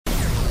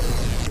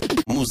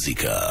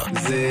המוזיקה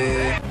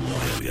זה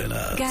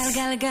גלגלצ.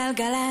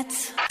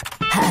 גלגלגלגלצ.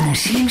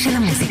 האנשים של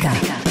המוזיקה.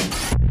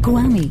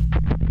 קוואמי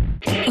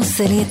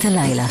עושה לי את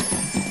הלילה.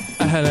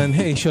 אהלן,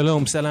 היי,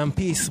 שלום, סלאם,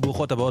 פיס,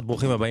 ברוכות הבאות,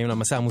 ברוכים הבאים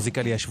למסע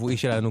המוזיקלי השבועי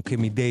שלנו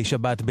כמדי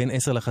שבת בין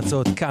 10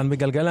 לחצות, כאן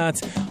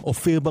בגלגלצ.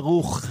 אופיר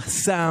ברוך,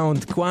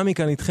 סאונד, קוואמי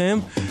כאן איתכם,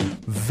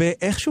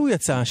 ואיכשהו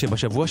יצא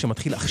שבשבוע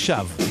שמתחיל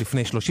עכשיו,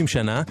 לפני 30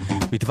 שנה,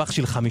 בטווח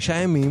של 5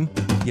 ימים,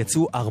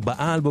 יצאו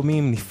 4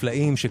 אלבומים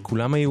נפלאים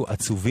שכולם היו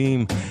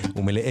עצובים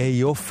ומלאי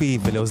יופי,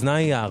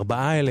 ולאוזניי ה4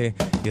 האלה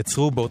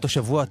יצרו באותו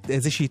שבוע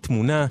איזושהי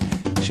תמונה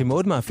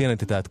שמאוד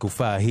מאפיינת את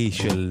התקופה ההיא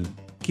של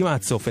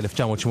כמעט סוף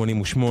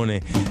 1988.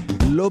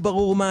 לא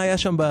ברור מה היה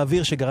שם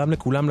באוויר שגרם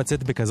לכולם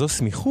לצאת בכזו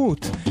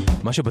סמיכות.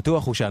 מה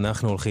שבטוח הוא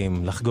שאנחנו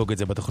הולכים לחגוג את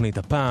זה בתוכנית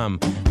הפעם,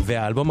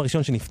 והאלבום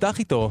הראשון שנפתח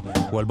איתו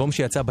הוא אלבום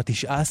שיצא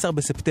ב19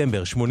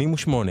 בספטמבר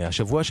 88,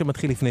 השבוע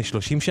שמתחיל לפני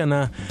 30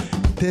 שנה,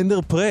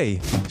 Tender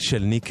Prey של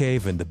ניק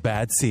קייב and the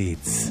Bad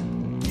Seeds.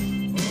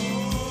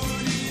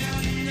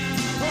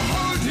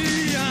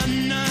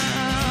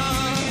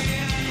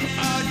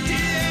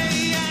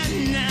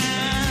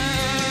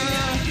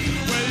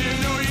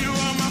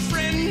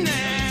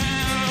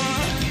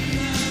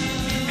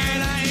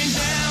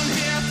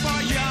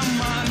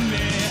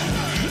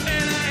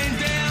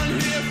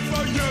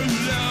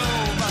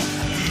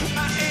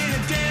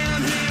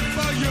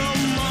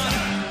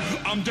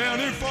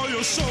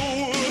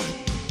 Soul.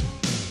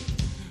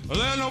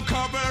 There's no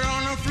carpet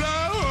on the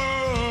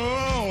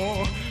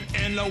floor,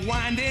 and the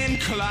winding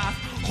clock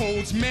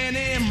holds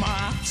many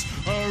marks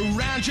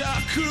around your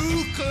Ku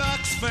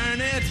Klux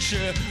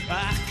furniture.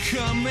 I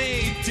come a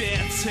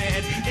death's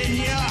head in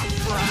your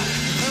frock,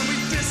 and we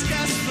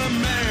discuss the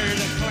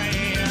murder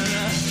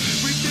plan.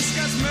 We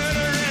discuss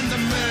murder and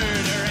the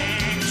murder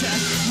act.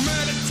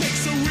 Murder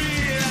takes a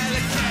wheel out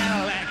of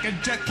Cadillac and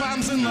Jack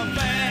climbs in the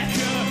back.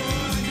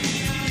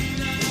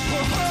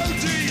 Oh,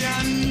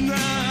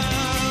 Diana,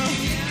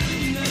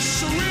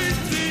 sweet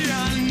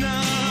Diana.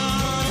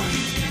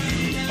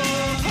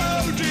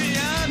 Oh,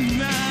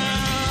 Diana.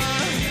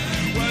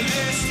 Well,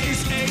 this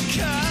is a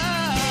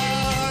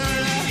car,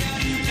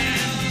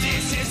 and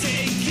this is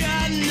a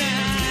gun,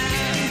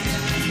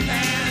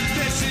 and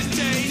this is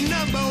day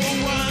number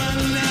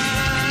 1.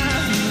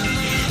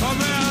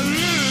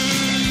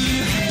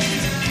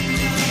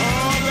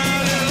 Oh,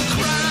 that little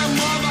crime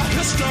of a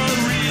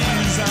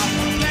history's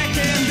black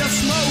and the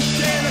smoke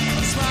and the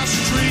Christmas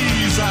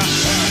trees.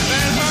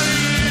 And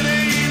honey, it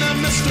ain't a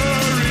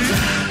mystery.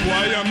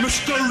 Why a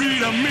mystery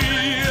to me?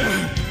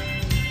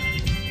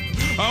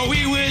 Oh, we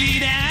will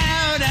eat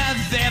out of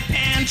their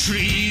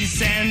pantries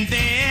and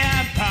their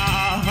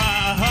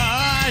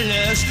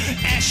parlors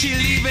as she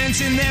leaves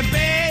in their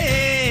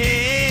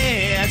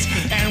beds,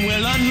 and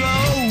we'll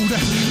unload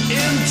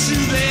into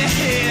their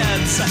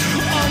heads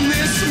on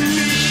this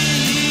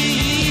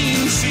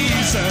mean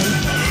season.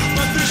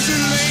 But this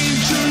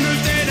angel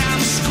that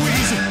I'm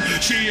squeezing,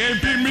 she ain't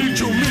be mean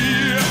to me.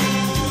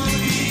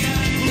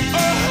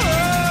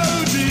 Oh,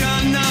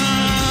 Diana,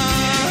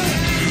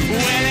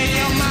 well,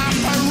 you're my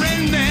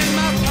friend and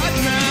my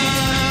partner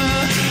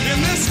in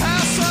this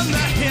house on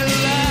the hill.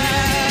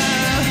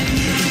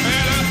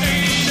 And I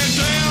ain't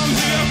down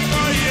here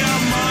for your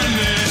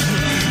money,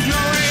 no,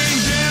 I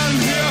ain't down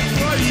here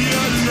for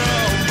your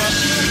love.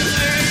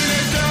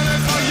 Ain't down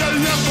here for your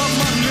love or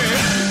money,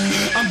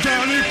 I'm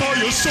down here for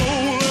your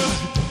soul.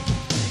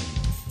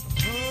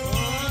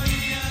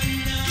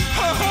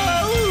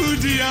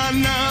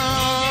 Diana,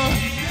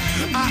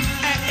 I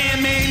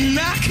am a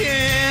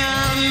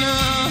knocking,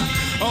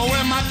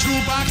 with my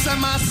toolbox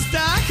and my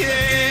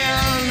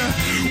stocking.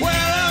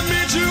 Well, I'll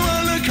meet you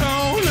on the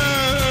corner,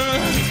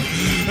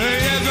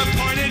 ever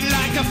pointed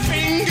like a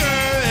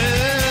finger,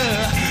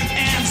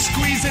 and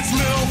squeeze its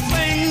little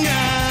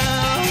finger.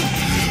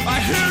 I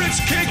hear its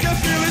kick, I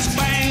feel its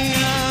bang,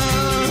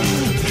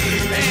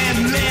 and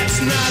let's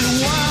not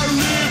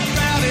worry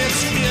about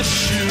its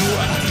issue.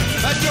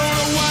 I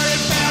don't worry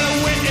about the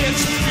way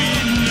it's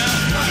been,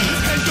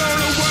 and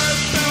don't worry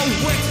about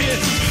what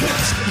it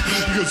is,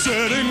 cause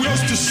it ain't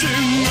yours to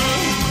sin,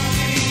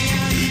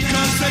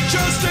 cause it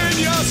just ain't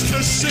yours to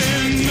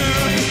sin.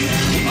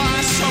 I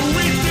so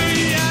weak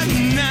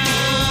Diana,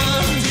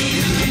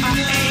 I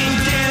ain't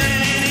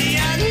getting any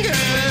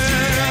younger,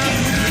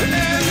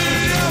 and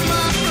you're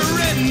my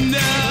friend,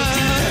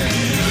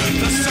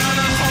 the sun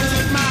I hold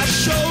with my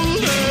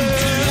shoulder,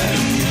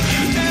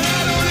 and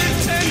I don't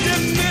intend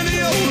getting any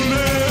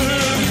older.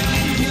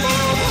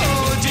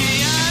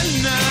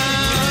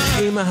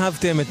 אם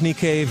אהבתם את ניק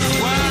קייב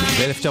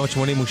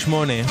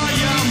ב-1988,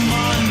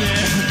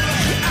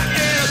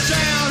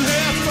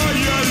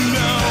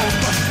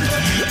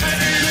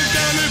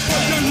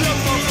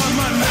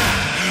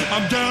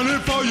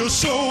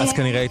 אז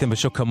כנראה הייתם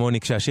בשוק כמוני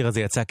כשהשיר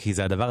הזה יצא, כי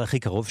זה הדבר הכי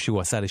קרוב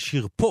שהוא עשה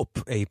לשיר פופ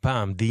אי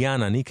פעם.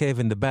 דיאנה, ניק קייב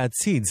and the Bad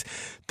Seeds.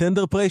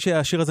 Tender Prey,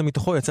 שהשיר הזה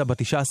מתוכו יצא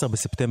ב19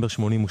 בספטמבר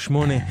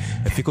 88,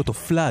 הפיק אותו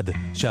פלאד,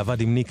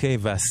 שעבד עם ניק קייב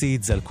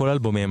והסידס על כל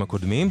אלבומיהם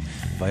הקודמים,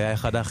 והיה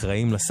אחד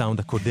האחראים לסאונד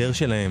הקודר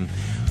שלהם.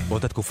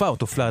 באותה תקופה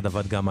אותו פלאד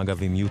עבד גם אגב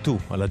עם U2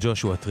 על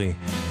הג'ושוע טרי,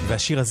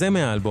 והשיר הזה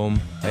מהאלבום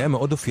היה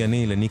מאוד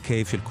אופייני לניק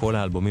קייב של כל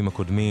האלבומים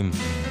הקודמים,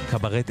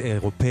 קברט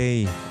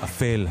אירופאי,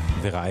 אפל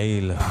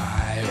ורעיל.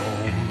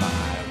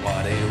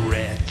 What a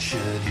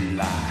wretched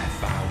life.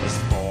 I was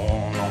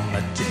born on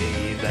the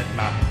day that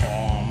my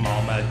poor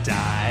mama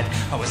died.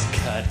 I was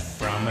cut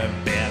from her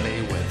belly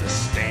with a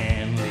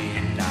Stanley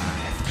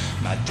knife.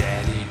 My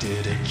daddy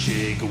did a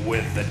jig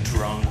with a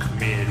drunk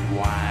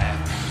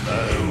midwife.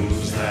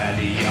 Who's that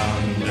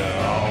yonder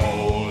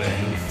all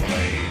in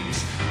flames,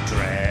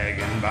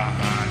 dragging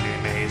behind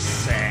him a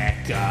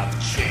sack of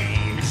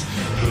chains?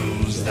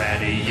 Who's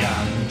that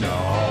yonder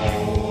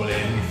all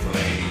in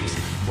flames?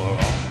 Well,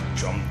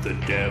 jumped the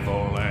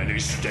devil and he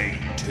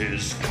staked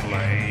his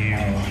claim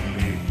on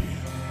me.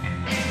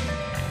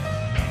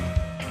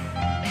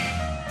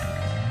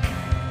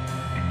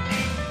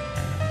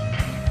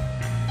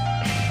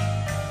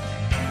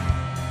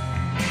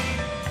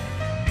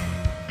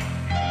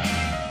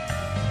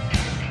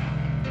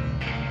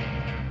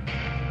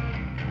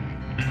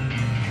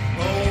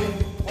 Oh,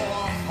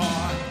 poor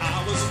heart, I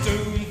was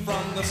doomed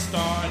from the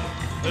start,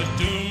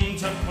 doomed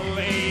to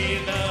play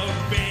the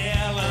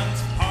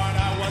villain's part.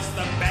 I was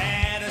the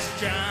baddest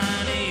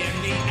Johnny in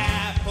the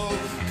apple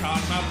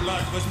cart. My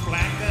blood was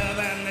blacker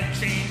than the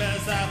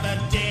chambers of a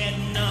dead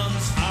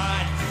nun's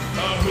heart.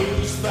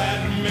 Who's that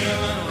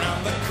milling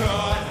around the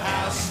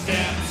courthouse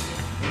steps,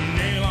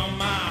 nailing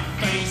my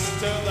face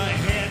to the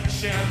hitch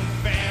and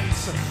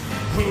fence?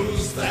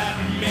 Who's that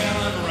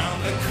milling around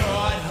the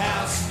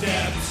courthouse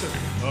steps?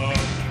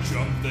 Up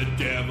jumped the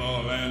devil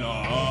and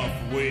off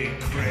we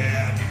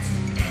crept.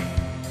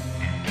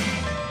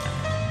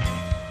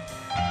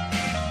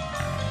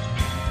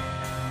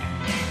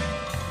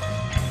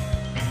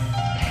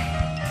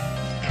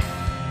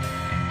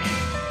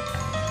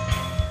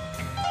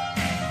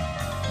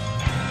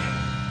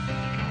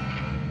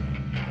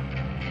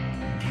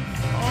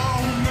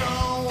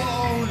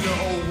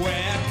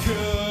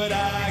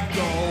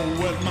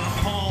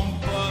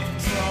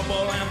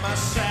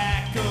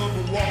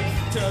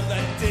 To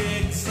the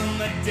digs and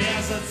the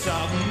deserts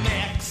of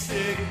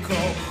Mexico,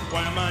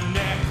 where my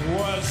neck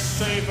was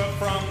safer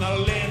from the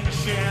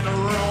lynching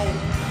rope.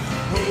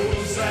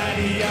 Who's that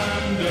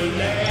yonder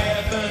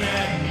laughing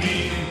at me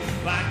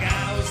like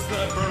I was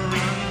the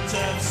brunt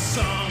of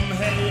some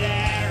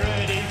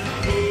hilarity?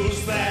 Who's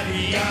that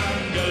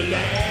yonder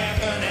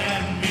laughing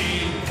at me?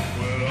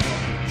 Well, up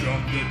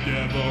jumped the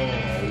devil,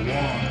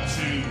 1,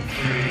 2,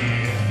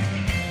 3.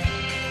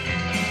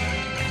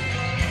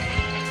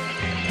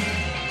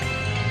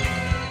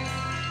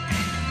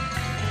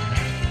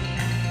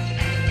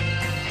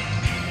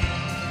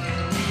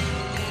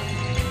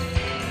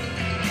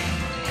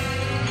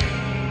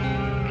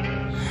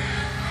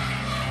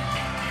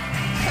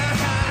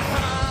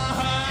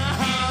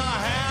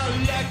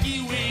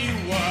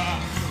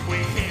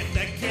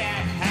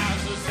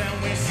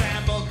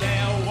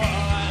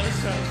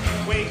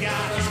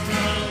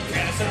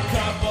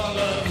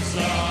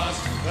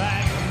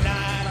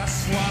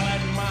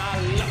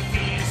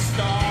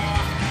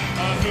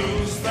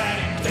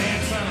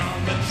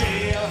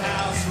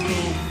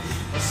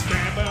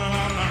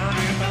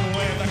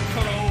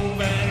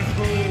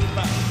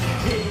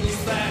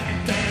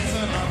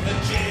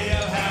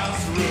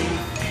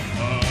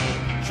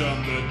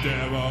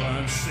 Devil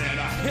and said,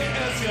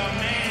 here's your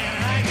man,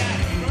 I got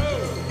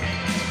through.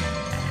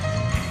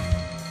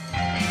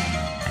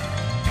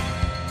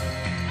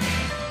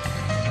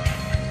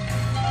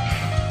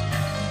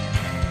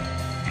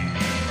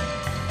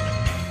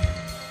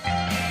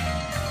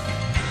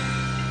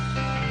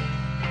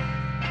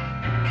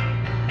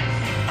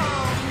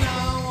 Oh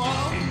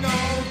no,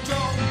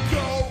 don't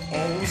go.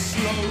 Oh,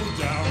 slow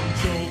down,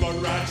 Joe, the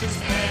righteous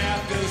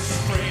path is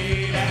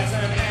straight as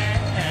an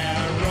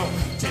arrow.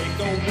 Take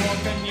a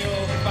walk and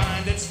you'll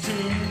find it's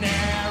too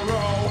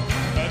narrow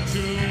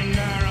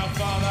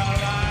for the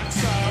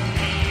likes of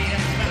me.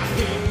 Now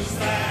who's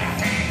that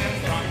hanging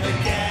from the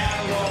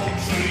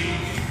gallows tree?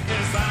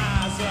 His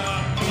eyes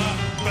are blood,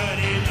 but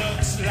he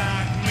looks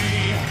like me.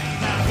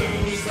 Now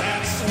who's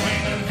that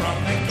swinging from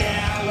the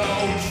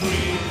gallows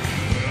tree?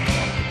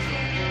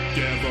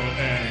 Devil,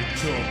 and he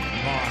took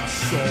my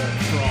soul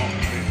from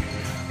me.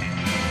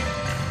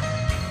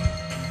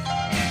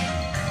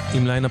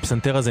 אם ליין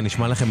הפסנתר הזה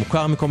נשמע לכם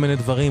מוכר מכל מיני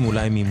דברים,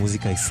 אולי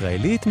ממוזיקה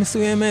ישראלית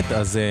מסוימת,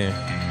 אז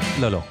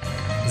לא,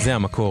 זה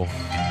המקור.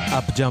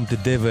 Up Jump the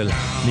Devil,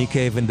 Nick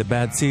Cave and the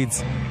Bad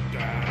Seeds,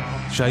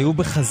 שהיו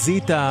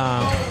בחזית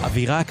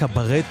האווירה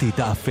הקברטית,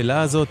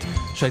 האפלה הזאת,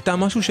 שהייתה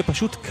משהו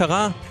שפשוט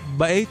קרה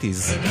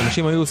ב-80s.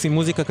 אנשים היו עושים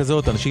מוזיקה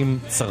כזאת, אנשים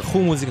צרכו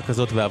מוזיקה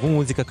כזאת ואהבו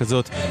מוזיקה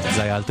כזאת,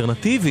 זה היה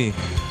אלטרנטיבי.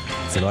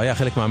 זה לא היה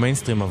חלק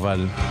מהמיינסטרים,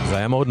 אבל זה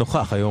היה מאוד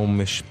נוכח.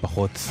 היום יש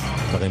פחות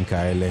דברים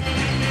כאלה.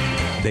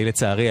 די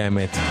לצערי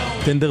האמת.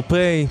 טנדר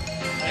פריי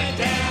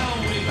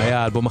היה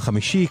האלבום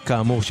החמישי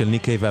כאמור של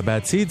ניק קייב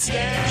והבאד סידס,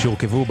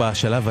 שהורכבו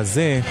בשלב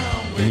הזה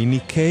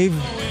מניק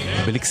קייב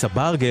בליקסה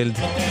ברגלד,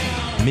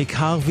 מיק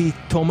הרווי,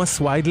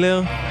 תומאס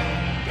ויידלר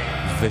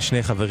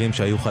ושני חברים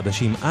שהיו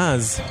חדשים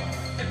אז,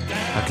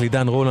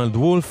 הקלידן רונלד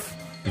וולף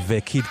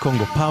וקיד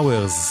קונגו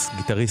פאוורס,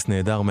 גיטריסט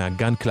נהדר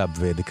מהגן קלאב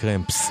ודה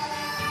קרמפס.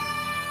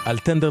 על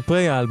טנדר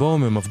פריי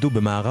האלבום הם עבדו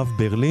במערב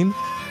ברלין,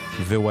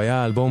 והוא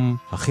היה האלבום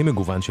הכי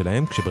מגוון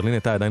שלהם, כשברלין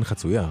הייתה עדיין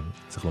חצויה,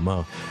 צריך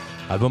לומר.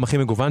 האלבום הכי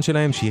מגוון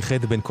שלהם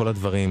שייחד בין כל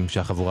הדברים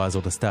שהחבורה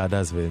הזאת עשתה עד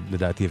אז,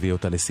 ולדעתי הביא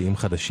אותה לשיאים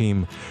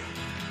חדשים.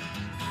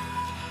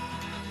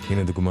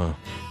 הנה דוגמה.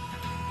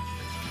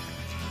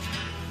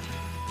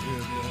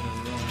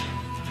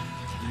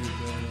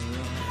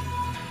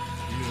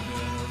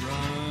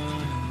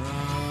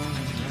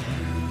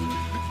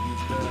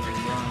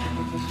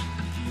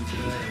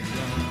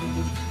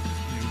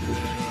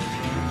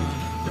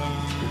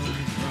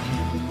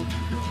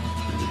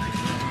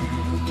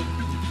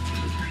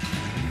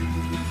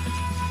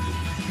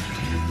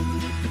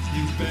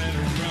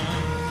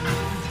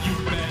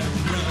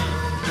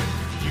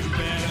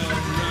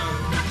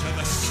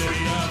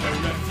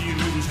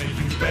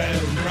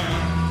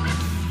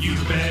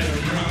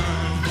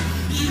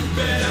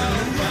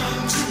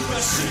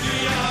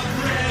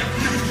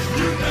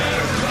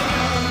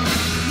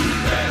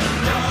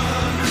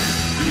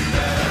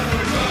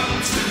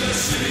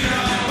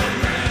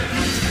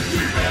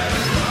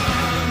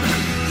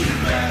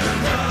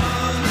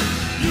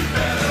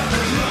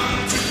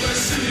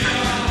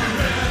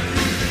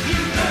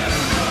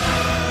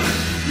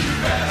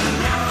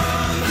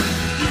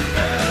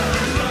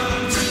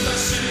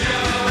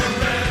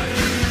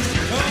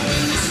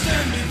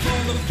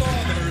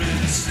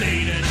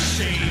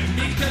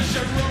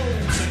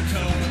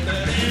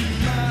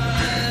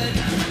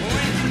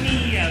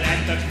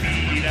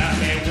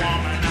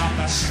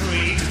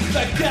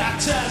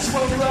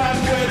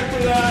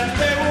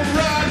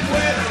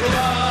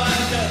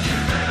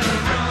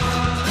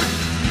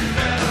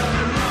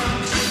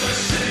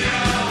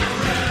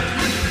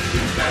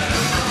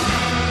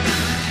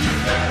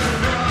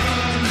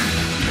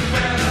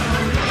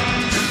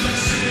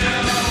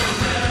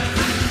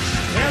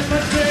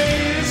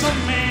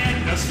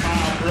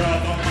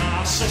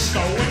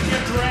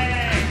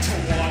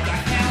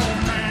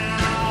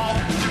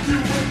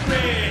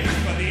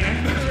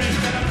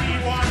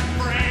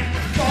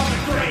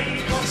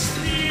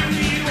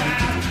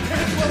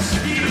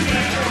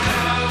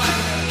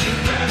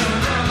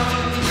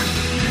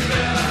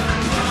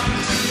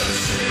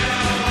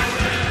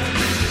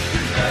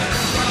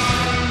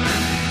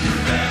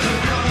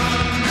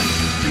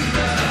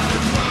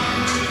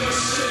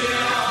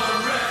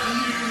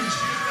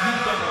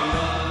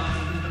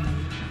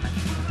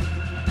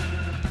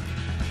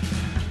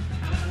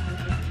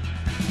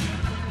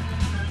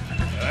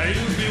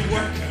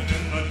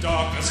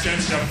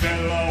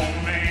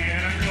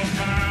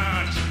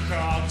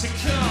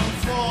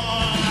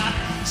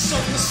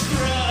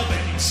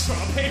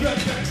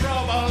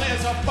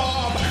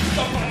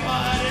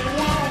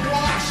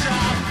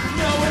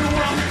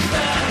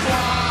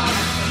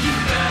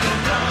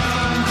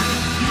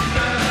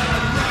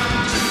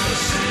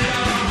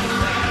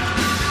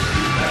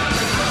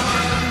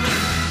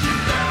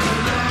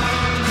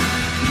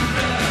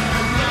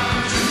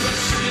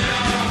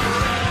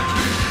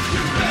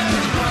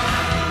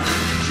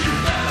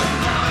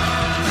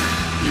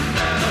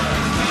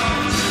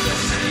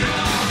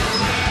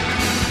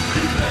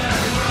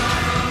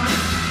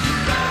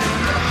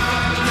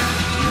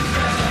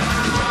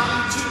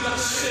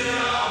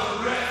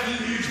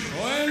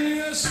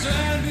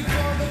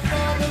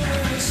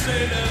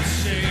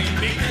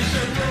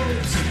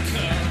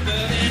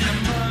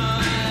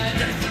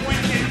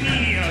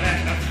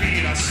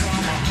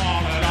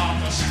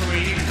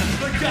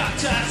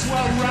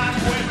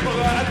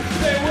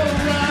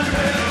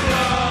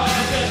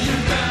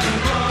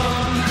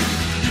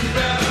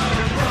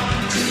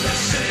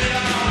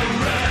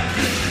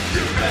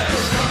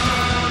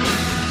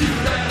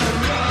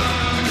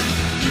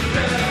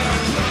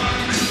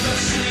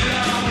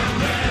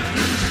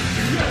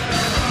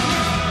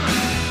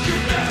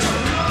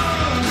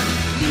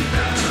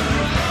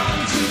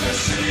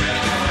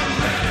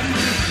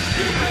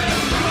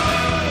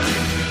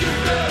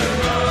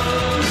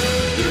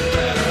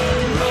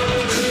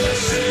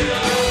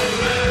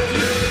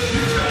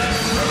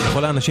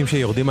 אנשים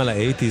שיורדים על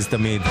ה-80s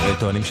תמיד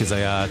וטוענים שזה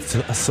היה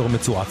עשור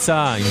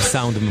מצועצע עם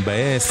סאונד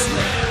מבאס.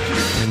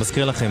 אני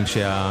מזכיר לכם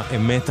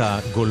שהאמת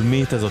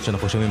הגולמית הזאת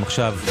שאנחנו שומעים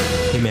עכשיו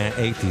היא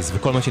מה-80s,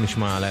 וכל מה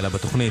שנשמע הלילה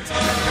בתוכנית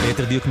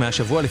ליתר דיוק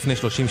מהשבוע לפני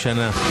 30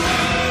 שנה.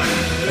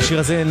 השיר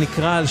הזה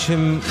נקרא על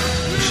שם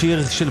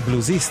שיר של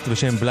בלוזיסט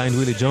בשם בליינד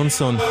ווילי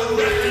ג'ונסון,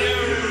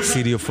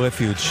 City of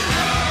Refuge,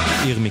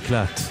 עיר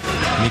מקלט,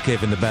 Nick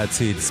and the Bad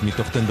Seeds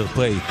מתוך טנדר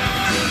פריי,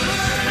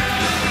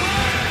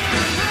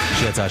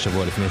 שיצא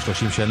השבוע לפני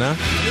 30 שנה.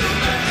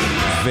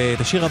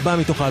 ואת השיר הבא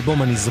מתוך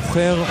האלבום אני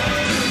זוכר,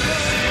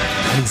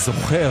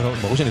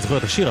 ברור שאני זוכר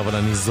את השיר, אבל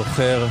אני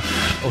זוכר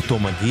אותו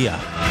מגיע,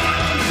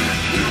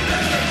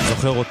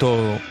 זוכר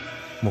אותו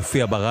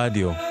מופיע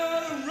ברדיו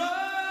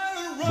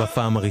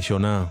בפעם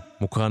הראשונה,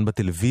 מוקרן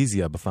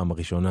בטלוויזיה בפעם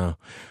הראשונה,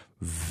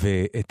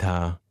 ואת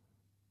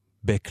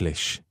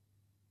ה-backlash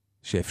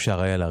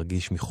שאפשר היה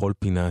להרגיש מכל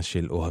פינה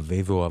של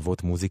אוהבי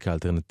ואוהבות מוזיקה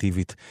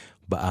אלטרנטיבית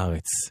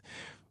בארץ.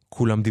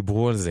 כולם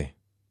דיברו על זה,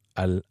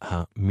 על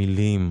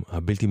המילים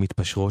הבלתי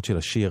מתפשרות של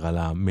השיר, על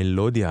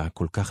המלודיה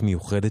הכל כך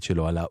מיוחדת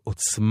שלו, על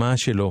העוצמה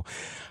שלו,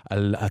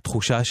 על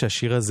התחושה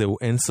שהשיר הזה הוא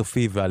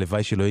אינסופי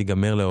והלוואי שלא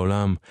ייגמר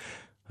לעולם.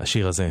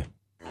 השיר הזה.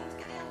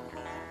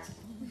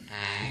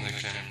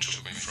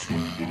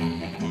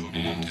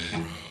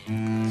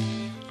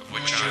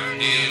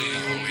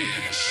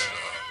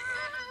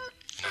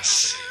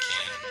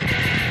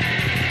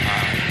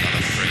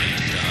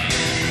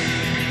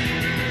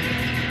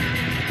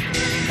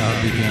 I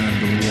began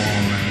to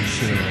warm and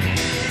chill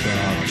the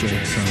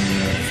objects on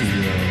their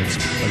fields.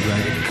 A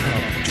ragged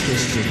cup,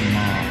 twisted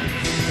mark,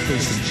 the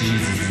face of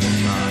Jesus in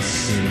my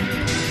soup.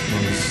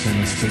 Those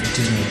sinister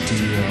dinner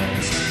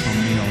deals, on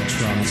meal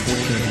trucks,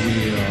 wicked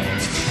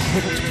wheels, a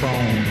hooked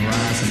bone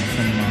rising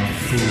from my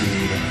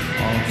food.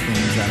 All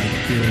things that are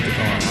good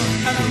or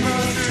ungood. And the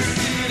mercy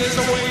seat is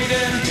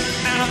waiting,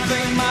 and I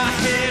think my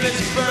head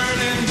is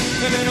burning.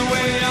 And in a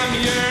way I'm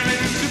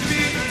yearning to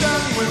be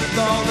done with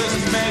all this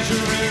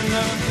measuring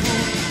of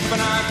food. An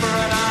eye for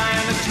an eye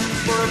and a tooth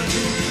for a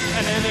tooth.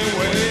 And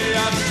anyway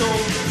I've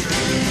told the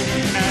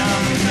truth, and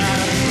I'm not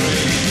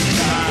afraid to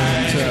die.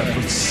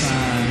 Interpret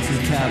signs, the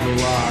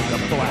catalog, a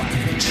black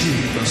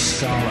tooth, a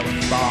scarlet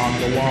fog.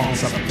 The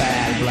walls are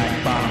bad, black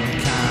bottom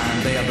kind.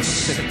 They are the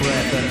sick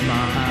breath at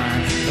my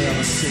hind. They are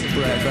the sick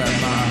breath at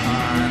my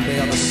hind. They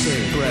are the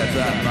sick breath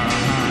at my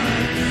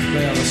hind.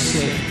 They are the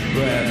sick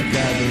breath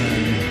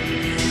gathering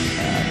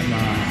at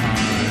my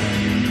hind.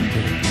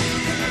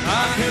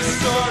 I hear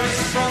stories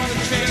from the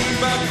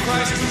chamber.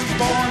 Christ was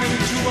born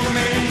into a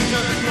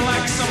manger,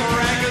 like some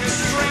ragged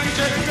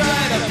stranger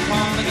died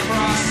upon the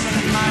cross.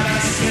 And might I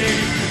say,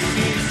 it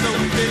seems so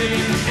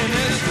fitting in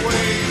his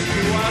way.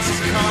 He was a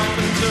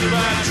carpenter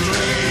by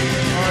trade,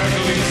 or at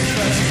least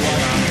that's what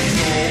I'm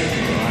told.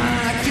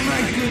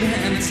 My good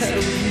hand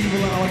tattled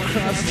evil all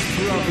across his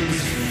brother's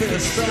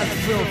fist. That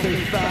filthy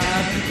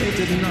five, they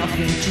did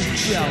nothing to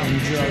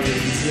challenge or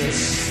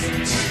resist.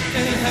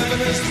 In heaven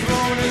his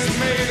throne is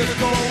made of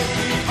gold.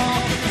 The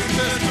ark of his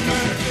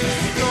testament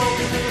is gold.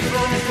 The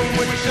throne from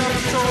which I'm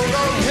told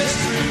all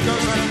history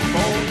goes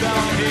unfold.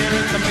 Down here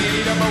it's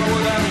made of a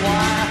wood and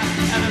wire,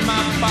 and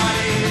my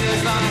body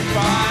is on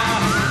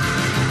fire,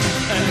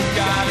 and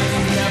God is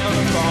never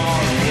far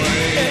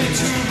away.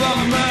 Into the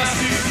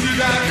mercy seat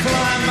I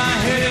climb. My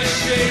head is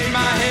shaved,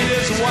 my head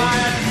is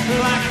wired,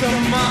 like the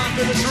moth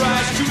that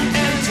tries to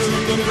enter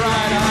the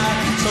bright eye.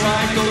 So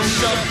I go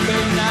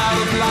shuffling out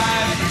of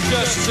life,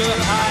 just to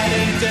hide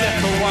in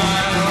death a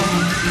while.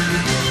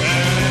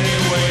 And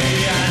anyway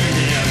I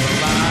never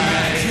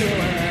lie. Your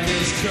hand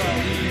is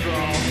called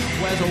evil.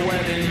 Where's a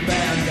wedding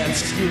band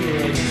that's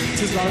good?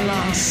 'Tis a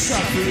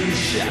long-suffering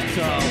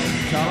shackle,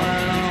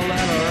 calling all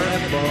that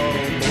rebel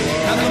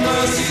blood. And the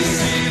mercy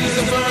seat is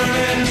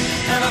burning,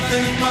 and I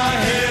think my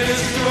head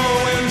is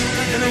glowing.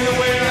 And in a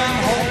way I'm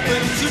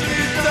hoping to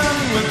be done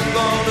with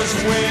all this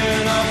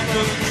weighing of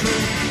the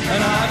truth.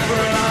 An eye for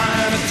an eye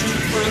and a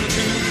tooth for a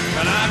tooth,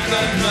 and I've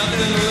got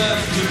nothing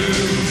left to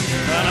lose,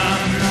 and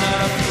I'm not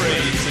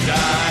afraid to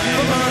die.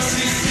 The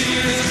mercy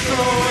seat is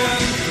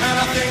growing, and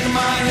I think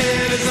my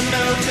head is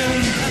melting.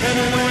 And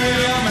in a way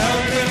I'm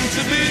helping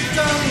to be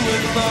done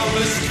with all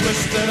this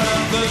twisting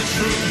of the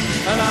truth.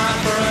 An eye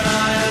for an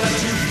eye and a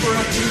tooth for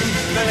a tooth,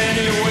 but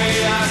anyway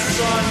I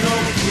saw no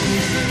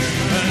proof,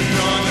 and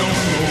no don't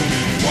know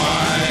me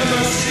why. The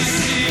mercy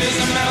seat is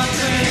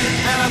melting,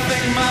 and I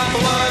think my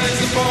blood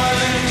is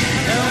boiling,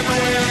 and the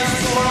way I'm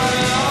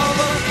spoiling all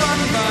the fun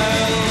by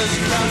all this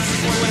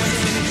consequence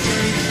and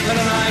truth. And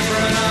an eye for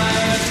an eye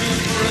and a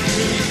tooth for a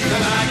tooth,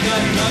 and I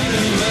got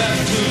nothing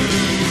left to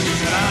lose,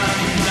 and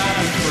I'm not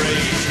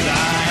afraid to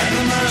die. And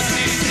the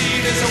mercy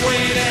seat is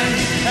waiting,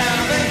 and I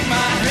think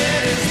my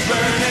head is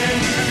burning,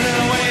 and in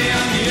a way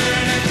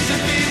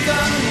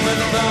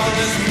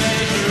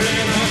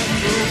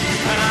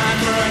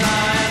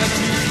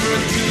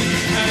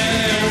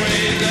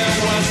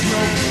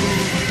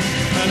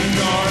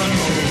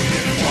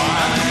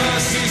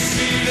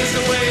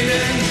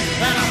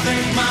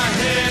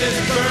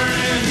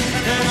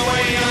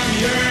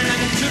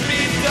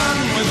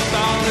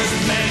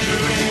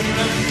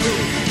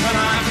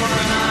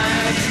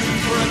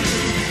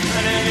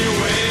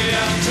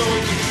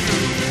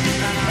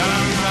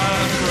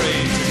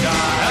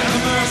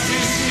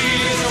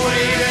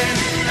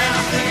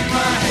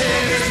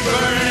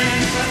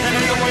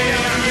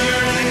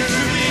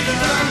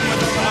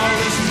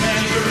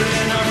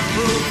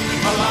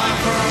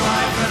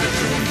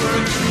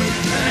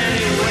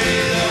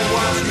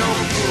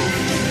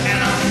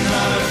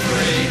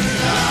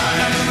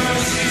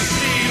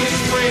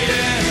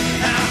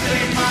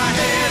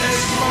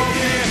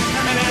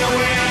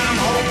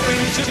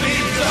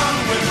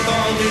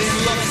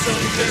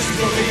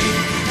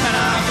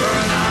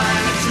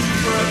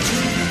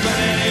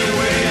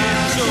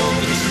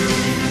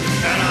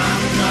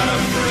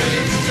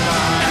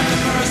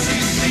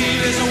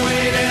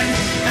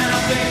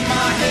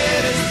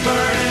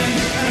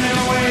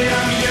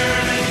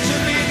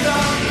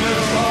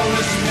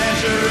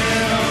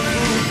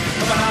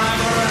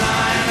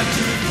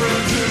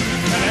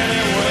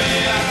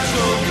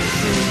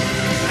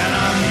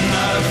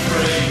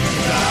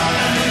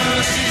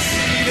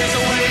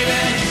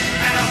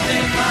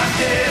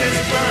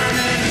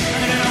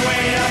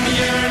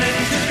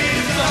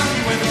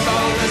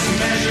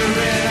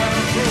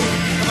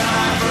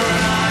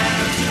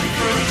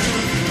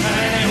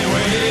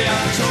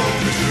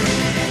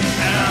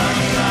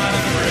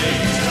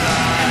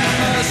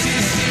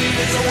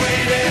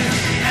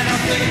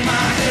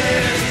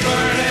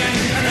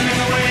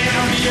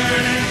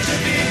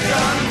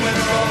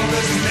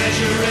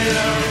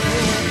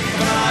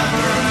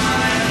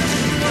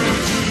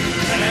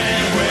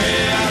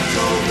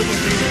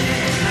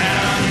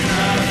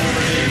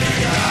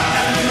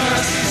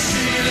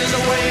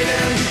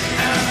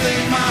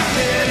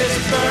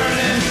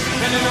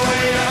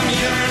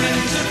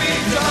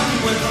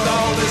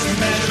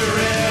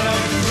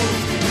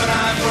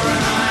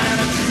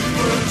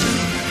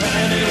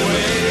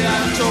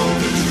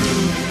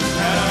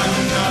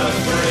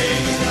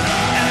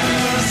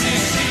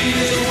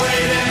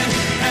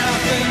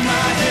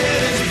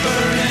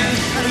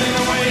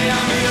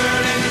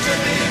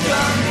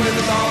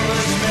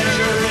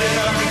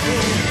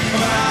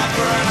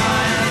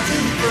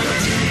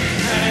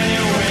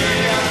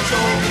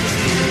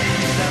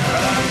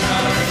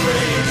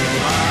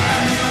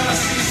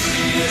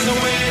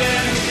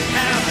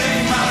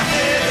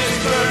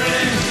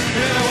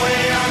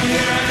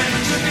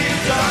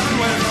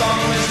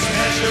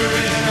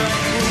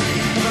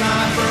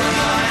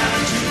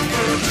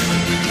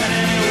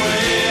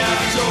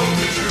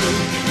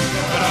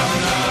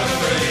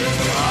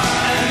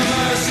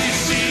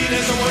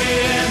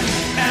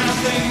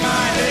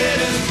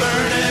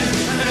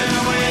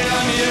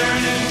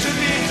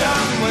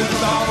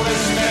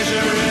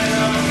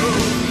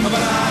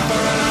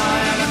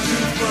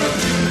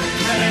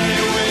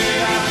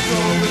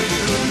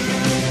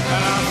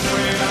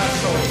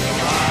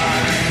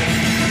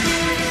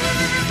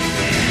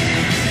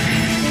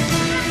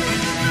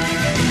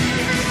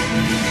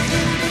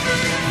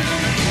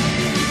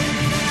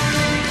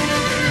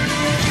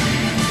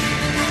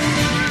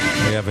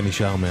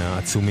שנשאר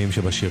מהעצומים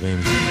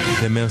שבשירים.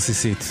 The Mercy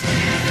Seat,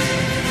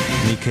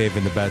 Nick Cave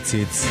and the Bad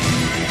Seeds,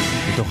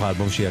 מתוך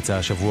האלבום שיצא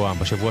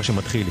בשבוע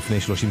שמתחיל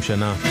לפני 30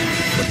 שנה,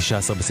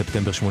 ב-19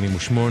 בספטמבר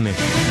 88.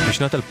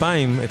 בשנת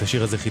 2000 את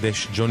השיר הזה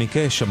חידש ג'וני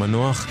קאש,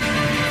 המנוח,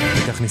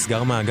 וכך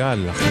נסגר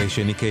מעגל, אחרי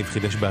שניק קייב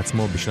חידש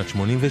בעצמו בשנת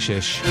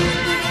 86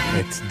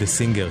 את The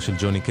Singer של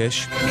ג'וני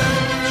קאש,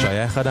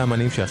 שהיה אחד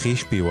האמנים שהכי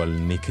השפיעו על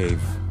ניק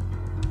קייב.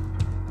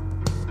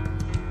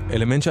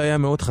 אלמנט שהיה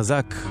מאוד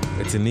חזק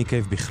אצל ניק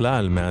קייב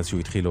בכלל מאז שהוא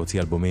התחיל להוציא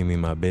אלבומים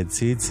עם ה-Bad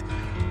Seeds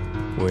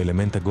הוא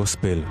אלמנט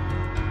הגוספל,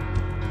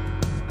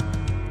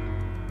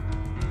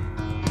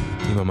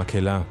 עם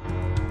המקהלה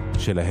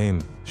שלהם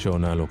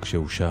שעונה לו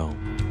כשהוא שר.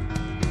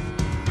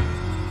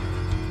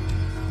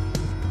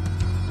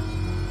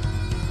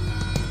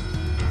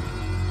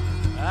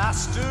 I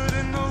stood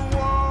in the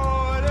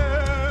water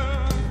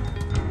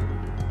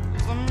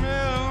the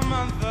middle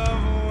month of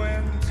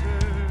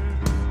winter.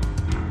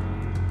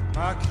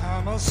 My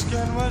camel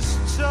skin was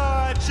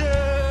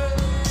tortured.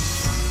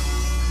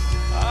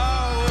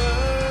 I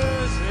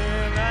was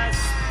in a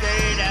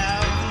state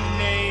of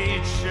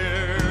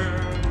nature.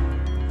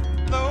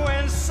 The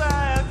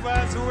inside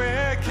was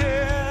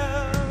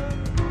wicked,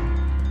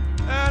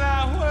 and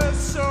I was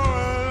so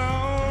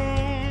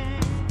alone.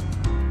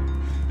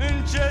 And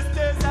just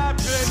as I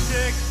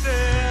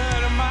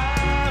predicted, my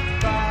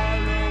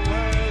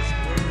followers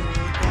were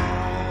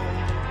gone.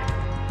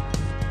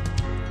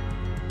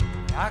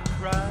 I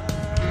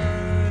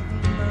cried,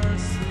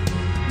 mercy,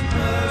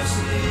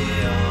 mercy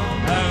on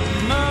me,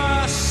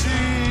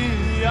 mercy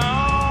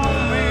on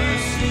me,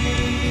 mercy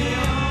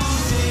on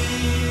me.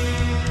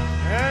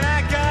 And I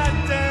got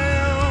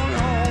down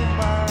on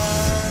my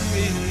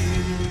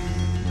knees,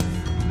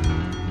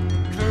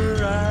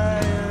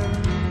 crying,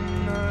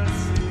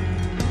 mercy,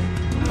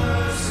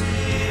 mercy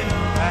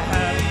on me. I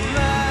had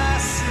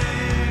mercy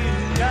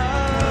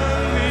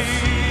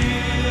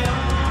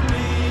on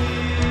me,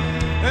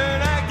 and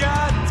I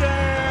got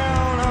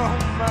down on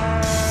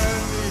my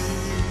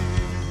knees.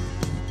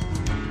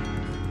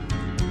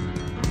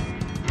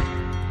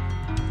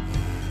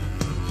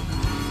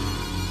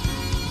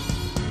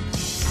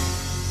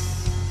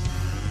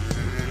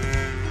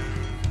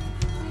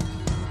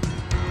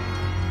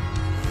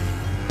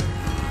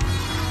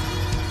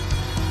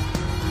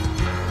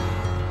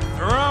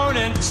 Thrown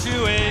into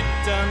a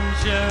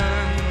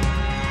dungeon,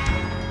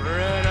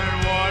 bread and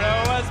water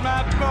was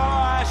my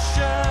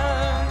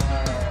portion,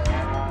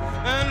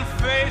 and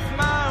faith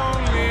my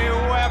only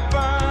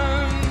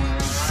weapon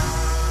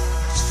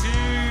to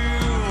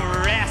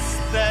wrest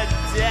the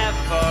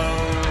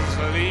devil's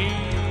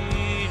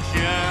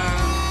legion.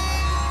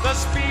 The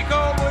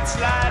speaker would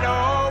slide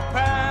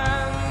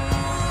open,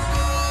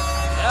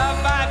 the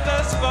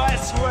Viper's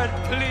voice would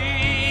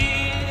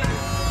plead,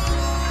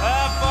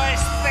 a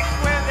voice thick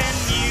with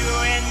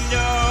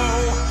innuendo,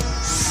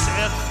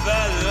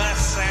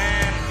 syphilis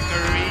and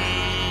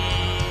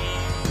greed.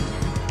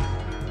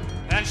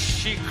 And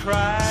she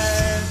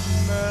cried,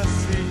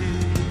 mercy,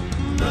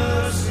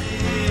 mercy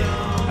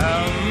on me,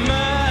 have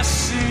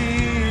mercy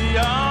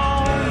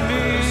on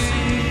me.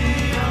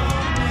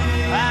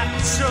 I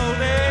told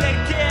her to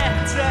get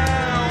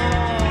down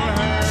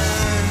on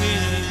her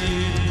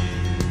knees,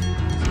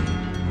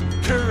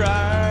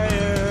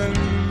 crying,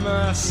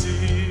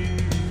 mercy,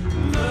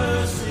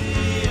 mercy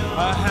on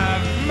me. I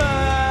have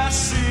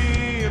mercy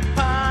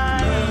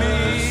upon me.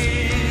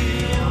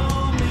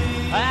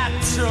 I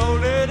told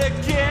her to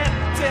get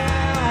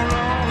down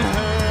on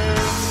her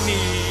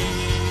knees.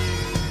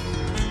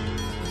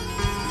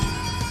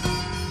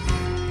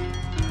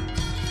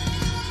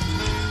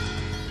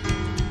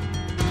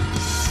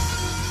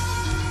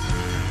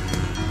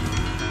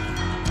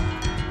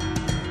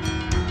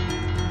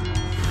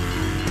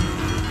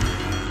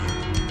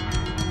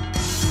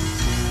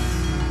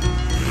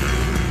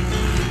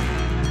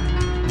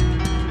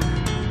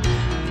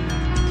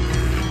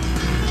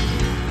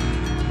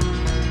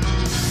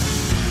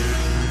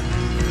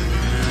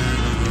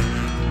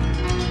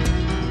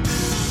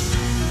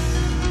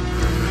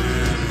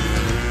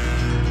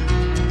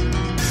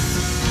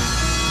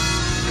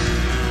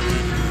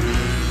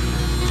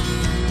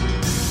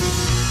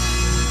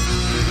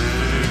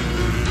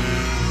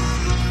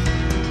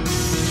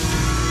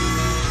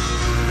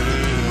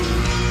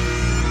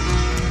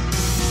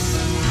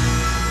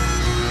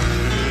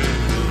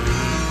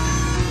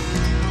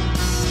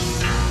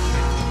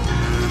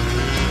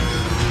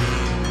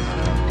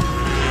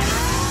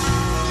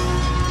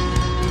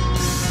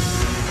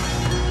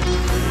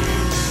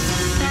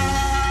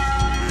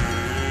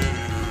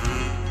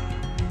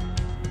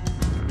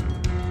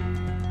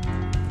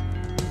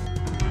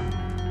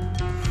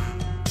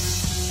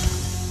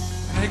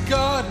 A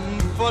garden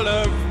full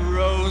of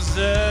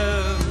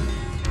roses,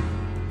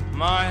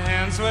 my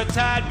hands were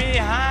tied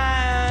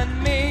behind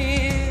me,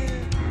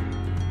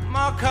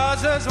 my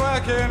causes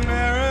working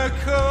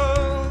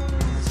miracles.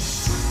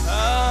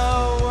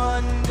 I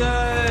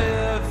wonder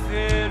if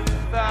it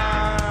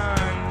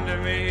found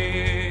me.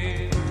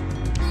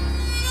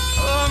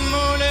 The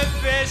moon had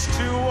faced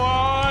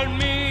toward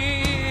me,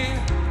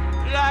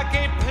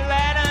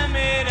 platter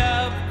made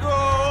of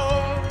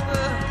gold.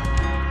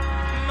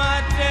 My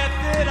death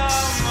it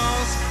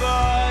almost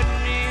bought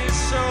me,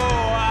 so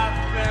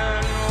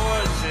often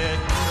was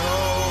it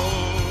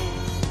told.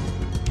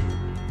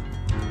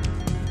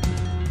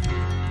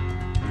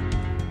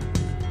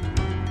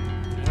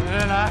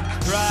 And I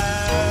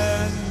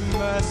cried,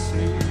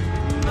 mercy,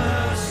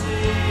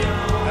 mercy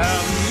on me.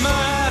 Have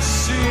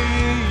mercy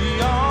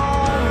on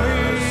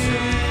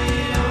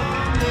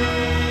me.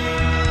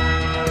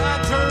 And I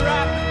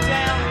dropped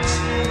down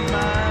to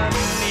my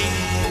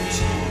knees.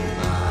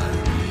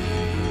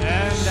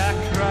 And I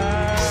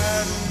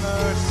cried,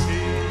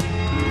 mercy,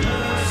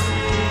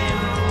 mercy,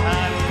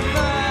 have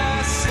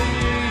mercy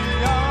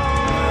on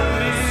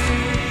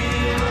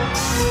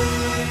me.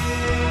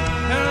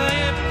 And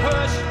they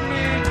pushed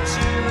me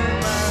to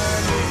my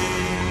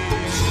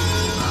knees.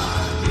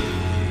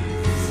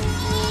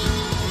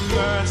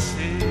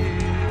 Mercy,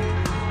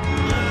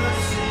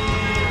 mercy,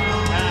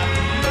 have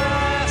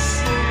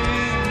mercy,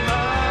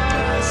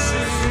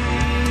 mercy.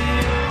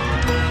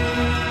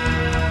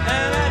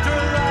 And I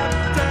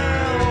dropped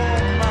down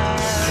my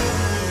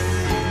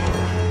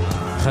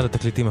אחד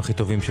התקליטים הכי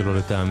טובים שלו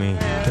לטעמי,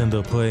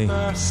 Tender Prey.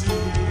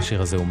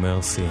 השיר הזה הוא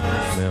מרסי,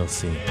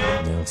 מרסי,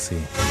 מרסי.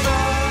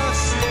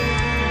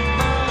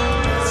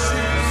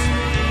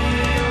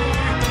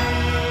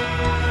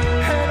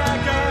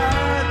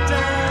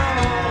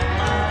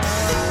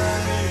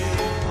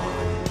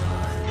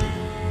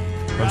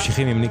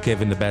 ממשיכים עם ניק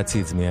קייב and the Bad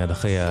Seeds מיד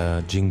אחרי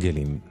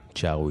הג'ינגלים.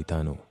 תשארו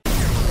איתנו.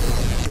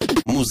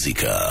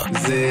 מוזיקה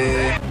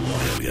זה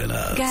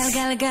גלגלצ.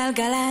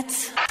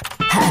 גלגלגלגלצ.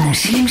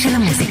 האנשים של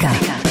המוזיקה.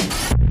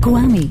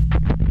 גואמי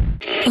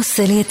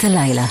עושה לי את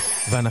הלילה.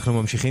 ואנחנו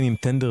ממשיכים עם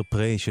Tender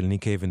Prey של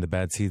ניק קייב and the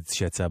Bad Seeds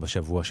שיצא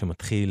בשבוע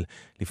שמתחיל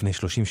לפני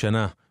 30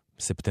 שנה,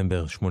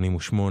 ספטמבר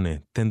 88.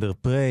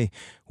 Tender Prey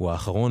הוא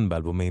האחרון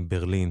באלבומי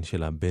ברלין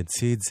של ה-Bad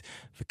Seeds,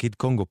 וקיד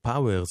קונגו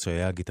פאוורס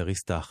שהיה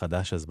הגיטריסט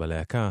החדש אז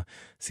בלהקה,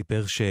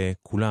 סיפר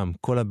שכולם,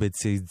 כל ה-Bad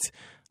Seeds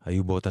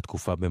היו באותה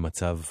תקופה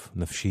במצב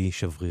נפשי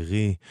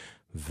שברירי,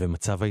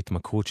 ומצב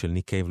ההתמכרות של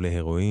ניק קייב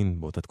להרואין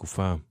באותה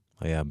תקופה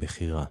היה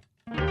בחירה.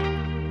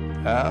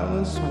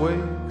 Alice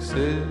wakes,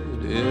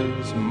 it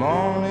is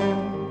morning.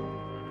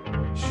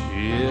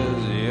 She is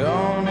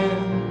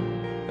yawning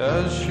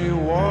as she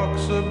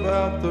walks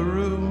about the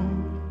room.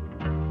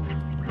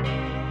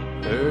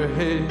 Her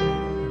hair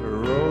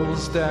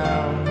rolls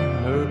down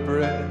her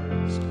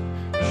breast.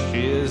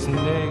 She is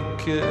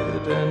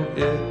naked and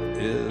it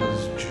is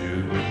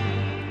June.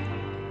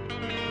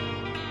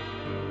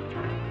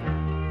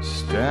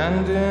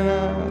 Standing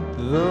at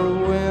the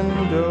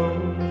window,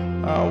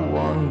 I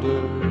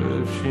wonder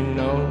if she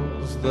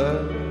knows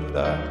that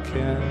I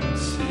can't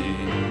see.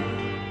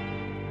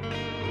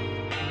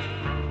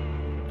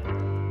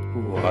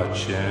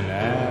 Watching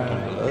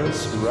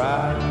Alice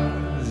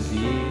rise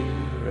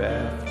year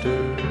after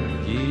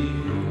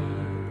year.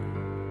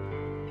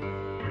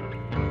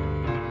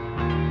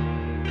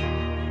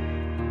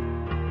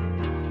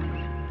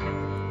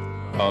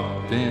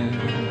 Up in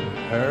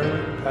her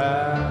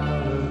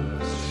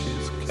palace,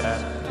 she's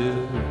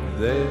captive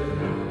there.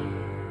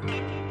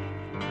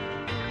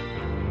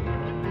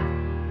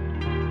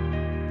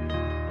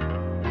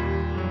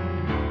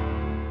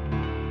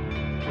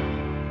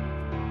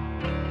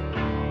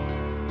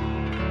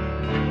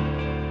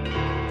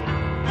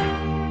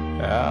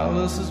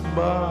 Alice's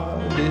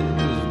body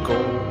is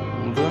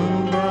golden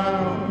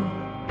brown.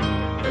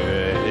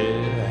 Her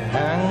hair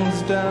hangs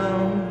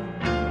down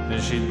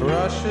and she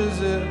brushes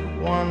it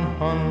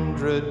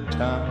 100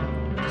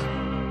 times.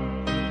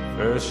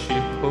 First she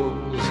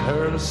pulls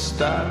her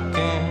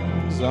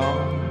stockings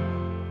on,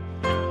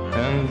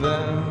 and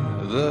then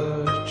the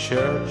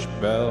church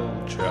bell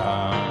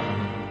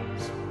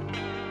chimes.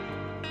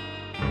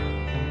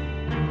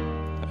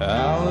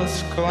 Alice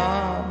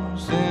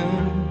climbs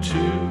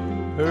into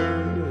her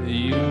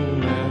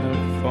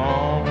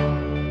uniform,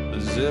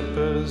 the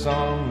zippers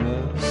on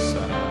the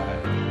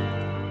side.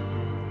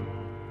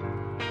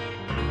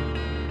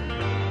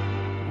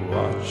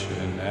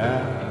 Watching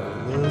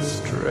Alice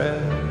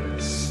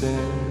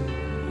dressing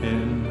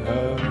in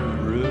her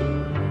room.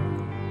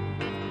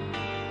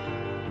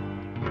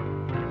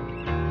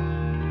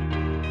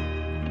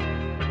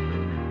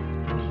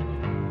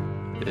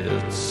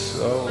 It's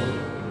so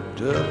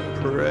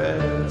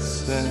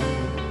depressing.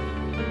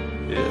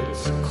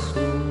 It's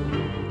cool.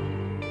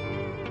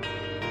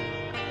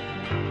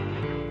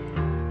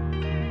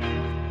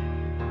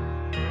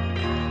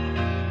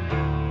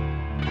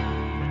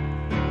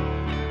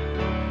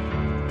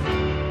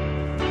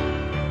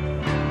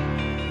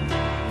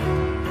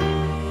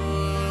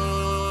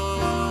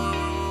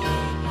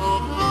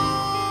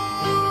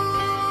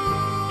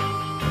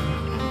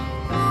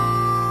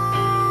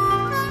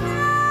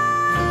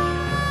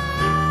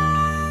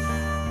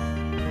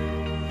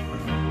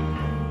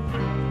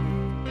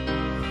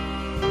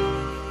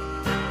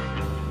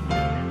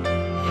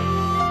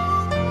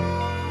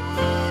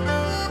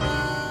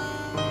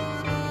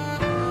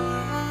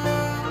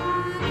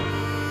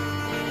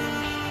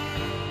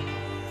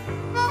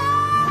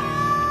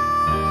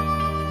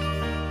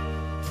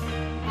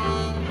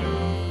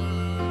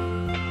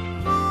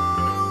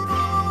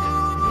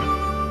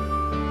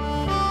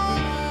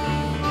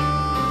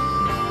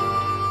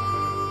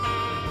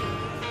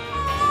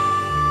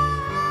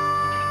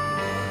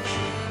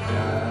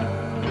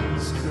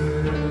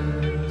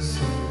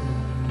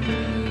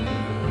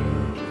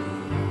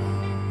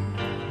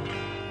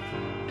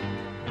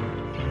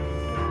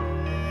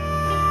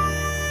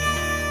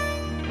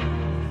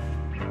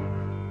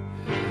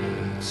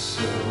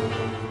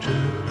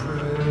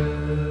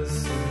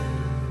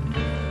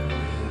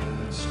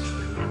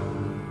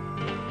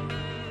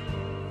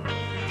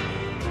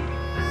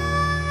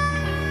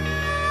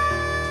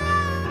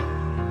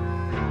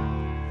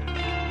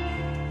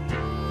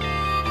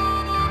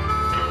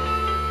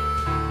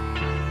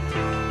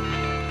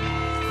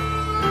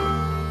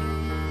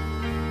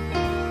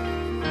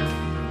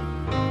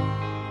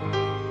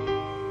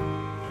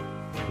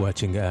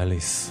 Watching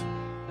Alice,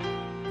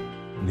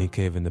 ניק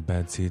קייב and the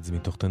Bad Seeds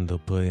מתוך טנדר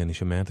פריי. אני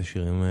שומע את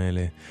השירים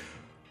האלה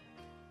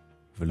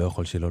ולא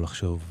יכול שלא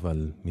לחשוב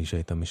על מי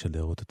שהייתה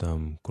משדרת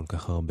אותם כל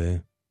כך הרבה,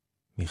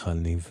 מיכל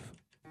ניב.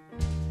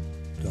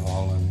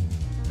 Darling,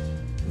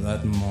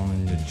 that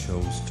morning you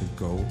chose to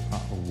go, I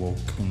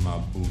awoke in my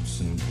boots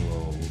and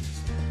clothes.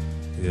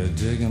 You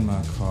digging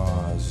my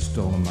cars,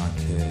 stolen my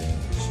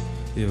cash,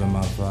 even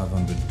my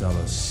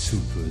 $500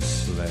 super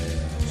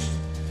slash.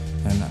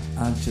 And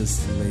I just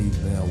lay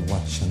there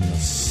watching the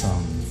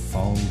sun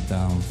fall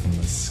down from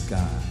the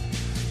sky,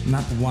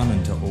 not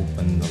wanting to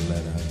open the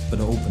letter, but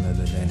opening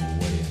it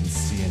anyway and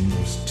seeing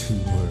those two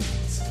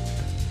words,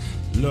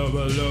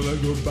 lover, lover,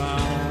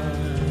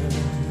 goodbye.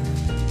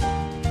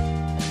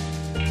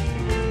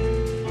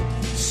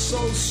 So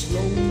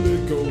slowly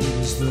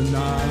goes the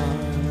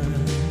night.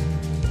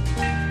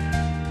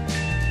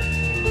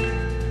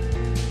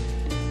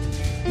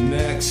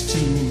 Next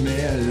to me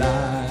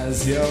lies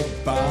your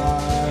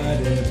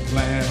body,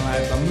 playing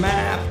like the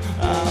map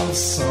of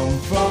some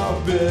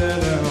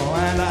forbidden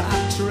land. I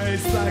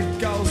trace the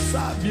ghosts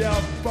of your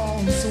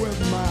bones with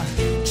my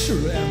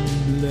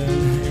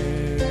trembling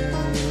hand.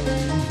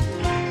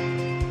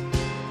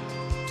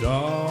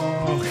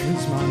 Dark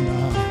is my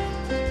night,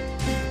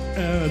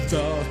 and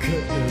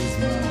darker is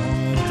my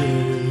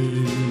day.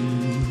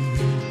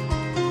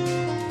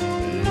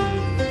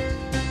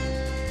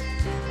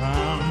 I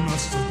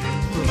must have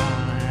been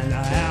blind,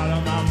 out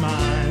of my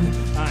mind.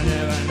 I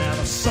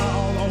never saw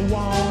the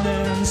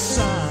warning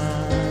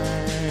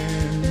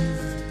signs.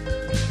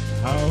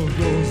 How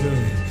goes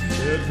it?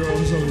 It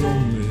goes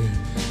lonely,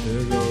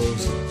 it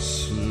goes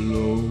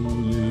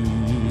slowly.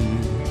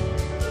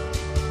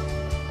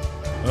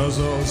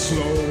 So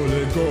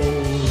slowly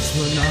goes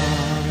the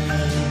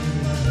night.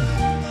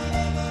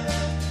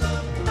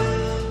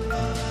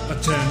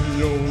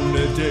 10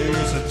 lonely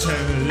days,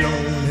 10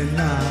 lonely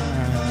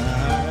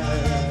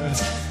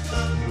nights.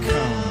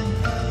 Come,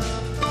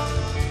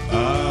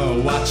 I'll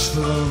watch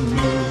the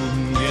moon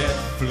get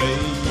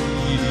flayed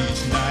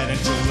each night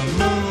until the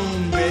moon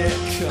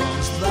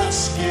becomes the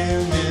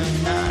skinny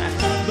night.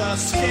 The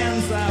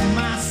skins of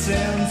my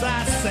sins I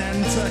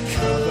send to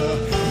cover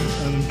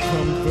and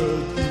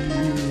comfort you.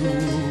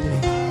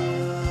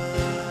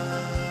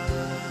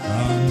 I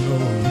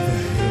know the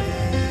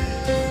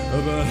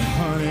heaven, but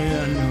honey,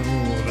 I know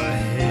the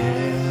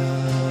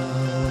hell.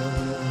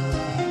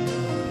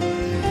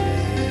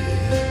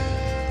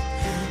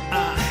 I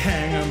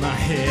hang on my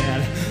head,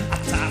 I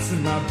toss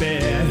in my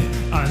bed.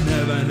 I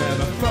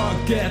never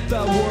forget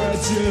the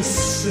words you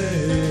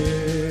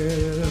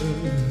said.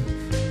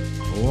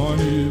 One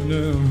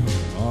evening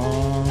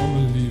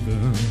I'm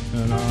leaving,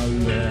 and I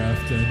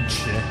laughed and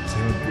checked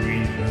her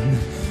breathing.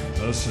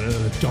 I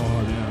said,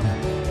 darling,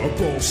 I'll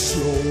go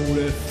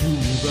slowly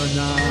through the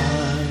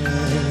night.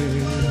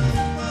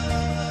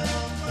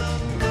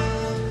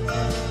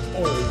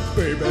 Oh,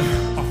 baby,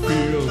 I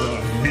feel the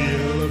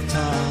heel of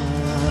time,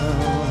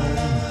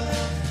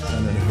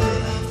 and it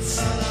hurts.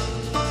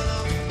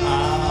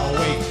 I'll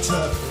wait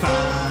to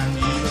find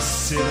you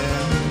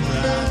sitting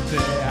right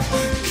there,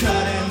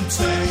 cutting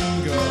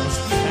tangles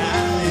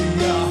out of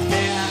your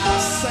hair,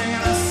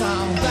 singing a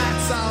song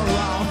that's all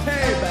wrong.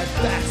 Hey, but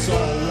that's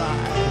all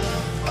right.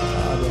 I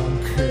don't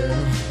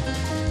care.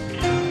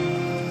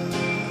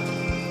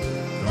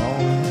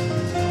 Darling,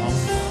 I'm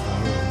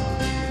sorry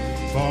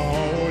for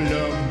all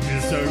your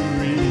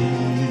misery.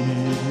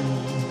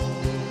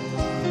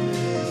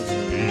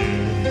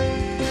 Yeah.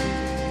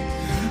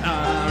 I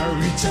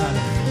reach out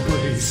and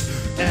embrace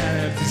an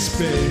empty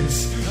space,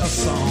 a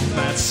song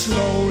that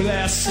slowly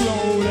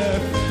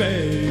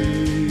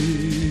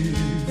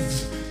fades.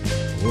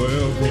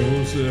 Where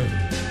goes it?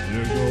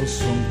 It goes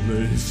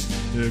someplace.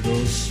 It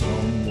goes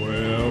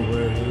somewhere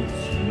where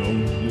it's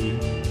lonely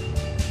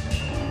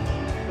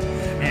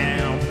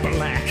and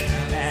black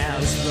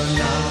as the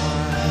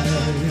night.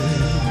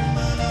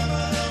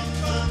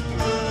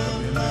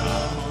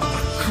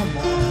 Come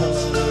on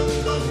home,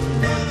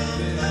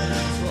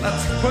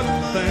 let's put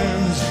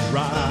things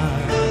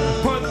right,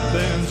 put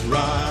things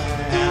right.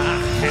 I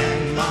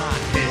hang my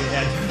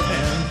head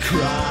and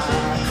cry,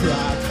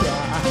 cry,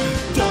 cry.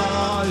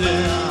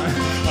 Darling,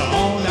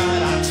 all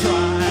night I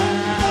try.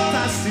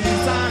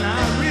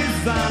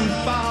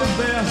 For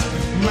this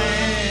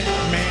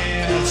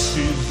man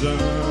season,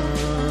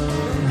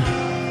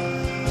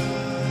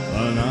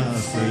 and I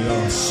say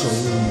you're so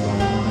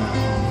long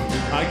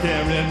now, I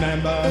can't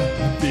remember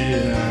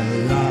being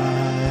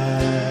alive.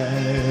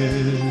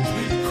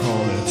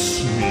 Call it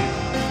sleep,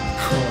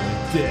 call it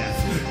death,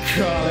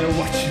 call it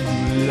what you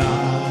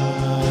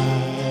like,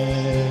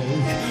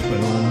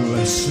 but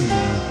only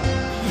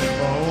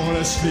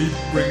sleep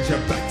brings you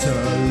back to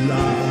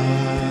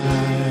life.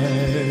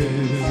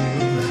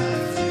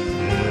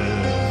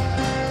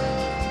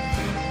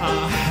 I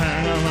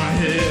hang on my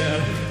head,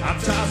 I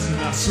toss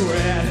and I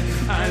sweat.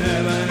 I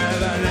never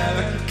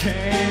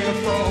can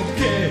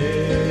forget.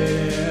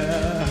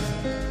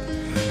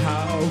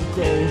 How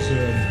goes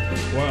it?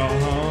 Well,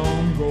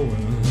 I'm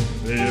going.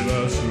 Baby,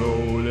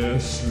 slowly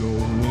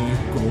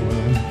go.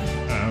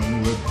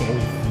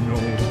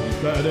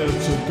 that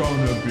it's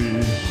gonna be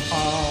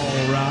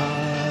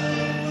alright.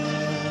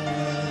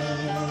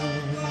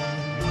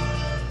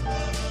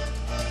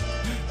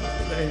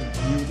 It ain't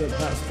you that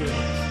has to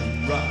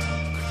rock.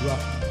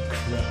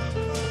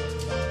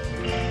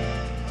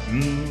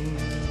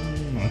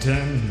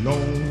 10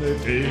 lonely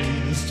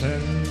days,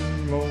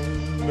 10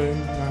 lonely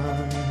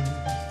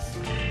nights,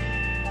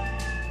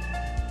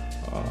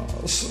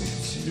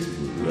 since you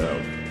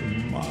left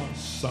my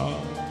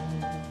side.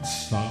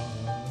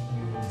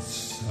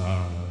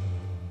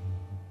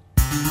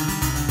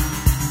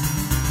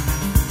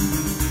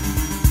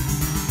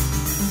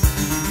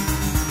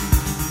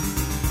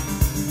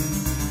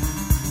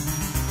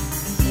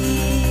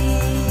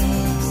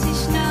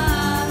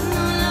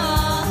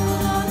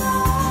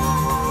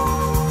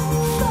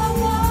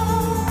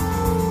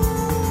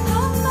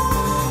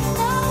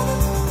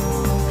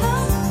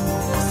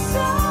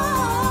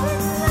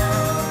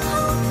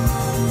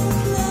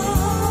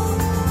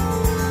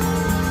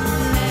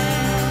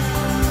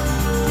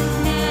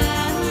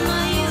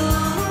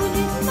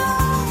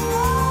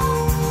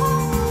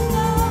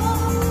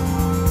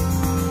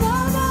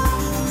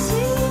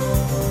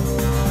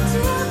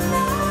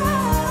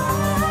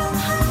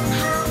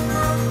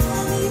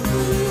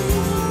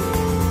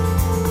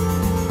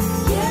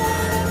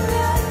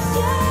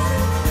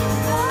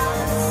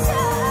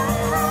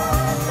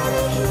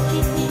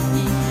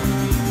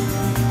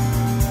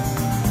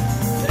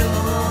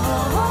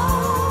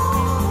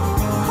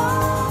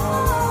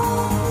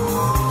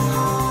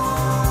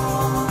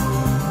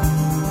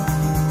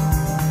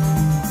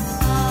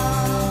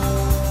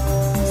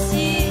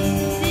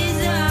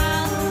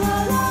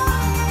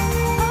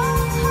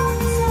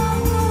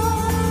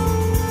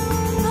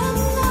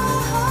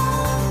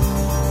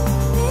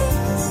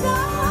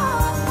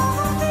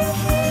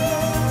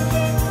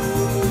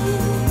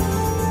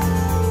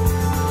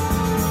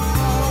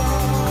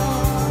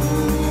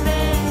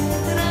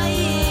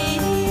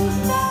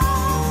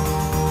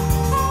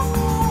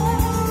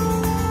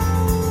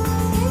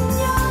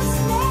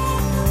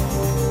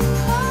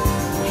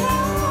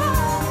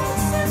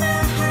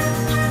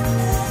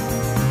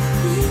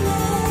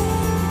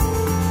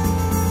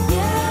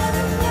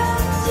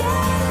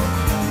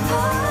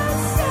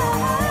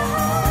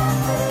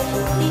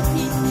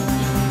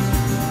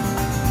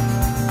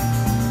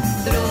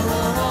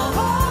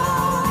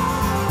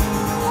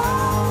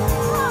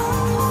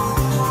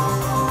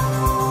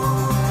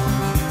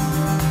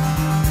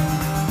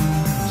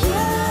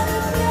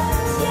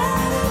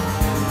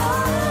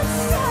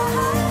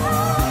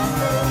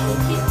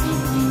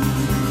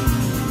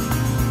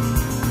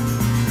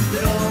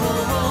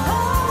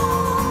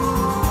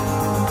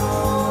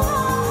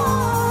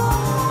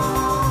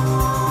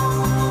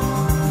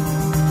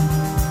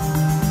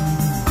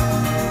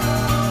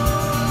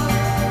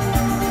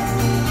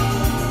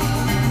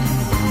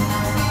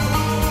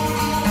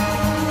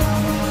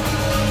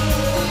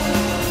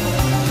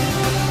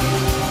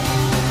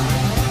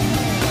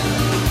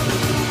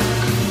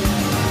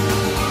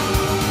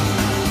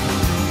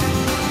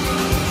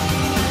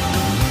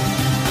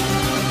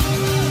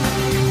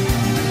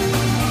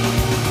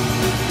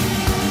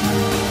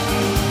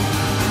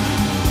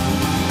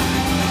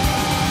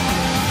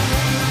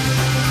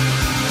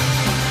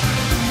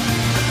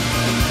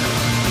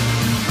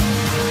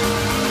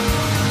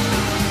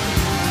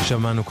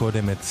 שמענו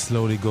קודם את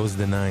Slowly Goes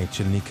the Night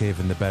של ניק קייב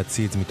and the Bad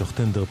Seeds מתוך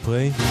Tender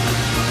Prey,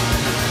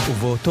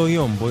 ובאותו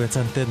יום בו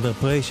יצא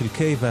Tender Prey של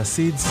קייב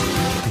והסידס,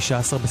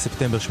 19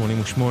 בספטמבר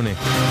 88,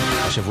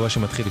 השבוע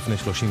שמתחיל לפני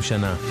 30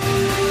 שנה,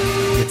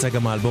 יצא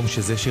גם האלבום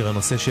שזה שיר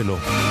הנושא שלו,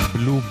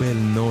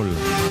 Bluebell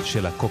Knoll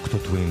של הקוקטו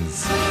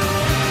טווינס.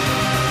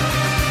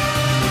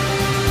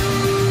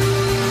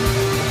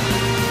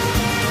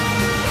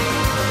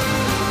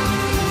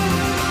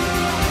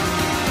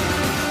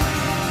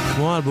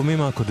 כמו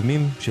האלבומים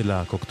הקודמים של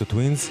הקוקטו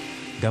טווינס,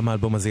 גם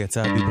האלבום הזה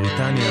יצא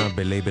בבריטניה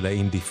בלייבל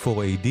האינדי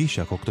 4AD,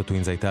 שהקוקטו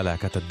טווינס הייתה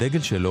להקת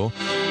הדגל שלו,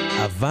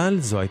 אבל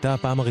זו הייתה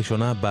הפעם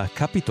הראשונה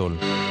בקפיטול,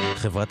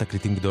 חברת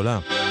תקליטים גדולה,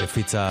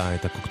 הפיצה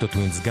את הקוקטו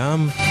טווינס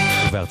גם,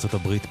 ובארצות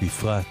הברית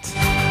בפרט.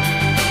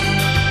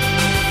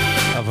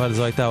 אבל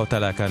זו הייתה אותה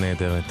להקה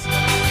נהדרת.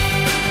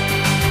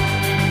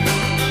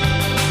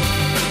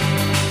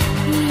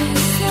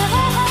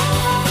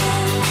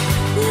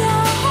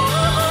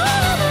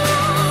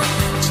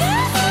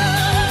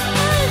 Just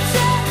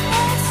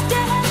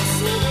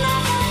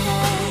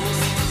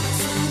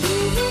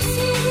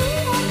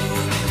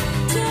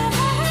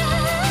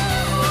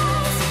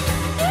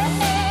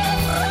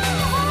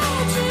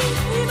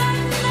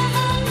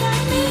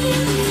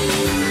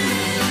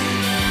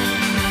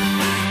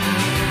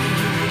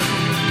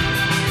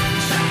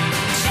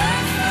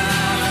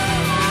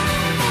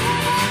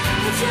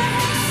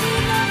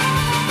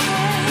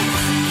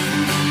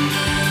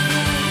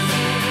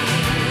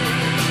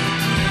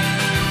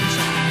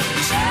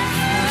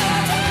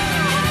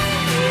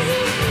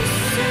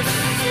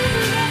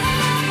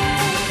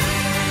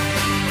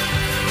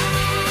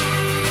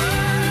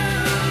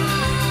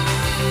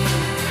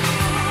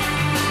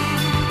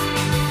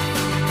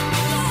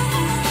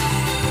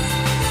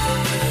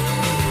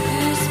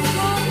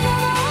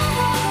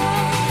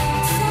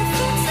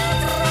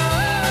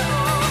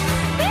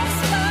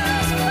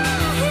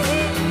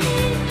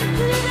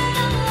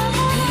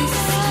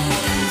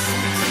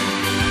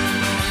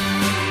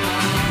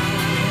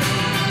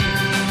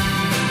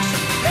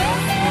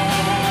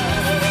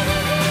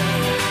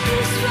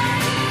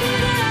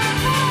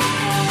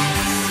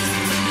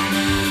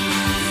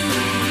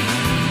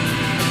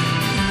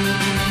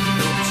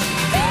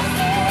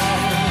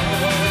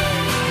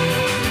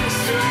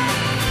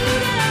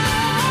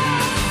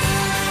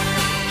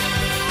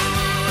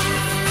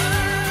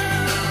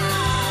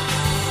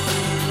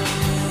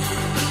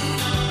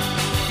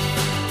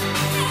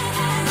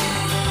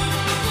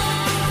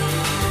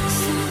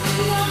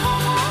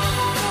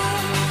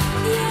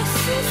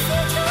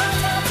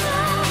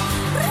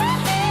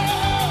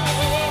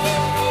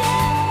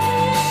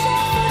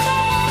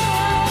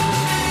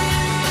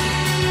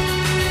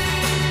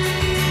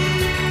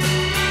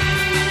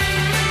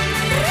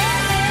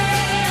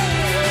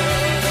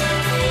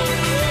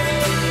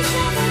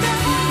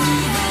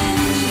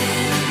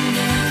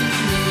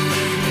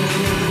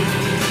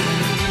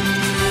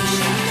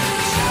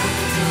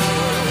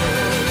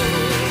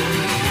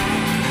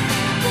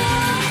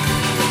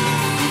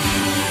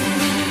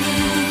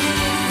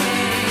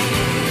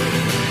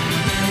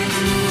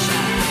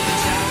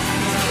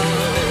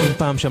אם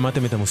פעם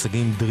שמעתם את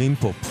המושגים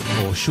Dream Pop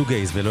או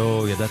Shoegaze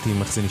ולא ידעתי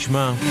איך זה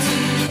נשמע,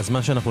 אז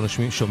מה שאנחנו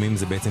שומעים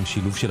זה בעצם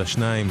שילוב של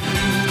השניים.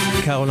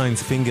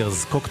 קרוליינס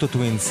פינגרס, קוקטו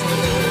טווינס,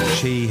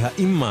 שהיא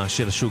האימא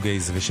של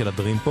השוגייז ושל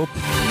הדרים פופ.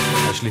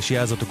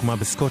 השלישייה הזאת הוקמה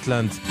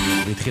בסקוטלנד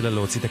והתחילה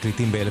להוציא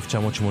תקליטים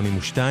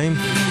ב-1982,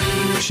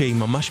 כשהיא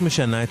ממש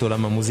משנה את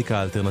עולם המוזיקה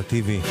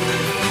האלטרנטיבי.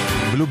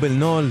 בלובל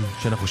נול,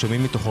 שאנחנו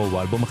שומעים מתוכו, הוא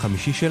האלבום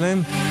החמישי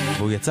שלהם,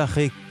 והוא יצא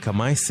אחרי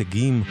כמה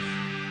הישגים,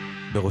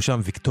 בראשם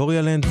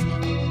ויקטוריאלנד,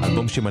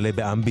 אלבום שמלא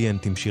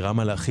באמביאנט עם שירה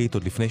מלאכית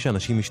עוד לפני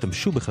שאנשים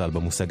השתמשו בכלל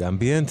במושג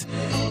אמביאנט,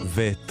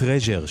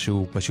 וטרז'ר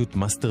שהוא פשוט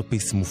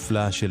מאסטרפיס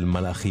מופלא של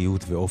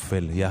מלאכיות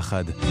ואופל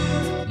יחד.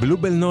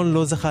 בלובל נול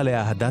לא זכה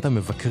לאהדת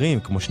המבקרים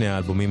כמו שני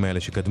האלבומים האלה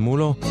שקדמו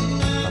לו,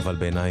 אבל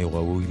בעיניי הוא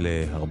ראוי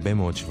להרבה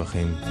מאוד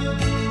שבחים.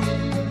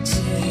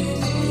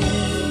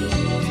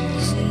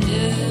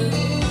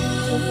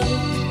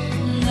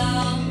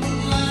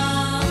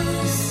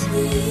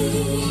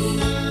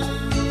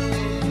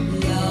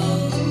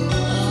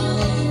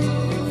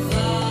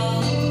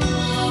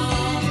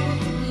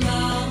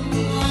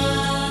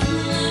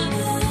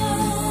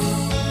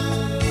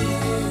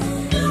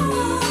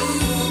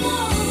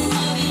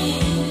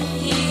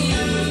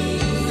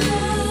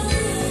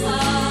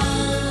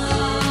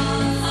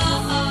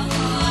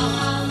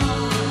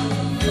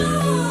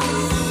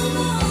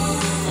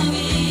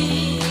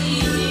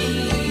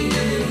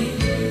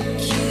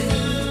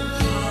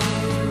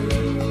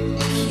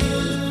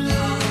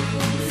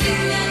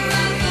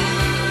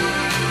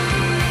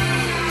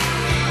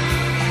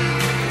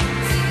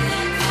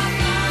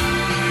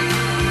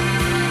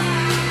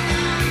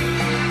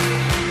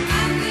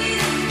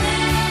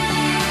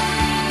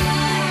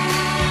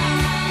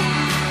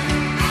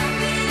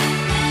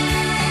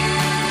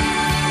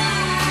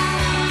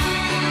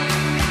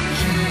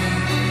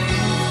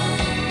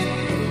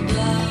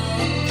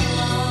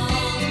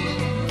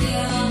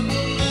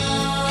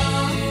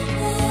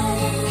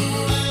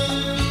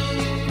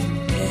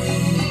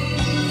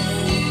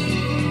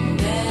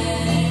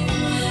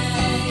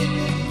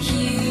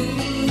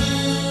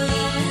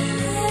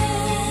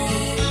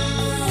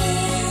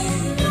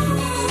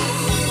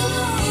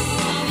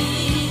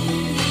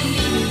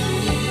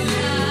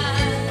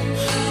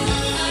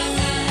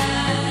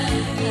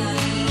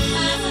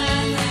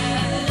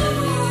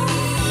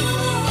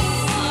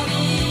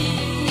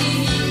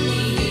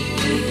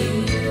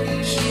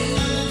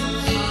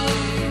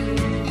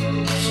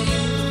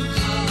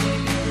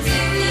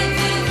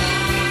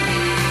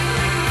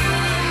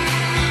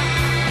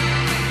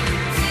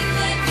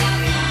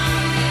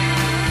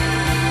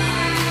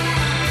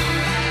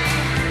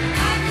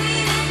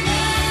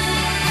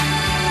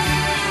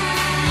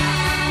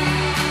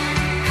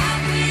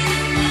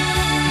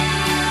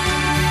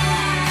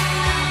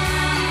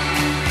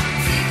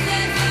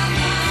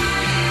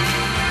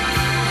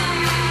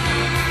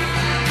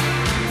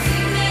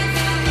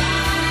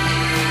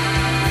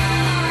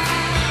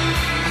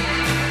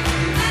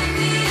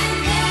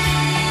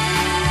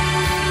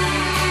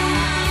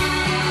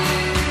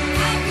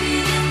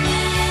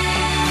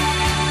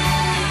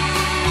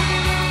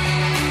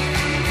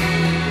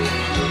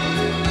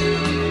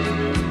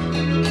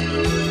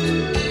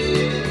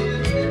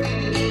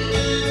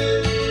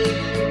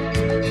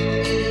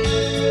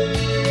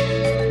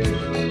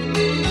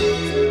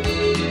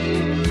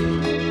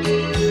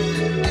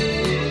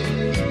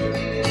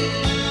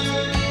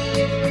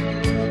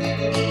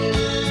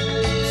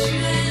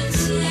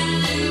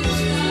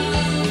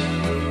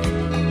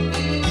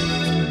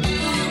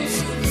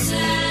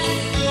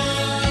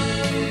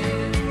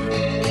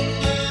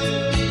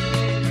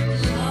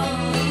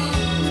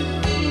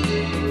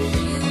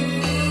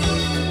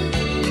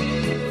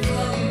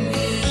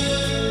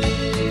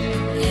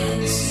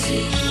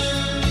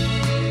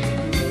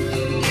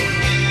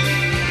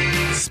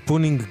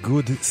 Spooning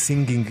Good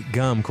Singing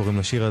גם קוראים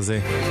לשיר הזה,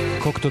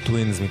 קוקטו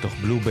טווינס מתוך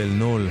בלובל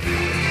נול.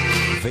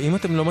 ואם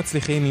אתם לא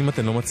מצליחים, אם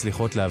אתן לא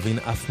מצליחות להבין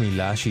אף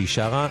מילה שהיא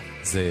שרה,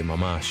 זה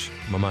ממש,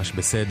 ממש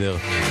בסדר.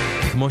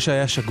 כמו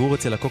שהיה שגור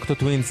אצל הקוקטו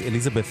טווינס,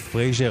 אליזבת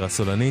פרייזר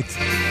הסולנית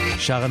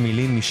שרה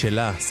מילים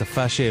משלה,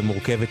 שפה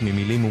שמורכבת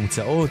ממילים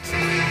מומצאות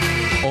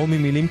או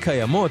ממילים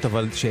קיימות,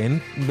 אבל שאין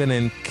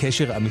ביניהן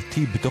קשר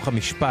אמיתי בתוך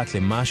המשפט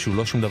למשהו,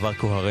 לא שום דבר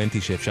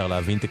קוהרנטי שאפשר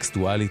להבין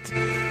טקסטואלית.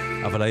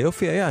 אבל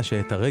היופי היה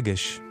שאת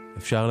הרגש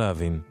אפשר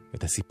להבין,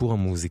 את הסיפור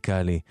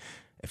המוזיקלי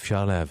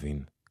אפשר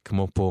להבין,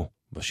 כמו פה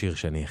בשיר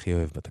שאני הכי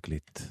אוהב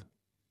בתקליט.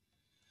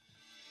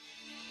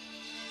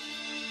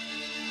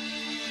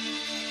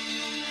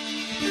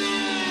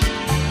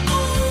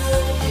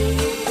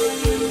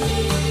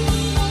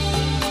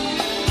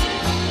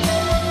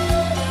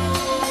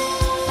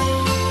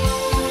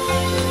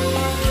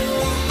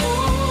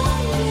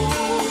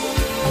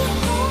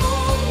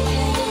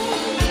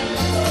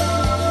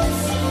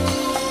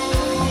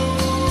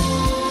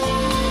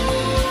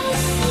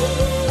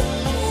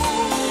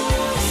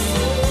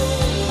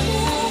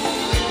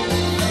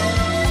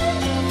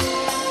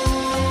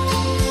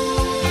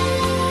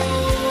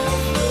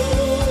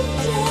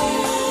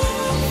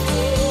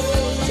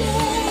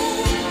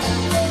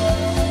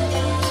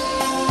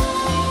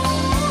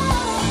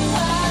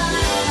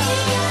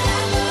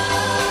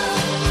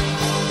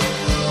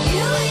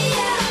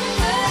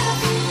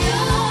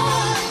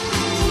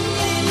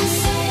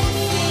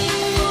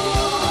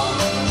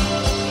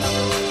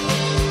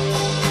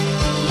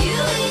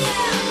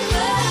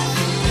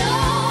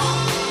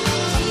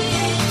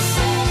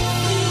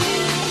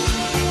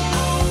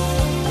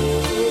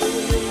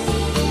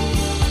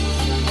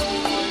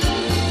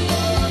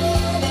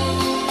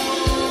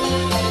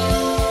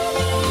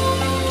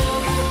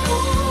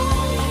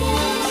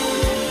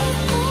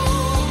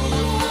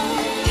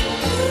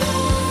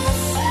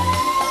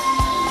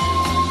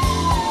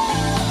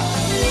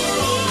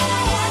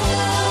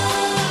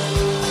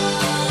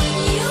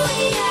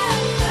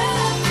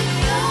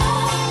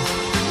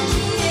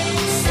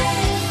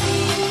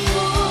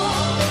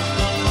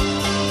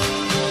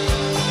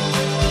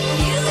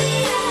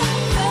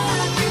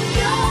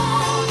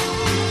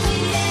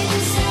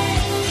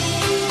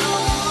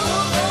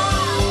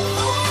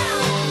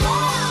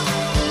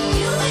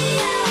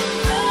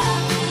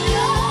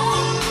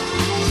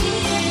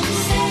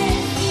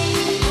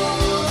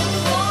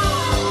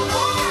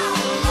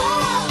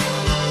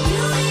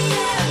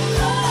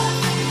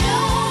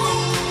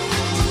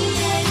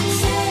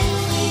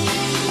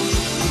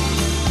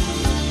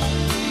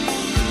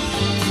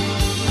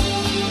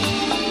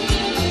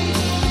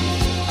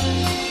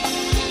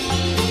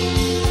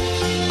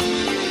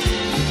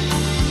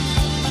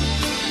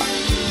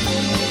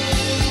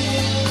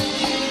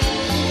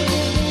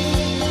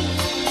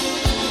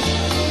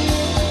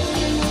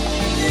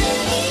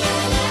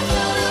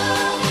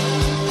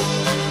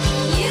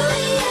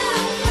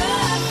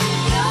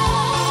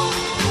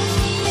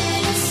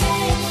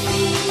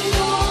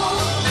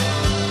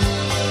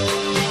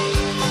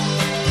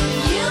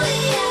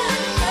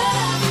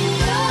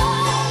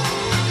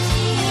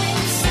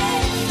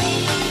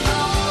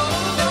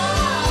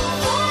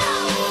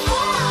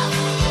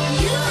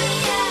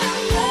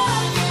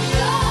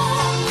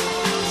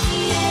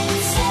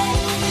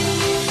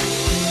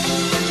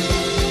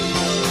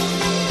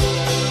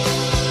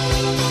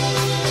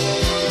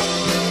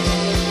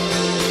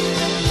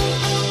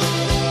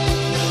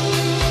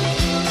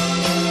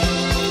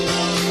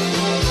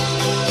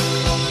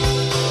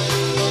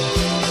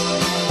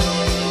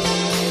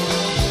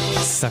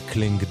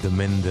 סקלינג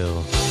דמנדר,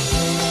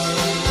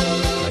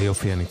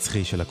 היופי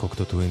הנצחי של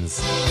הקוקטו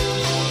טווינס.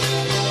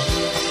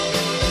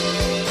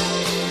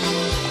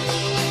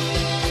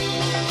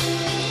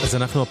 אז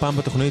אנחנו הפעם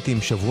בתוכנית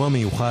עם שבוע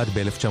מיוחד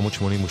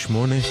ב1988,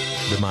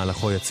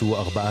 במהלכו יצאו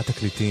 4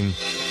 תקליטים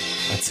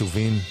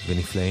עצובים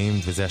ונפלאים,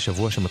 וזה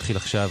השבוע שמתחיל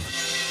עכשיו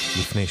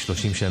לפני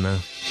 30 שנה.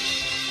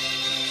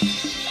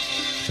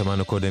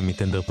 שמענו קודם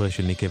מטנדר פרש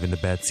של ניק אבן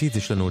דה-בד סידס,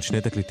 יש לנו עוד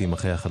 2 תקליטים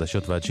אחרי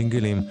החדשות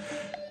והג'ינגלים,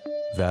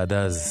 ועד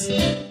אז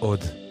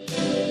עוד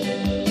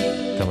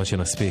כמה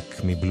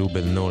שנספיק מבלו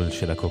בל נול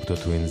של הקוקטו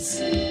טווינס.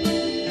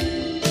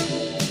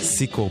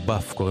 סיקור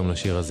באף קוראים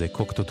לשיר הזה,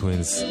 קוקטו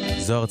טווינס.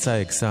 זוהר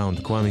צייק, סאונד,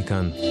 קוואמי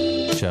כאן,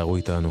 שערו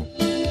איתנו.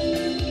 Bye.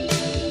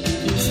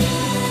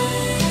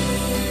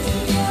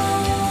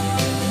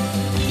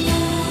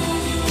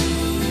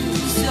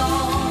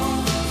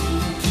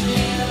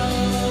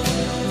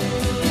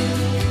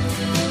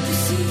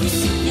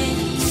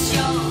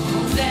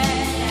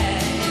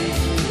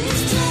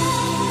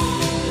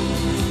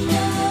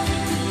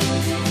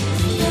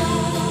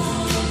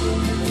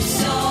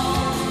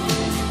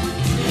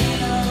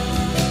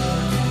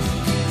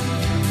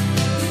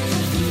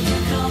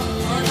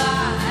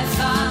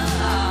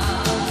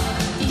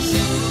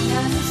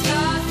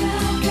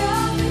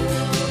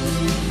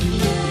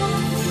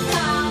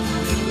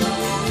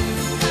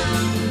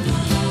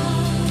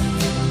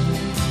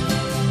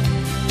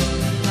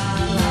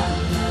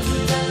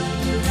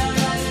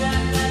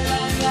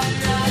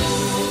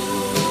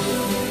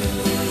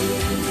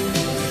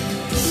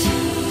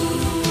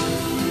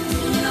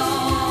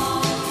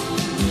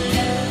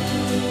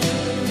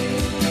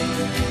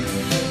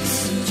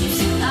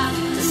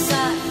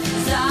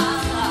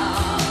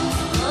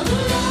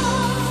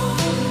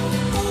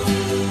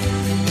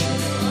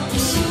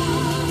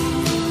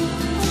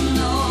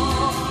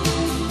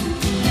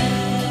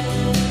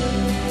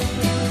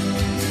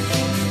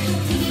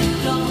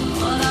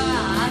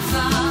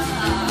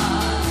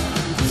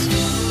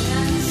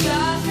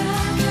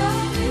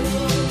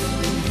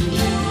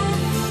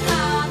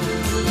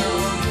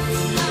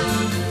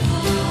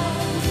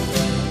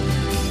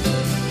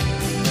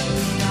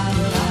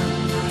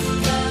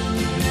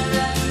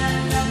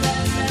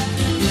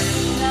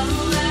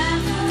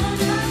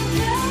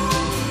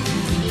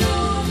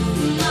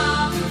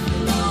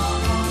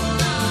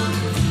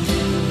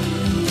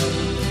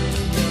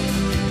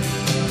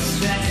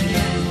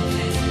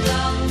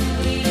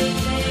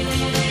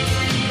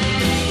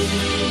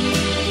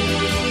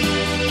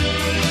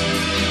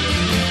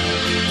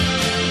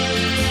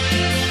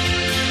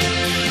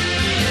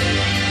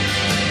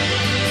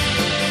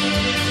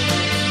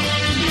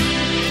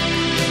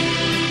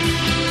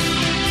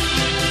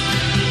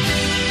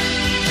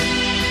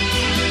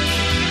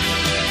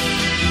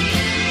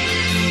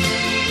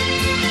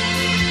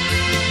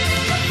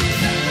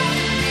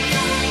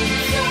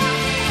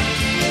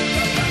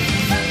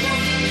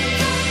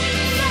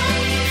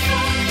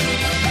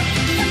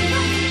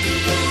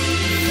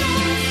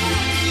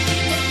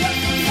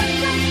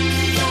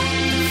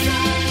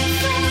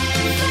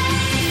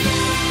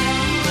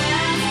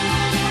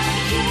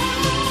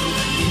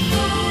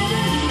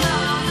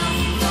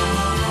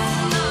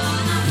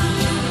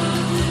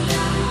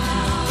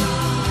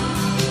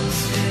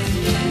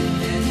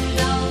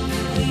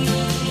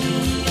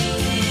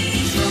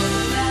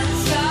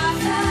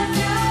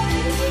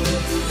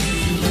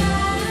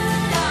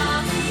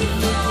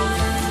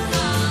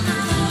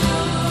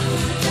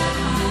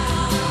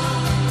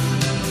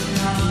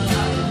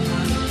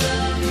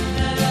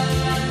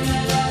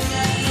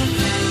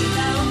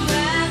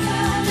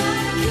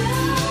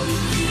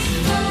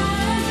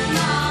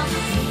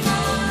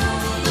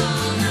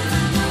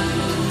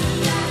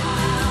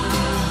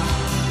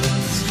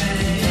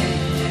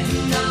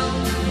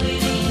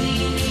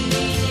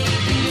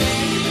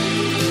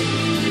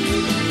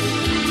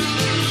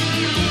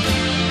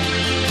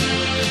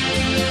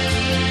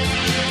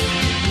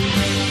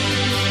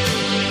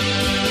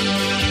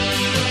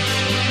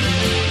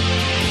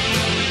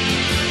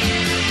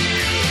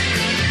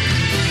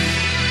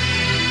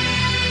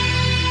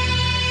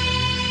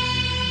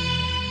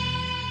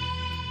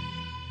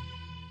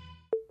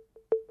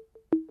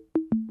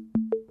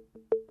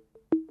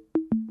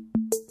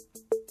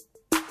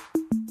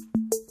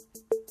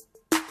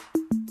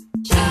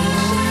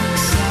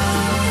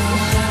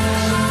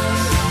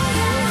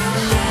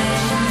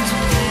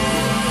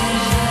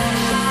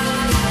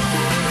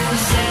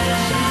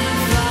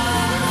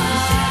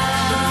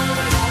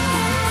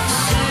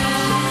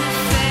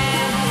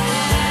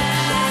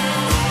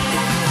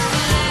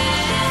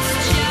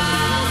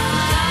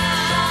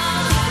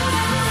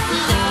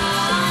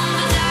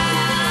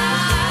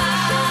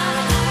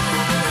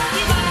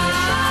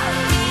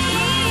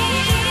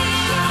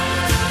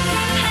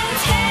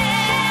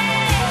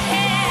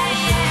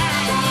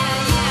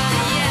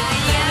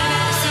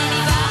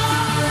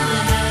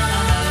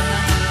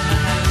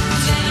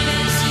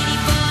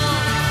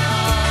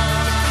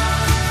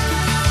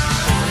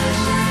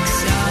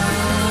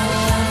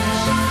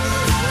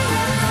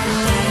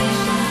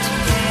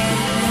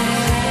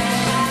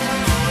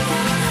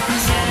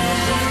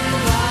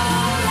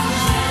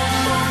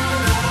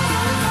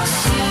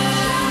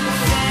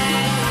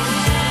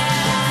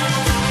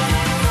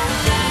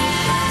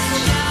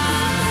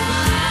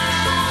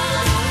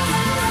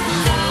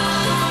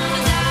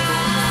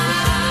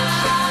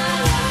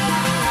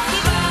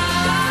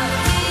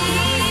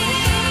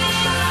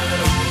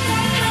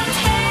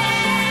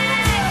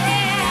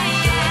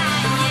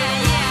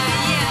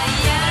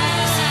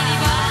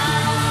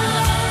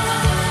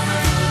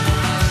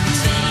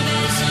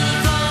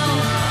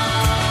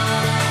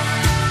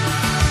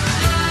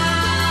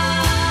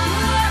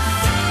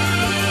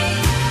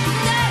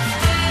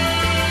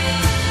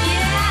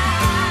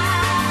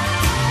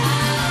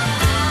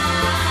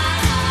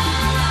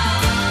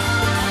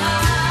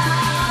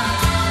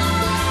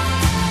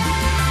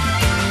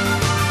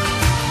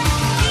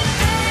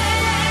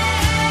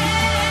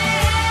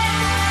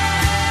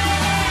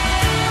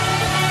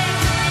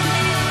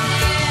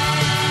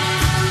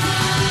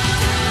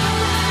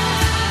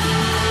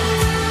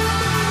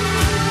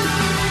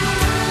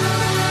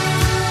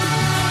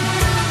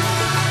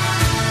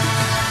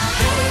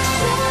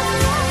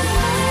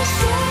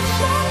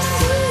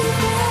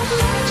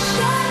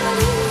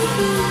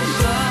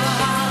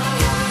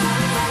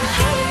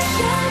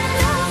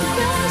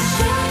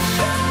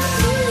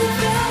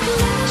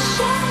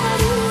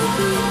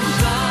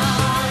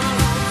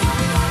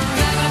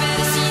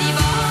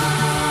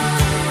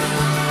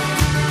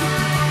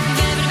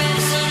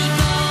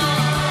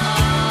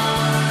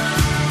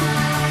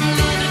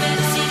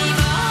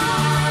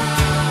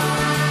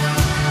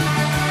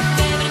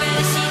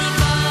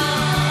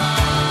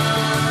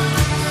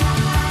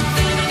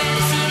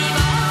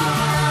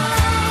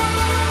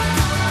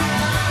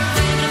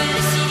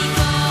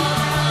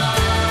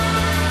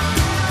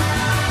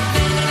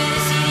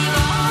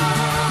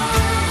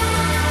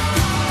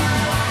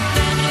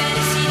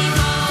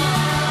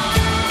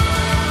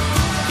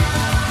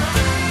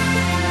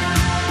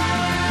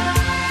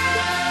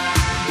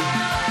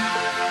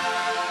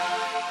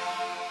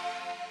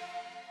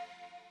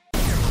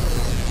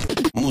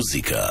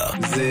 מוזיקה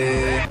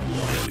זה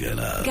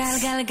גלגלצ.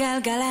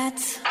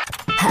 גלגלגלגלצ.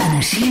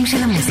 האנשים של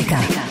המוזיקה.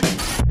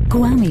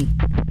 קוואמי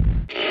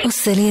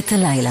עושה לי את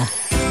הלילה.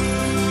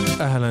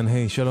 אהלן,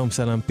 היי, שלום,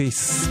 סלאם,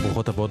 פיס.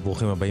 ברוכות הבאות,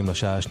 ברוכים הבאים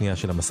לשעה השנייה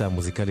של המסע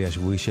המוזיקלי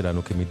השבועי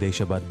שלנו כמדי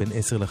שבת בין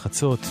 10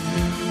 לחצות.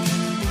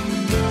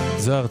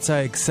 זו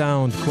הרצאה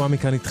אקסאונד, קוואמי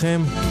כאן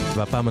איתכם,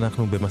 והפעם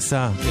אנחנו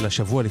במסע אל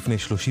השבוע לפני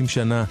 30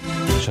 שנה,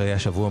 שהיה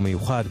שבוע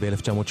מיוחד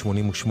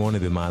ב1988,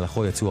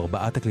 במהלכו יצאו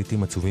 4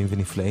 תקליטים עצובים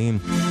ונפלאים,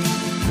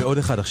 ועוד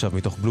אחד עכשיו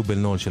מתוך בלובל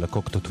נול של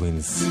הקוקטו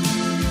טווינס.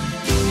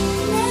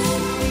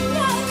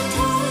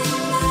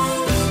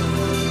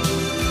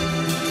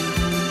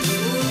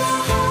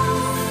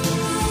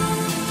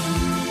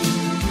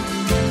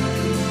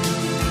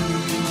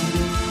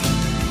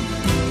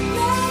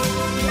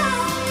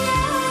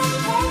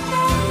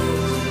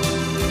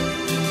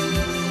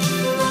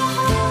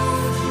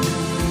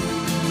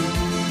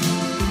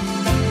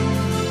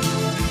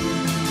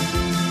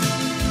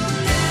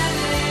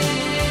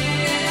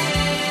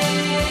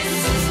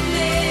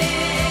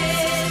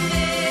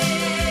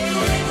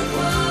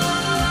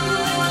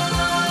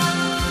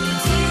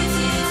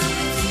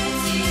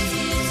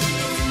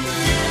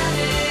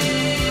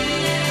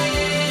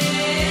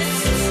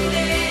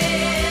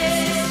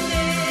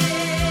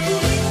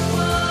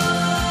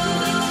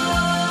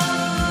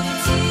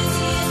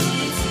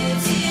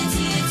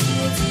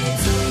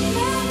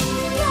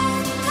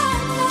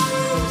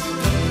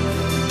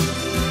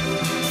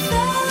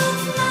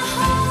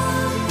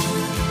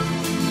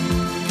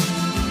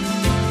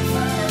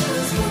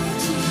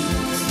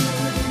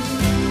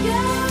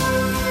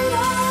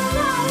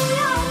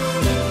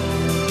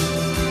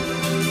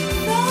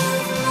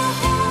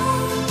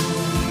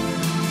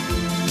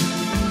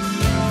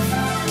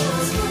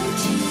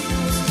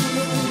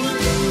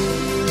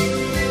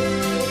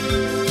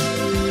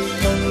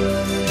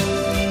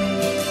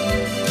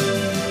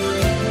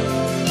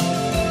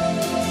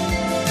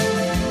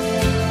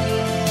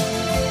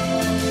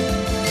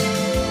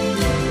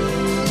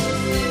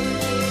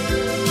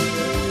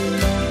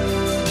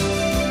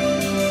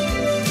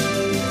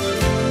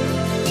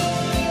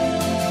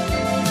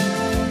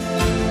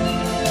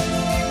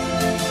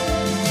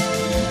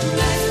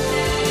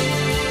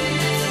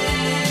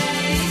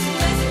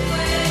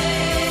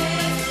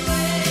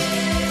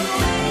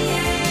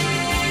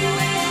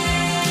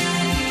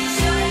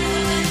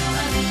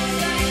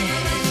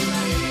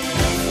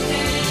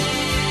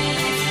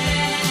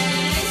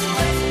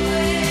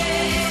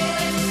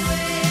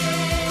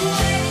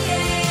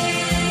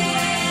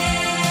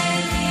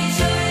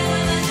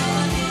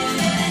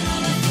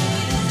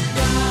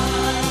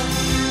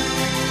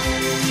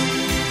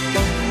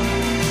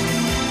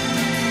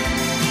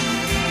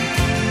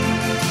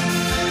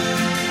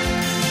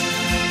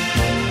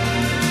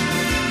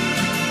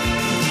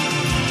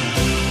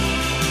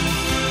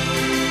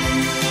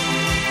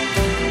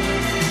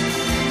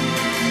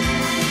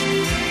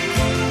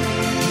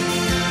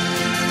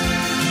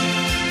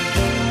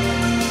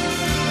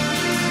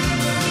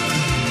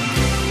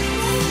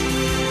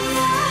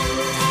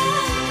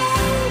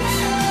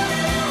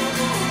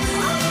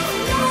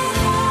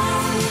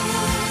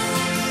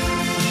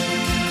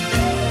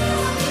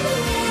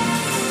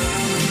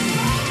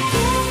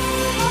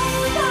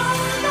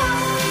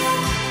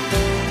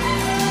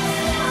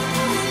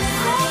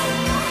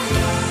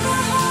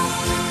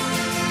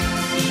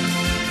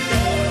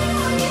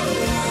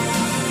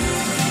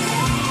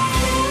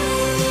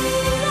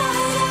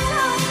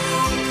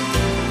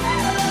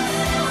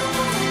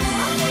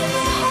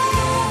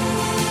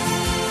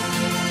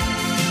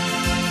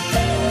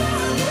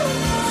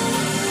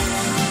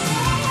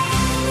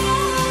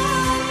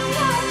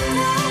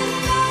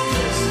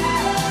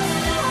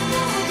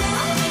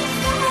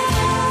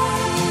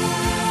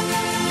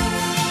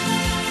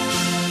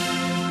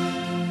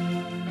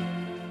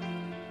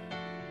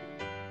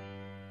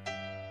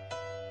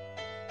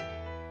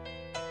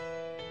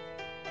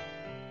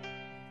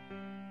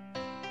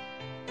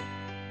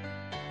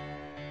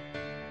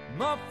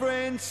 My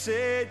friend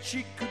said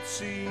she could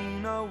see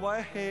no way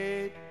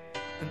ahead,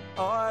 and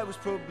I was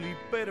probably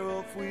better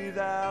off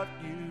without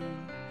you.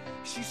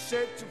 She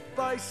said to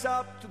face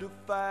up to the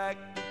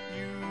fact that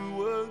you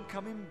weren't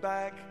coming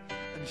back,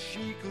 and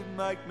she could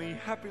make me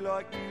happy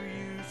like you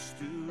used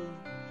to.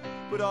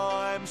 But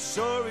I'm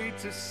sorry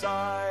to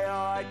say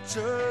I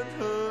turned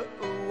her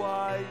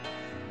away,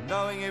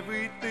 knowing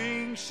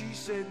everything she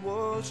said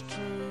was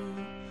true.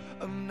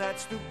 And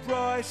that's the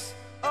price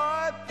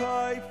I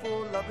pay for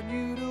loving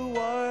you the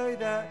way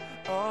that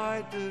I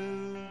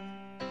do.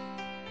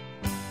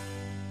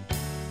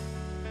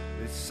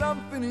 There's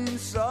something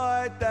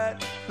inside that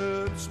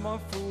hurts my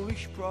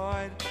foolish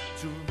pride,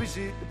 to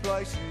visit the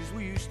places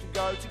we used to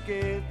go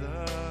together.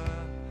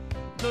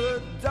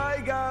 The day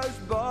goes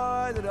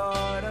by that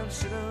I don't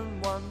sit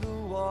and wonder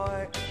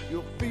why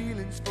your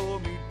feelings for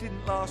me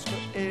didn't last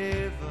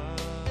forever.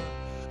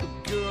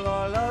 Girl,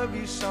 I love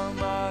you so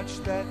much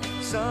that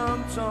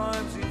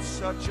sometimes it's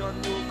such on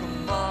your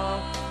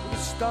command, with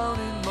a stone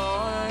in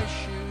my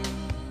shoe.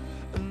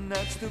 And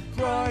that's the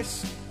price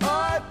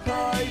I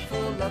pay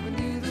for loving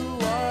you.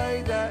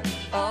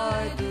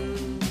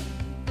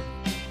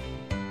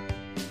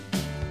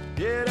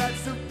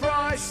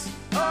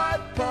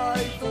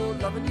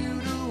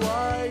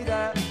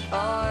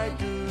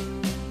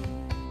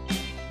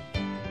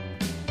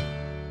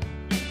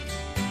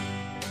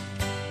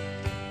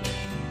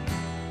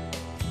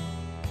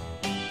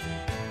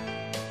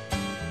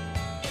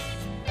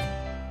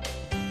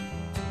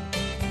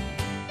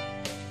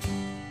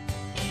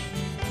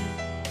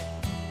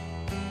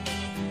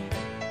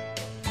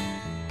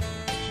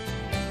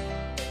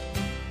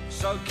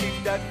 So keep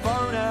that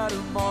phone out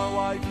of my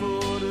way,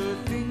 for the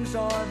things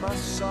I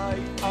must say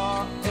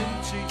are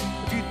empty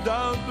if you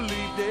don't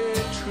believe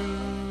they're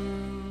true.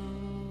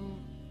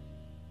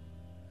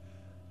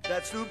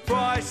 That's the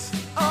price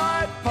I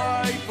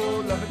pay for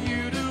loving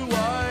you the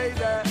way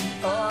that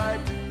I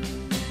do.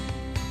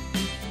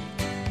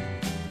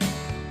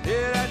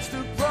 Yeah, that's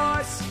the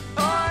price I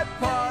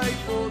pay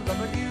for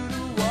loving you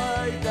the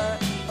way that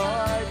I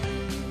do.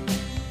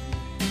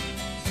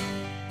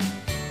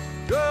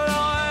 Girl, I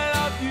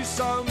love you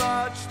so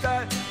much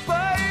that,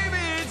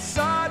 baby, it's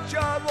such a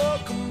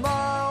walk a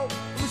mile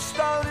with a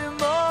stone in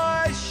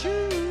my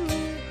shoe.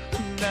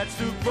 And that's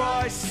the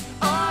price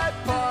I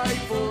pay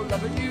for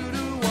loving you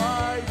the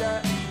way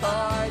that I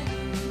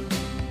do.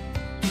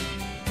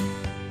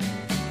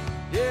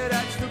 Yeah,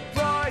 that's the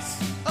price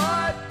I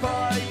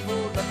pay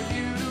for loving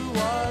you the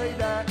way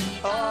that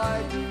I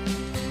do.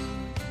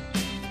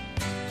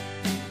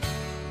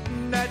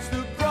 And that's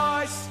the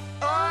price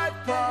I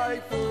pay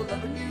for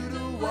loving you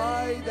the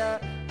way that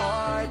I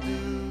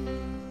do.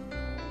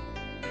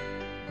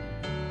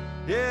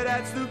 Yeah,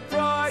 that's the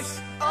price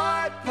I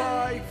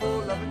pay for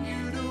loving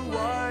you the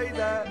way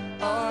that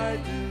I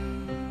do.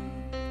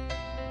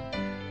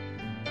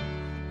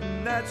 And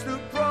that's the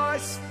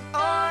price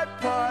I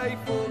pay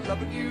for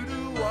loving you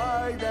the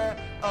way that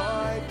I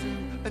do.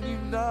 And you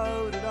know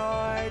that I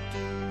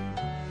do.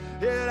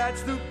 Yeah,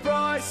 that's the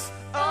price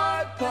I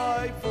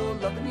pay for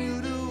loving you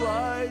the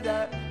way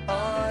that I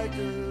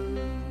do.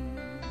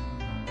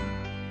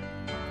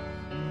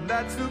 And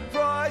that's the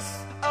price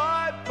I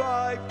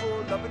pay for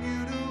loving you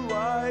the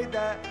way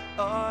that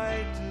I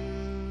do.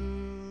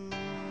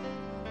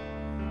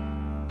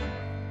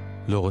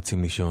 לא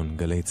רוצים לישון,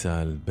 גלי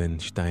צהל, בין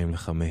 2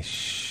 ל-5,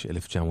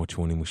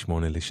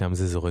 1988, לשם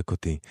זה זורק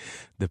אותי.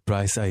 The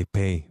Price I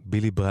Pay,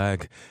 בילי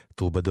ברג,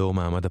 טרובדור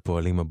מעמד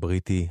הפועלים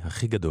הבריטי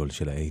הכי גדול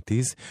של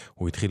ה-80s.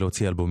 הוא התחיל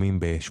להוציא אלבומים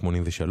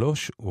ב-83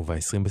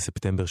 וב-20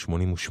 בספטמבר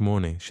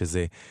 88,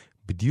 שזה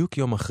בדיוק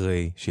יום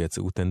אחרי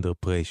שיצאו טנדר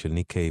פריי של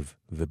ניק קייב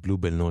ובלו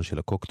בל נול של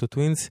הקוקטו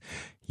טווינס.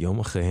 יום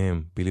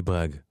אחריהם בילי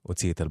ברג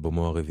הוציא את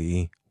אלבומו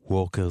הרביעי,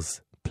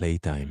 Workers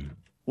Playtime.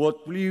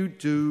 What will you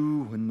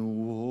do when the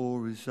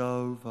war is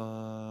over?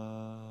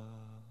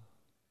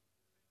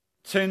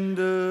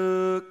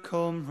 Tender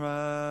comrade,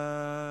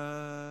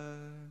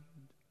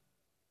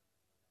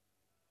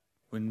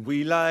 when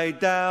we lay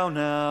down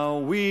our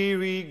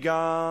weary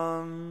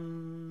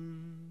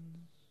guns,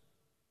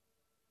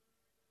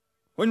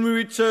 when we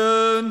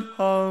return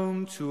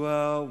home to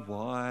our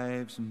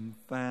wives and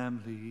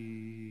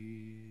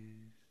families,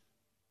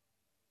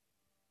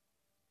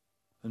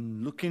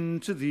 and look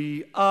into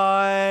the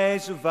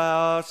eyes of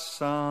our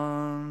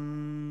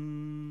sons,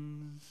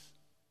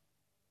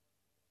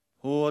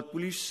 what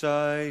will you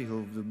say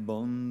of the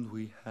bond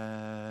we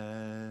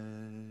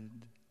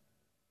had?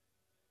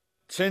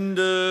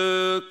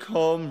 Tender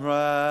comrade,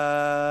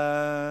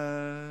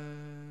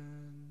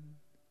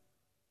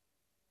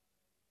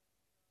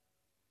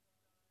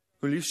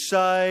 will you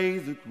say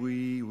that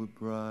we were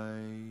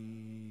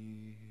brave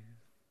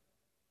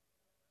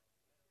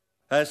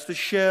as the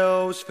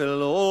shells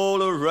fell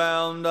all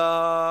around us?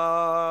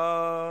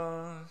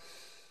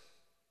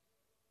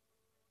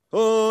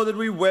 Oh, that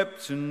we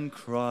wept and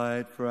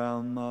cried for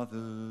our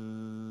mothers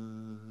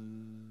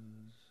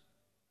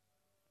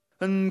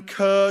and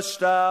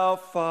cursed our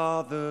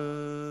fathers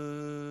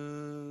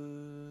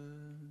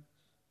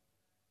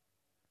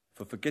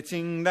for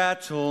forgetting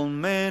that all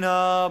men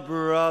are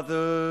brothers.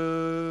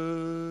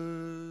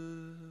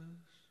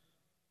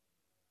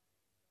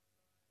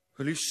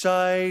 Will you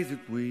say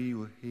that we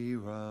were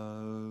heroes,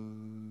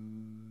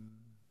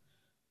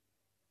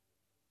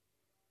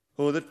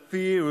 or that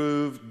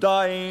fear of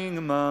dying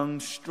among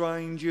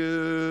strangers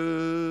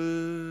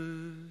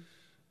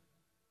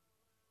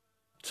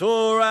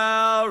tore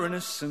our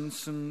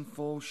innocence and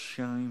false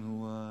shame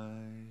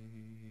away?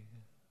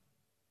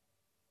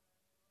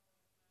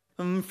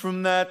 And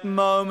from that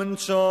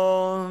moment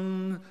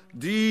on,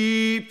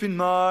 deep in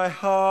my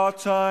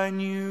heart I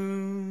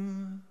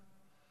knew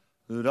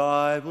that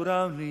I would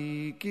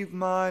only give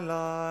my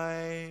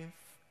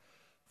life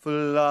for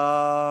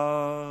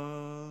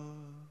love.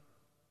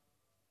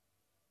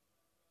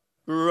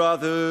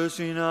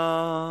 Brothers in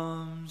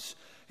arms,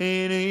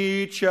 in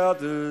each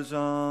other's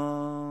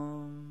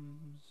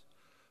arms,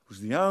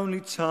 was the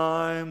only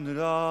time that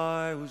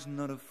I was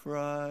not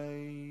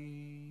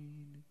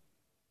afraid.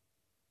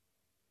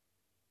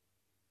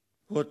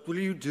 What will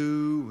you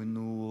do when the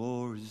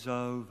war is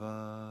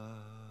over?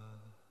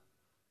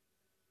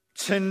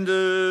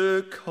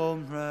 Tender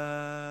comrade,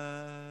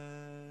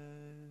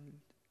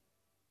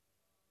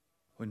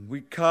 when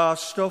we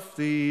cast off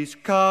these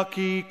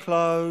khaki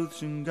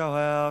clothes and go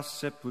our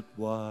separate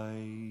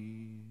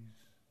ways,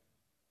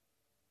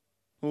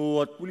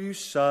 what will you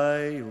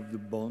say of the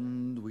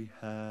bond we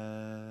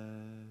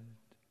had?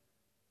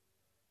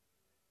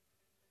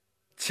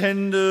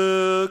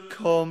 Tender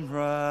comrade,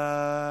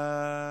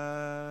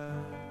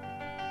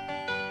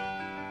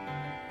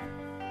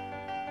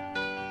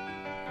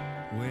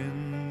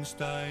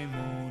 Wednesday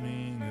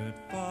morning at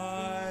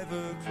 5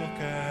 o'clock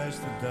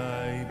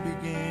day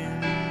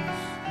begins,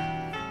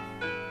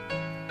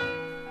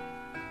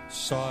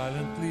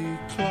 silently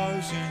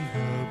closing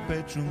her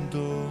bedroom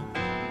door,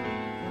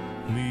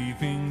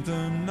 leaving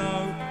the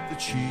note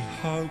that she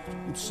hoped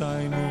would say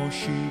more.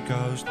 She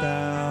goes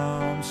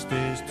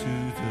downstairs to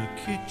the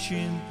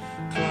kitchen,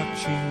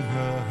 clutching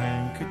her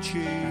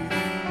handkerchief,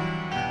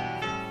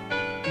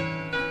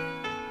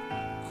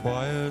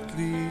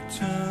 quietly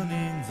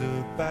turning the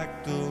back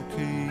door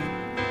key.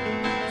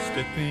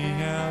 Stepping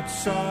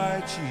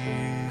outside, she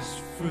is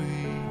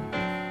free.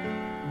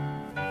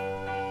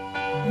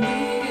 We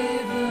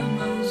gave her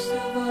most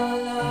of our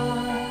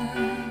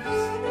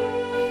lives,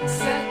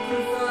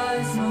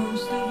 sacrificed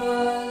most of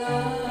our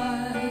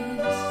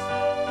lives.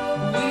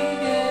 We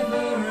gave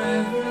her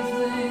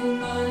everything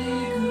money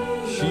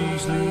could.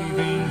 She's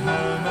leaving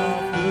home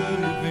after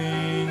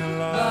living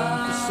alone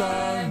for so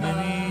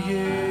many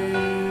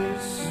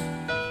years.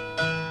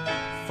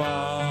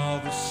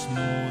 Father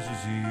snores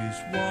as his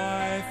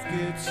wife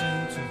gets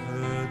into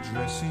her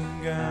dressing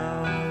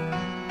gown,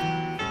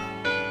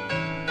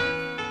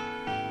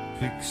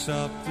 picks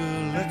up the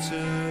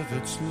letter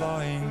that's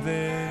lying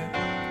there,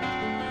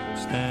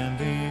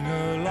 standing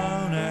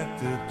alone at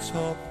the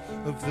top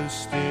of the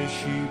stairs.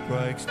 She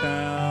breaks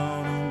down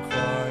and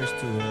cries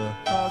to her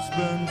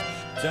husband,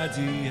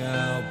 "Daddy,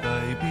 our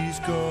baby's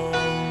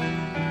gone."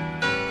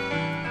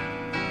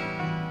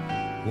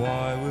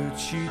 Why would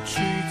she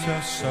treat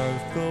us so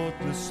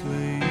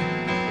thoughtlessly?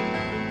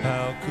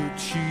 How could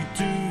she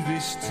do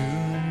this to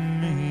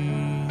me?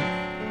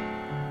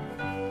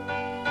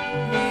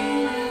 We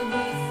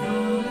never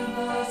thought of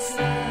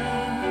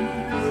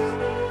ourselves,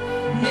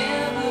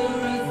 never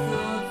a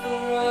thought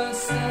for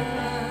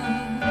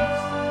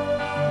ourselves.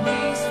 We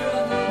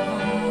struggled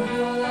hard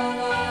all our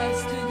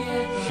lives to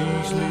get by.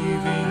 She's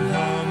leaving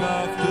home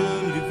after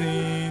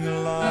living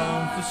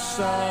alone for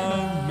so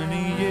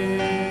many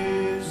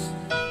years.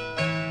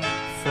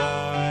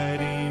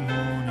 Friday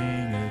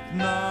morning at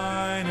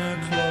 9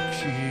 o'clock,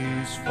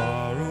 she's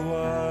far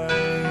away,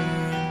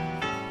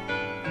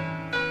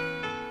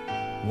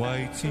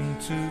 waiting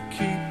to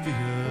keep the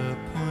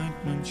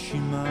appointment she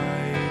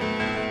made,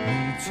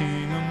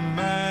 meeting a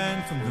man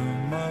from the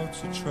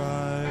motor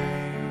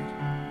trade.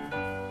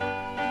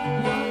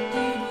 What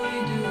did we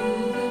do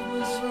that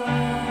was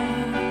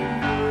wrong?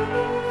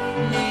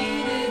 We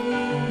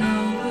didn't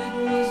know it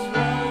was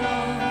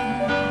wrong.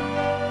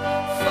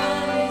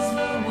 Fun is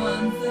the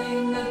one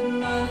thing that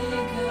money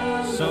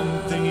can't.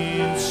 Something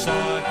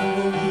inside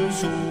her was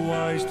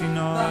always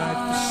denied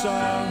for so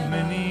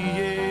many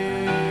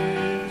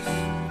years.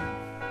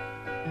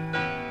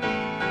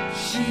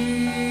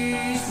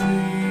 She's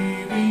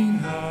leaving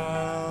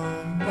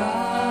home.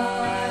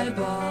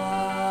 Bye-bye.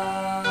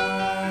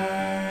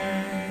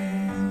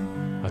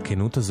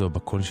 הכנות הזו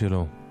בקול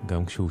שלו,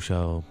 גם כשהוא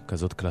שר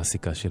כזאת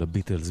קלאסיקה של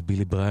הביטלס,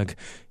 בילי ברג,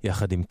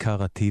 יחד עם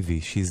קארה טיבי,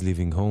 She's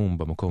Living Home,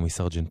 במקור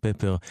מסרג'נט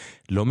פפר,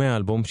 לא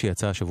מהאלבום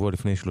שיצא השבוע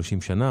לפני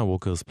 30 שנה,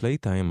 Walker's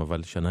Playtime,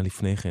 אבל שנה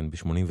לפני כן,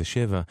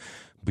 ב-87,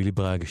 בילי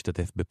ברג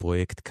השתתף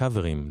בפרויקט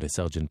קאברים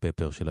לסרג'נט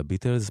פפר של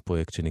הביטלס,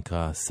 פרויקט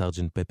שנקרא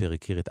סרג'נט פפר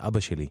הכיר את אבא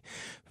שלי,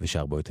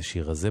 ושר בו את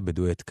השיר הזה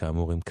בדואט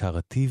כאמור עם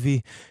קארה טיבי.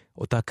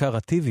 אותה קארה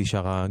טיבי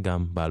שרה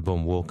גם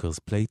באלבום Walker's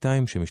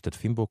Playtime,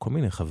 שמשתתפים בו כל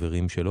מיני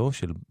חברים שלו,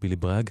 של בילי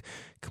ברג,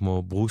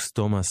 כמו ברוס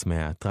תומאס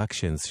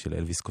מהאטרקשנס של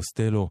אלוויס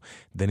קוסטלו,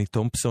 דני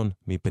תומפסון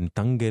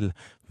מפנטנגל,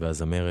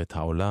 והזמרת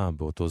העולה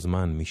באותו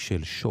זמן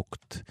מישל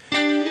שוקט.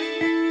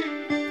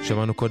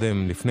 שמענו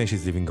קודם, לפני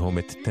She's Living Home,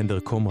 את טנדר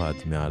קומרד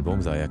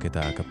מהאלבום, זה היה קטע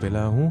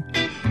הקפלה ההוא,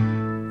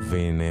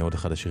 והנה עוד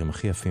אחד השירים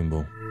הכי יפים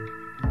בו.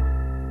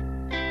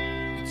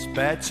 It's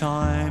bad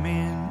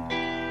timing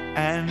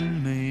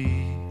and me.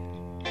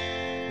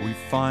 We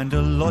find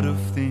a lot of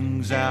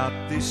things out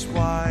this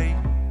way,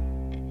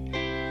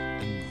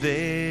 and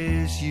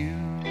there's you,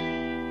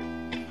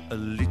 a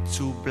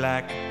little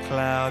black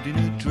cloud in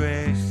a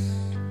dress.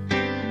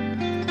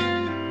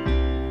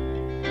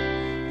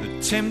 The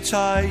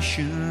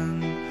temptation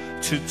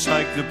to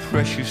take the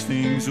precious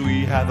things we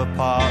have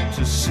apart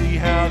to see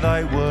how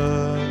they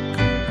work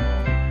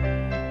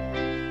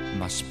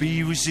must be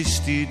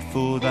resisted,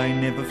 for they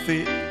never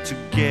fit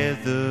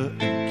together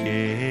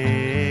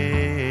again.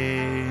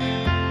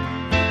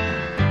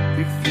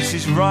 If this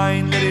is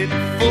rain, let it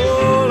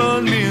fall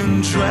on me and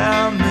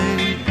drown me.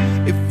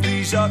 If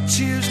these are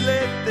tears,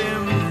 let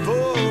them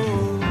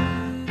fall.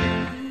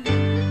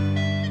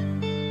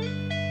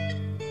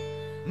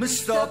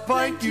 Must I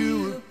paint you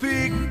a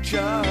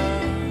picture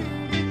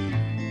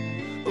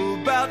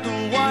about the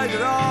way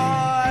that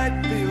I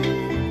feel?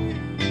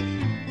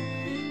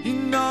 You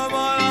know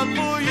my love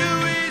for you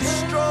is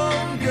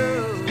strong,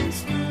 girls.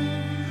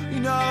 You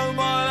know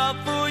my love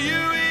for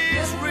you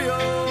is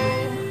real.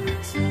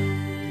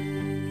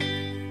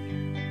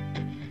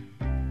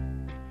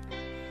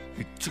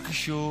 It took a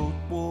short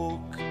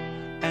walk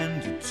and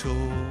a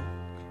talk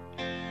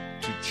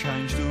to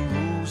change the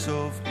rules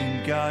of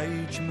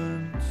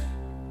engagement,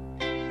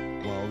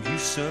 while you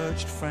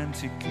searched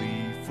frantically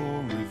for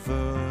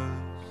reverse.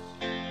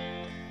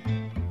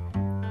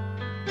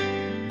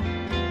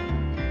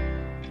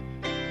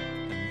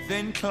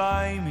 then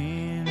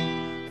claiming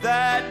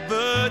that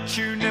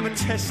virtue never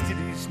tested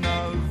is no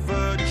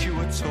virtue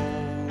at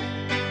all.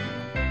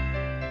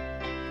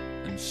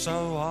 And so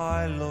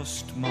I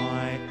lost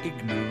my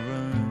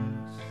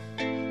ignorance,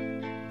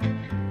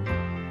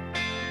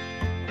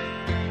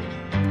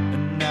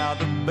 and now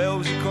the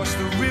bells across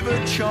the river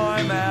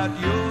chime out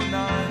your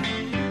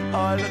name.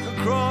 I look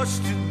across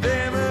to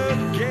them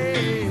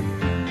again.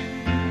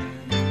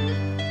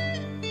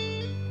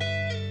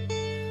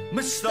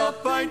 Must I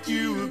paint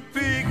you a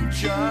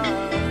picture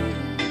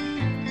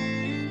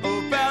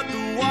about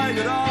the way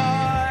that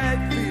I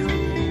feel?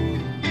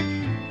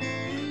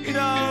 You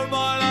know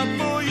my love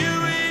for you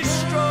is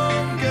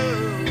strong,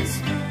 girls.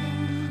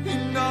 You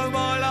know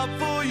my love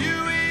for you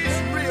is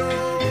real.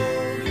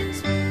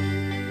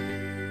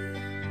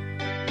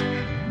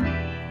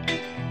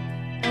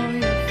 All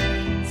your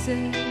friends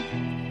say,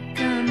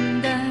 come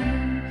down,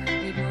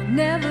 it will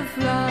never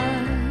fly.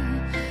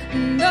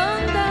 And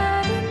on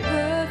that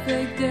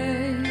imperfect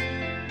day,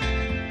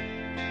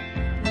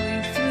 we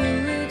threw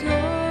it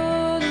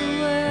all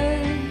away.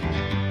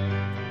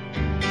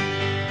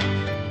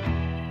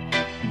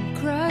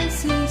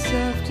 Crisis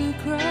after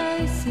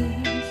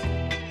crisis,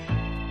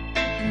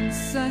 in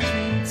such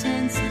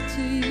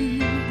intensity.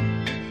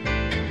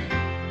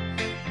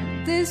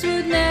 This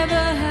would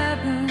never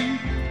happen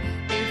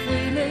if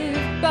we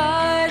lived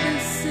by the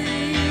sea.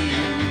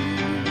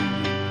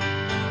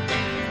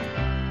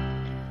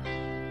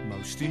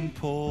 Most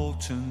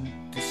important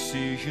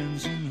decisions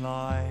in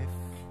life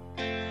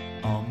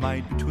are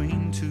made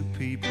between two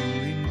people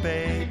in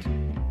bed.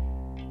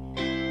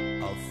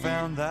 I've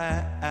found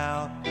that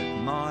out at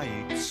my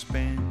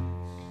expense.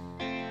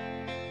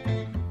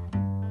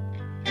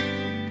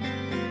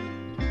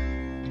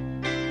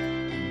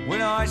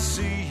 When I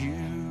see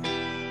you,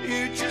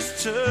 you just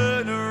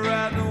turn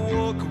around and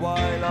walk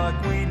away like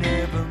we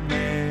never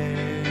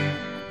met.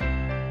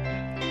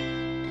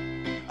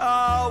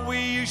 Oh, we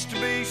used to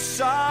be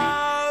so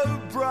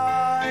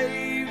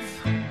brave.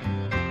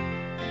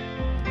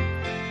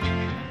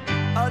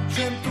 I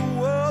dreamt the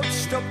world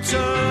stopped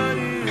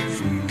turning as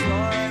we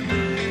climbed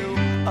the hill.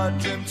 I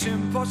dreamt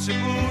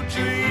impossible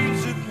dreams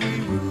that we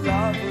were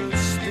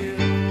lovers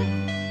still.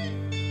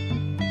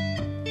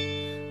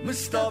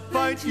 Must I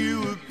paint you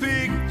a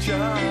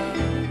picture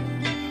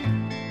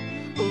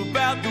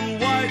about the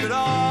way that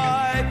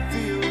I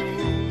feel?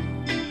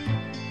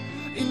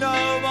 You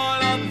know my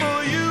love for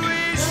you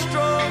is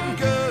strong,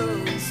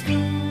 girls.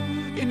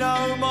 You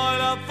know my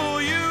love for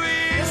you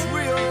is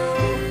real.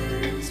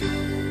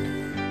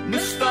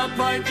 Must I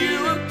paint you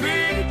a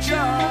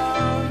picture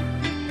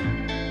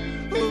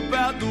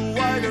about the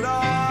way that I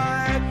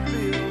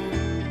feel?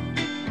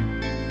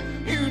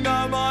 You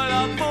know my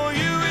love for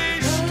you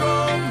is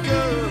strong,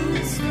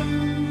 girls.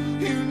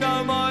 You know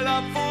my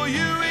love for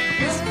you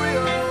is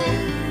real.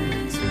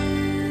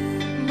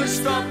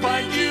 Must I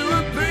paint you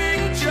a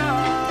picture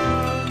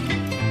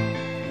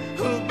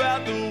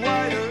about the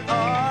way that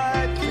I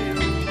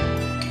feel?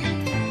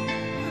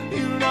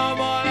 You know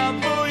my love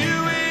for you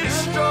is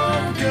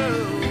strong,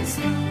 girls.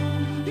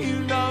 You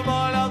know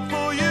my love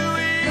for you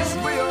is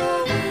real.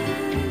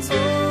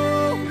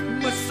 Oh,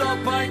 must I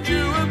paint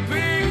you a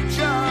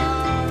picture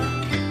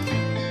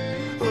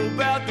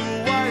about the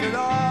way that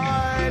I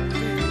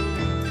feel?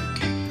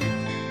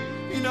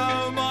 You know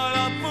my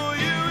love for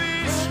you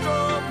is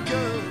strong,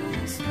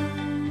 girls.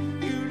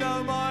 You know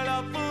my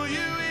love for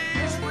you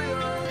is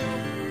real.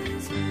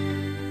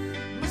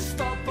 Must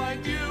I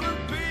paint you a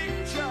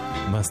picture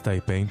Must I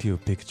paint you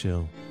a picture?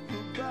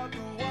 about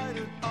the way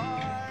that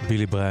I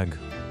בילי ברג,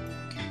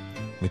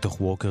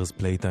 מתוך Walker's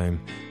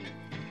Playtime,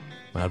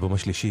 האלבום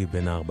השלישי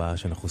בין הארבעה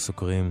שאנחנו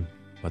סוקרים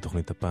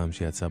בתוכנית הפעם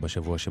שיצאה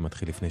בשבוע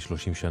שמתחיל לפני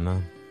 30 שנה,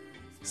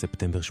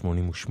 ספטמבר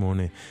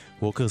 88.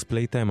 Walker's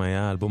Playtime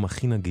היה האלבום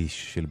הכי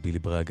נגיש של בילי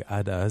ברג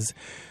עד אז.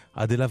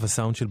 עד אליו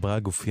הסאונד של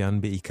ברג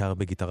אופיין בעיקר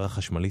בגיטרה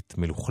חשמלית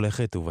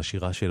מלוכלכת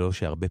ובשירה שלו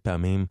שהרבה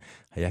פעמים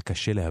היה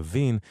קשה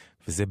להבין,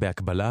 וזה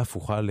בהקבלה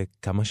הפוכה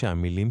לכמה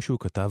שהמילים שהוא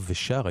כתב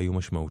ושר היו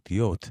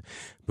משמעותיות.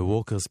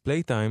 ב-Walker's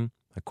Playtime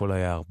הכל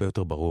היה הרבה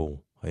יותר ברור.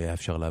 היה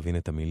אפשר להבין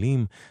את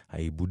המילים,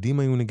 העיבודים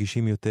היו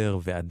נגישים יותר,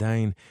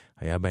 ועדיין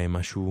היה בהם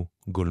משהו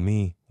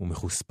גולמי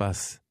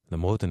ומחוספס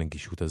למרות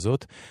הנגישות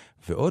הזאת.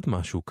 ועוד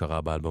משהו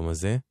קרה באלבום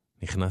הזה,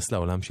 נכנס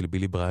לעולם של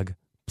בילי ברג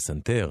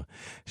פסנתר,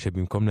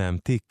 שבמקום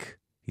להמתיק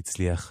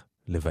הצליח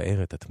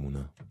לבאר את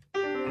התמונה.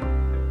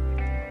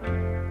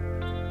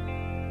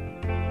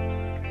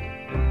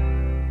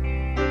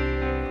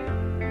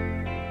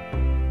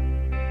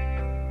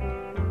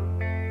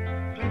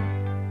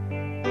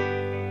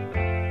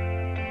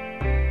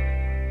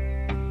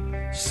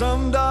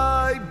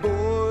 Someday,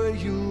 boy,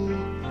 you'll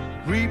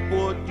reap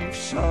what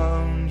you've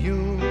sown.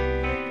 You'll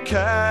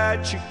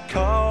catch a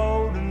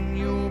cold and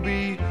you'll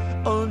be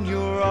on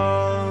your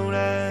own,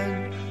 and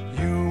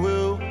you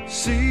will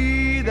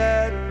see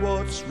that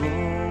what's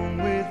wrong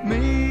with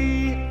me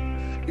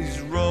is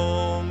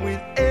wrong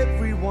with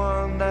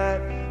everyone that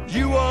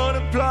you want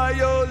to play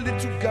your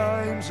little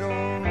games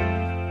on.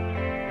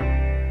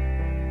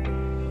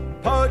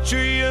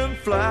 poetry and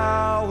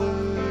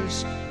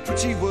flowers,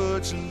 pretty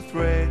words and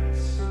threads.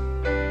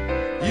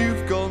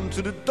 You've gone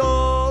to the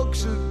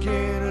dogs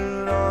again,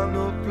 and I'm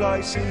not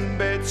placing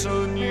bets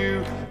on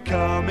you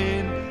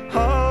coming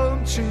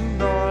home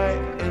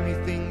tonight.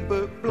 Anything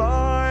but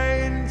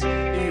blind.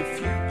 If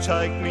you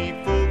take me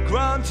for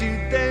granted,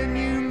 then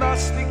you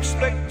must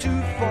expect to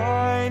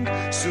find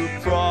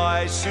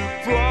surprise,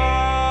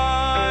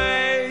 surprise.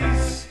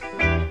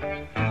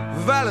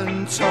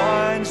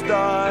 Valentine's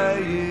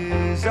Day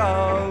is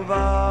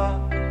over.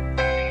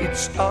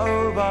 It's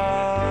over.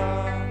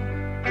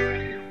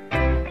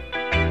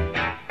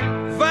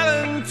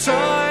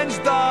 Valentine's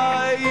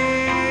Day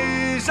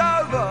is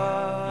over.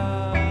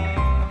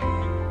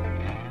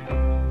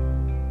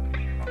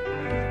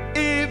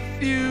 If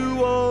you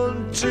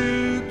want to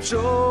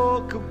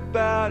talk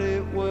about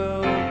it,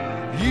 well,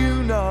 you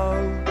know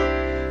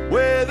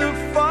where the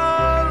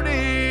phone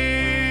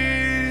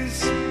is.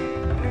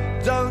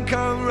 Don't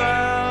come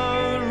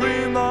round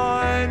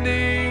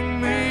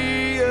reminding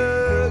me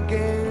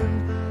again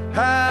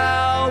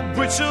how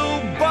brittle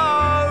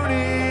bone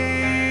is.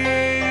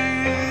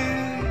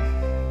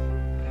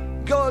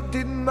 God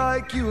didn't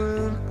make you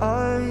an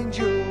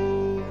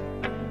angel,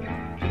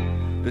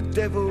 the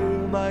devil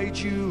made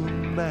you a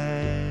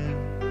man.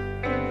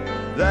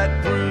 That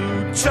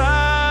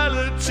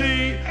brutality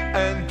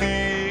and the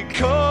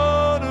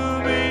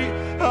economy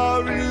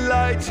are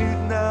related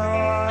now.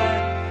 I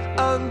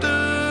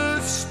understand.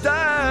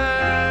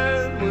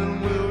 When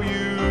will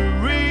you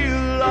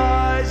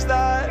realize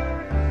that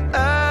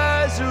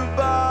as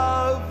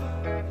above,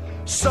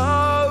 so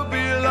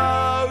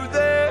below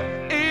there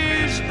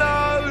is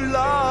no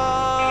love?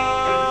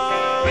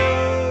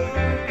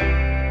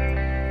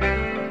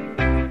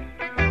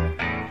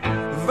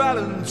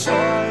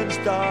 Valentine's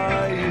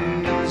Day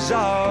is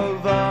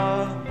over.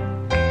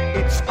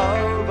 It's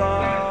over.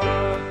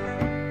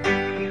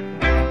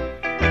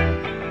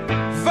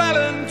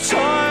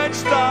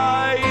 Valentine's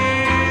Day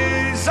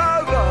is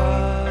over.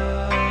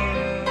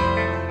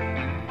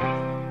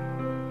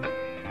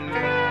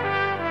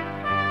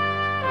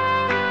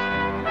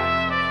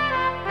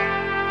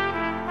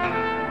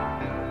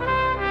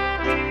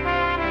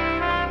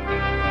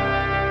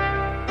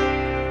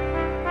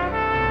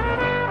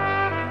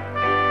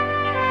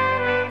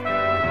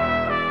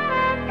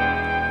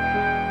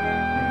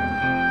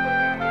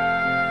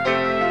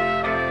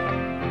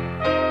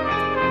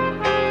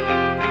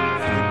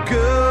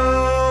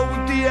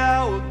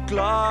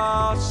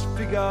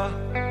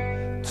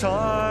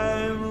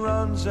 Time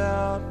runs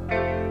out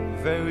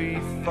very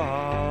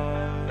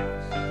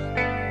fast.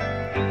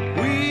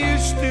 We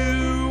used to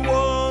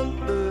want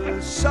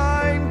the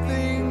same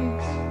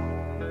things,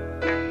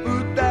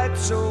 but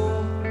that's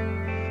all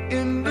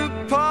in the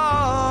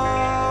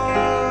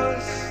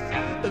past.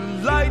 And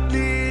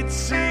lately it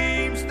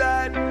seems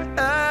that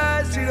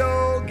as it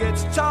all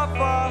gets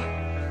tougher,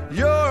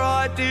 your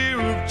idea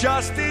of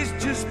justice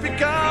just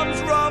becomes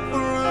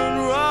rougher and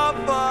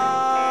rougher.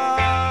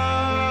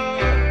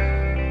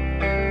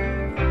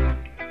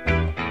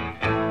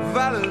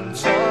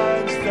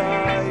 Valentine's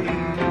Day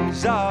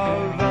is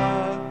over.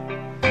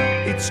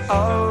 It's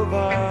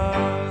over.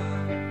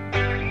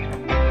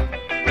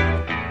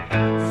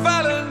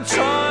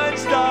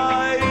 Valentine's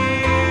Day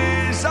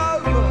is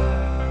over.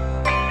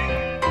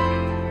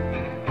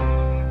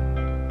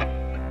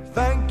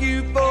 Thank you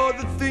for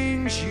the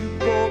things you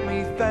bought me.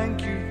 Thank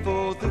you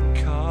for the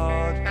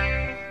card.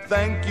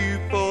 Thank you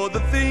for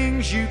the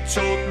things you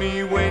taught me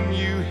when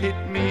you hit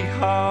me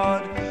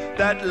hard.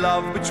 That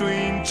love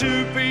between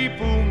two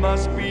people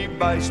must be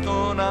based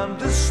on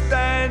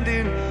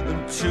understanding.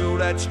 Until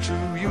that's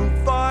true, you'll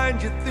find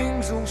your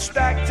things all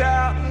stacked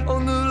out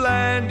on the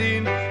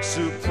landing.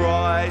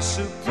 Surprise,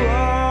 surprise.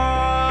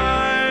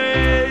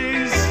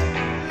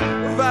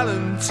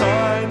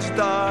 Valentine's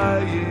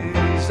Day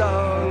is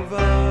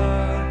over.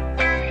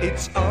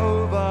 It's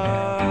over.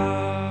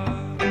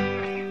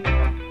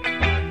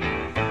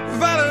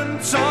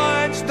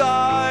 Valentine's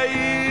Day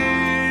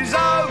is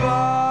over.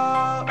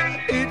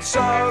 It's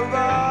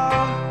over.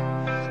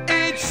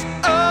 It's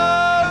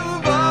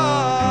over.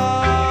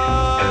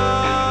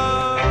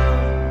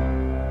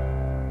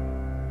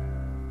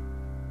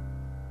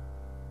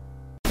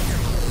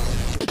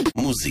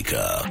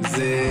 מוזיקה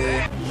זה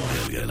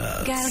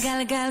גלגלצ.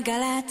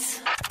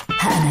 גלגלגלגלצ.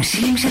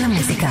 האנשים של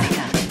המוזיקה.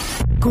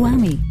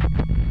 קוואמי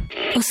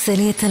עושה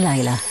לי את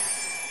הלילה.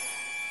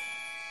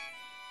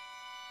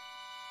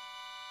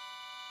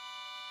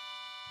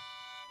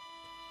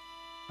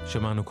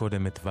 שמענו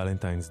קודם את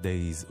Valentine's Day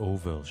is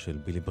Over של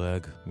בילי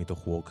ברג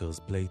מתוך Workers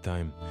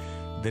Playtime.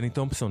 דני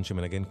תומפסון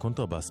שמנגן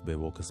קונטרבאס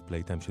ב-Workers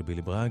Playtime של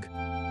בילי ברג,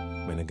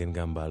 מנגן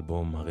גם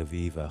באלבום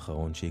הרביעי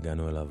והאחרון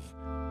שהגענו אליו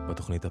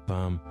בתוכנית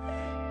הפעם.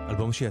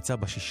 אלבום שיצא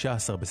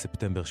ב-16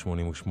 בספטמבר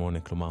 88,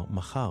 כלומר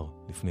מחר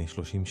לפני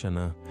 30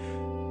 שנה.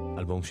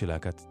 אלבום של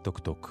להקת טוק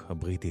טוק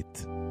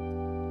הבריטית.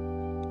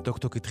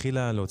 טוק-טוק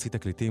התחילה להוציא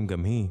תקליטים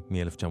גם היא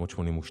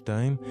מ-1982,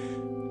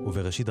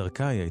 ובראשית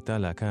דרכה היא הייתה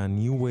להקה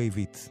ניו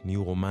וייבית,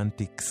 ניו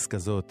רומנטיקס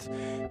כזאת,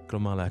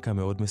 כלומר להקה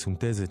מאוד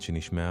מסונטזת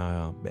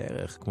שנשמעה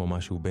בערך כמו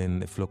משהו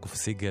בין פלוק אוף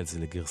סיגלס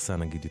לגרסה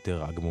נגיד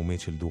יותר אגמומית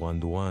של דורן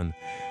דורן.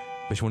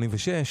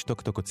 ב-86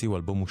 טוק-טוק הוציאו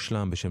אלבום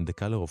מושלם בשם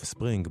The Color of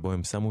Spring, בו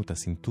הם שמו את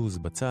הסינטוז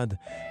בצד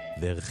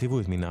והרחיבו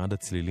את מנעד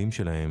הצלילים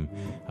שלהם.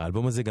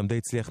 האלבום הזה גם די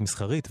הצליח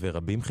מסחרית,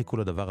 ורבים חיכו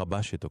לדבר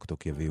הבא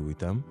שטוק-טוק יביאו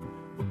איתם.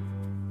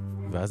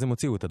 ואז הם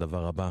הוציאו את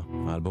הדבר הבא,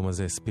 האלבום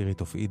הזה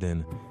Spirit of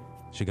Eden,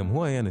 שגם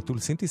הוא היה נטול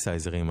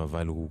סינתסייזרים,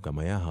 אבל הוא גם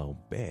היה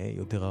הרבה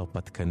יותר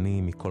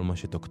הרפתקני מכל מה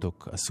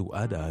שטוק-טוק עשו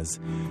עד אז.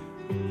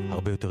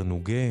 הרבה יותר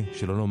נוגה,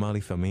 שלא לומר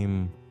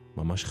לפעמים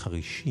ממש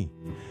חרישי.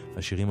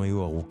 השירים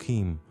היו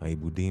ארוכים,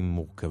 העיבודים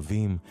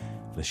מורכבים,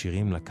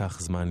 לשירים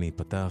לקח זמן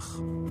להיפתח,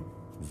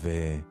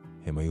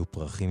 והם היו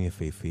פרחים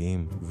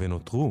יפהפיים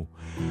ונותרו.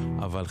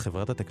 אבל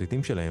חברת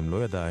התקליטים שלהם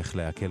לא ידעה איך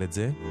להקל את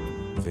זה,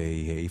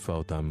 והיא העיפה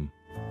אותם.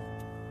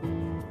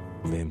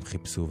 והם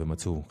חיפשו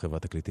ומצאו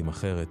חברת תקליטים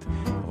אחרת,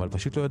 אבל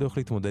פשוט לא ידעו איך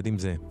להתמודד עם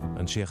זה.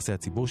 אנשי יחסי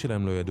הציבור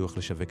שלהם לא ידעו איך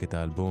לשווק את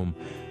האלבום,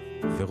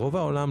 ורוב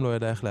העולם לא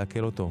ידע איך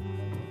להקל אותו.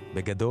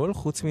 בגדול,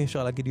 חוץ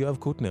מאפשר להגיד יואב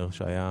קוטנר,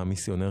 שהיה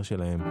המיסיונר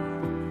שלהם,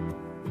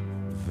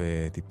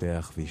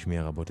 וטיפח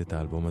והשמיע רבות את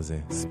האלבום הזה,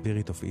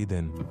 Spirit of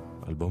Eden,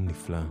 אלבום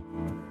נפלא.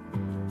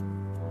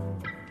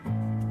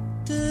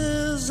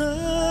 Desert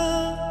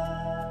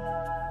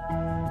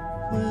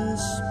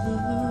whisper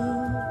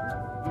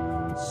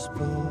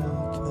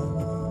spoken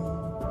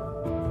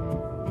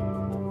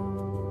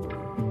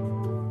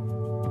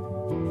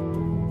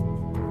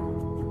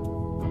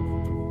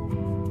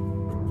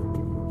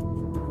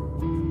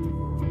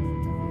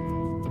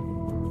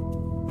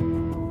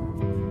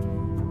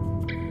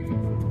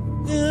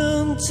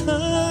in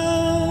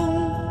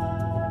town,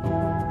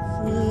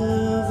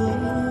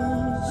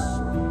 rivers,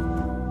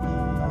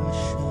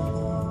 oceans,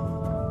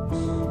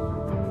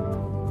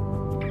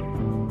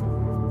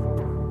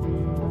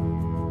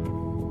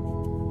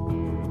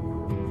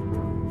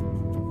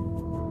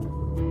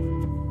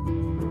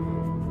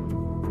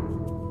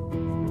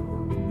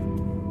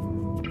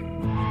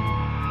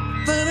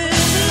 but in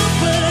the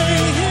way,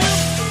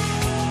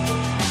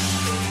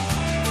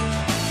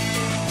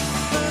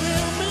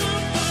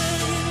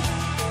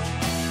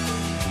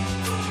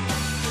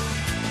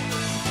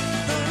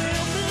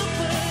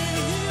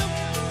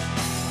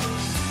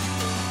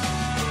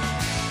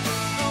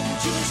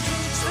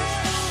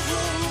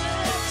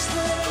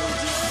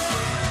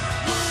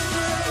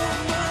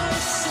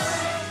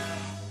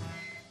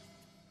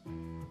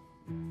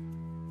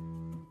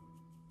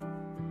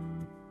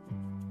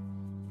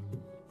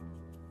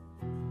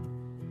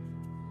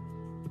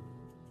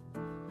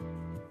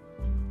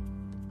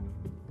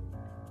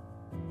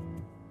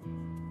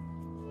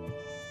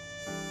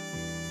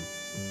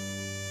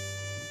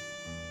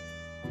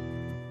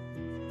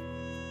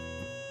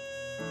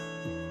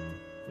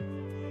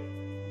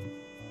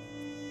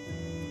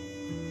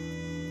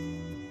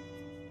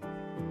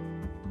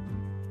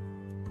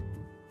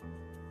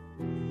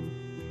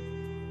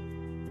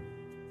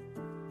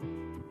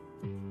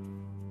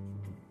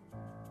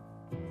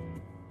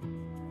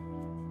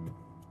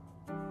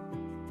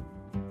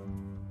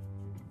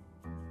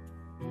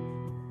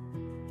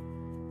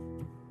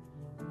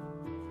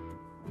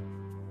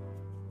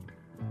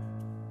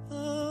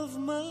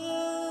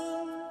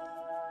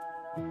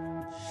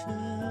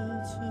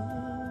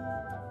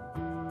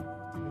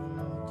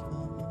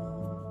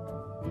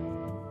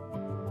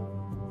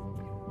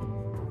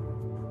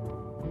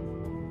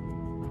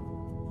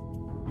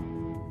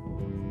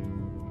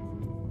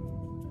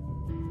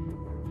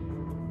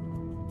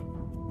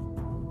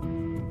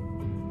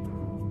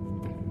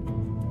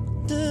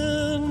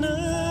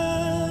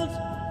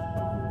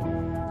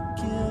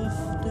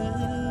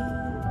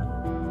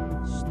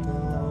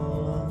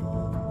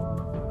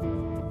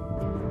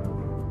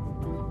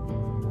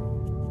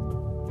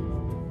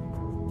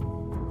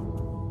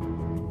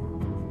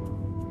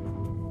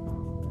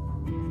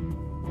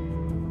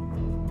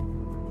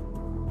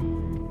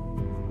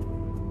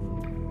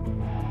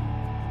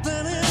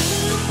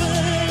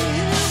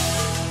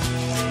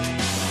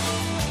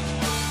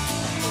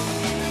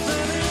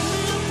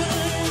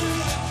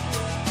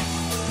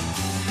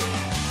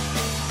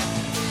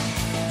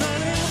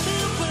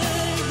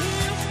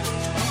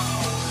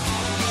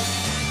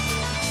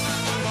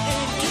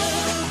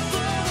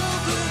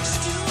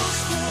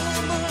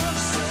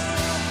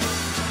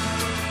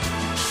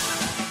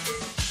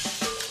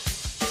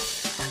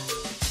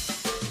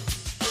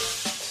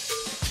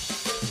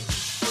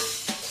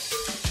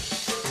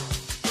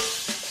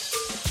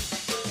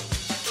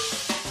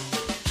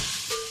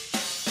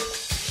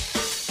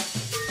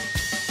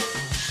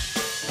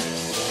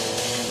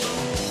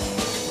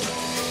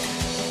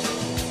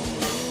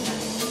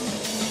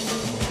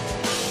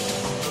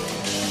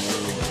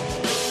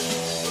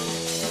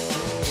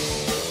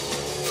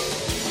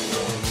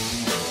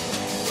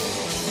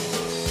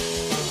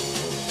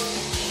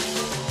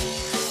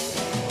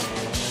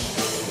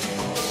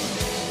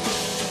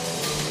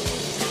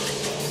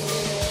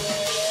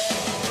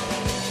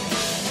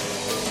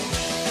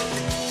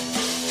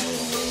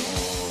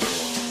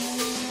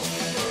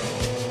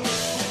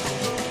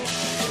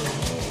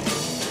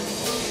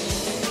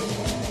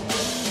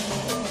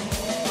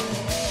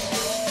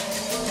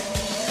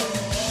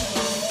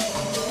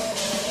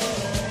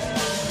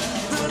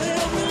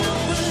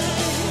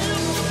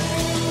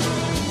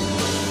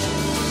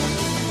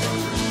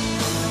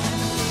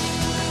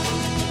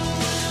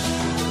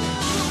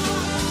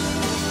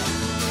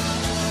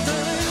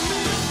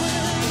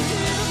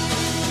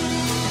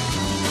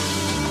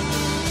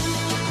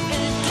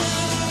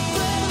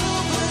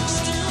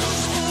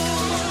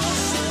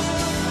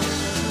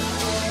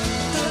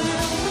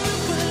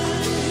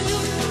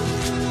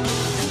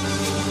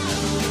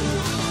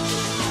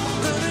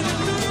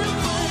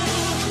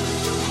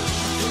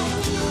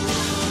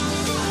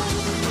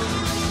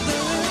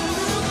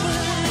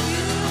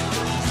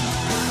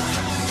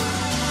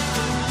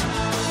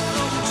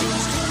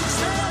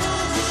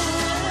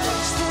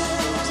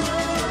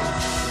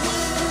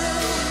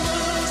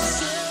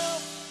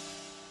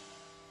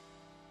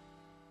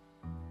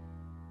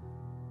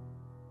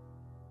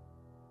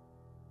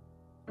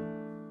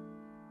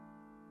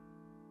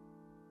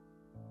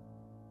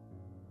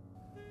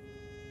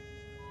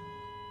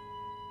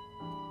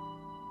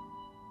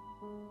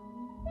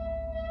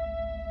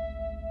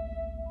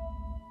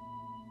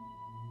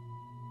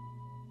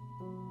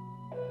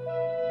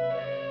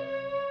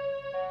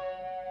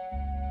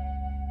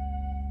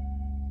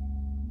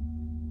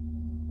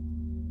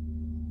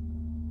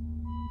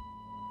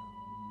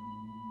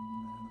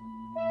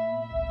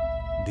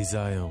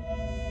 Desire,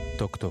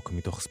 טוק טוק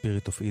מתוך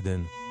Spirit of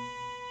Eden,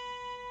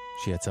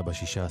 שיצא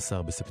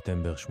ב-16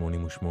 בספטמבר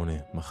 88,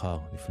 מחר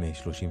לפני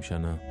 30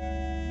 שנה.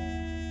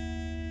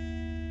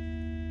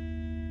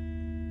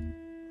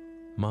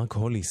 מרק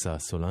הוליס,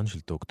 הסולן של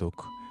טוק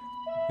טוק,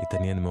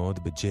 התעניין מאוד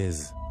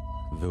בג'אז,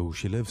 והוא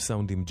שילב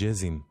סאונדים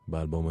ג'אזים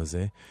באלבום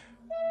הזה,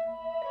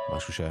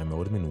 משהו שהיה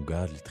מאוד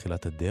מנוגד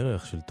לתחילת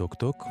הדרך של טוק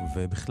טוק,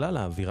 ובכלל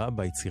האווירה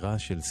ביצירה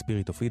של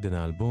Spirit of Eden,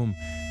 האלבום,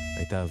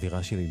 הייתה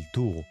אווירה של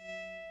אלתור.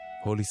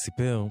 הולי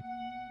סיפר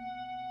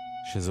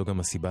שזו גם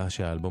הסיבה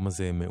שהאלבום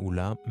הזה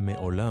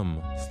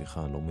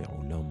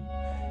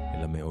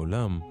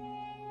מעולם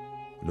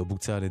לא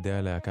בוצע על ידי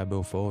הלהקה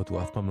בהופעות,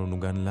 הוא אף פעם לא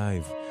נוגן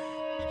לייב.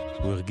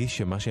 הוא הרגיש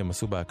שמה שהם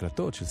עשו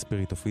בהקלטות של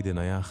Spirit of Eden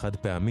היה חד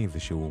פעמי,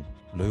 ושהוא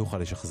לא יוכל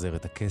לשחזר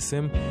את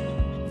הקסם,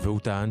 והוא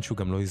טען שהוא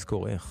גם לא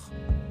יזכור איך.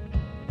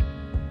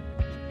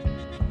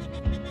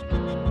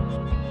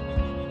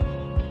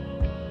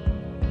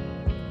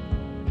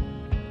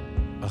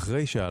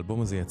 אחרי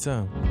שהאלבום הזה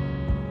יצא,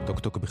 טוק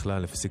טוק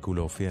בכלל הפסיקו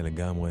להופיע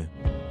לגמרי.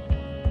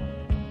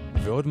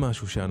 ועוד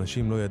משהו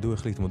שאנשים לא ידעו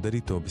איך להתמודד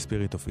איתו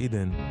בספיריט אוף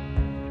אידן,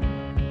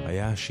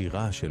 היה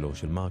השירה שלו,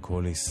 של מרק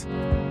הוליס,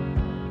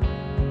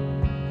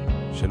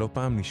 שלא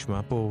פעם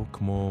נשמע פה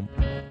כמו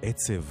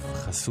עצב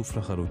חשוף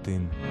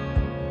לחלוטין.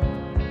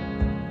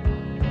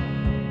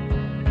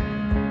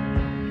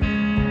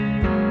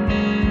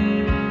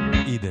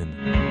 אידן,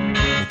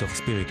 מתוך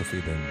ספיריט אוף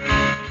אידן,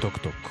 טוק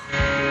טוק.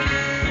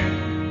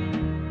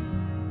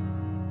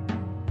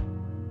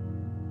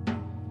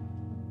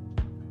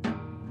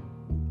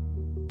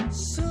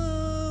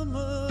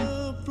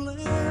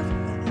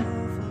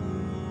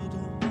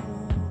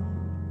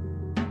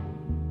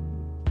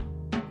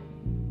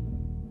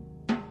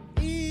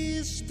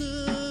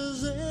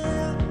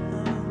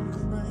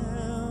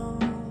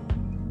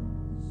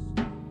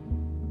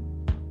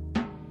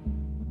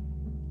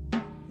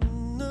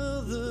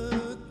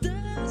 Another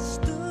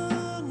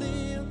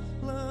destiny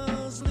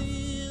lies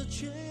lead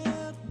you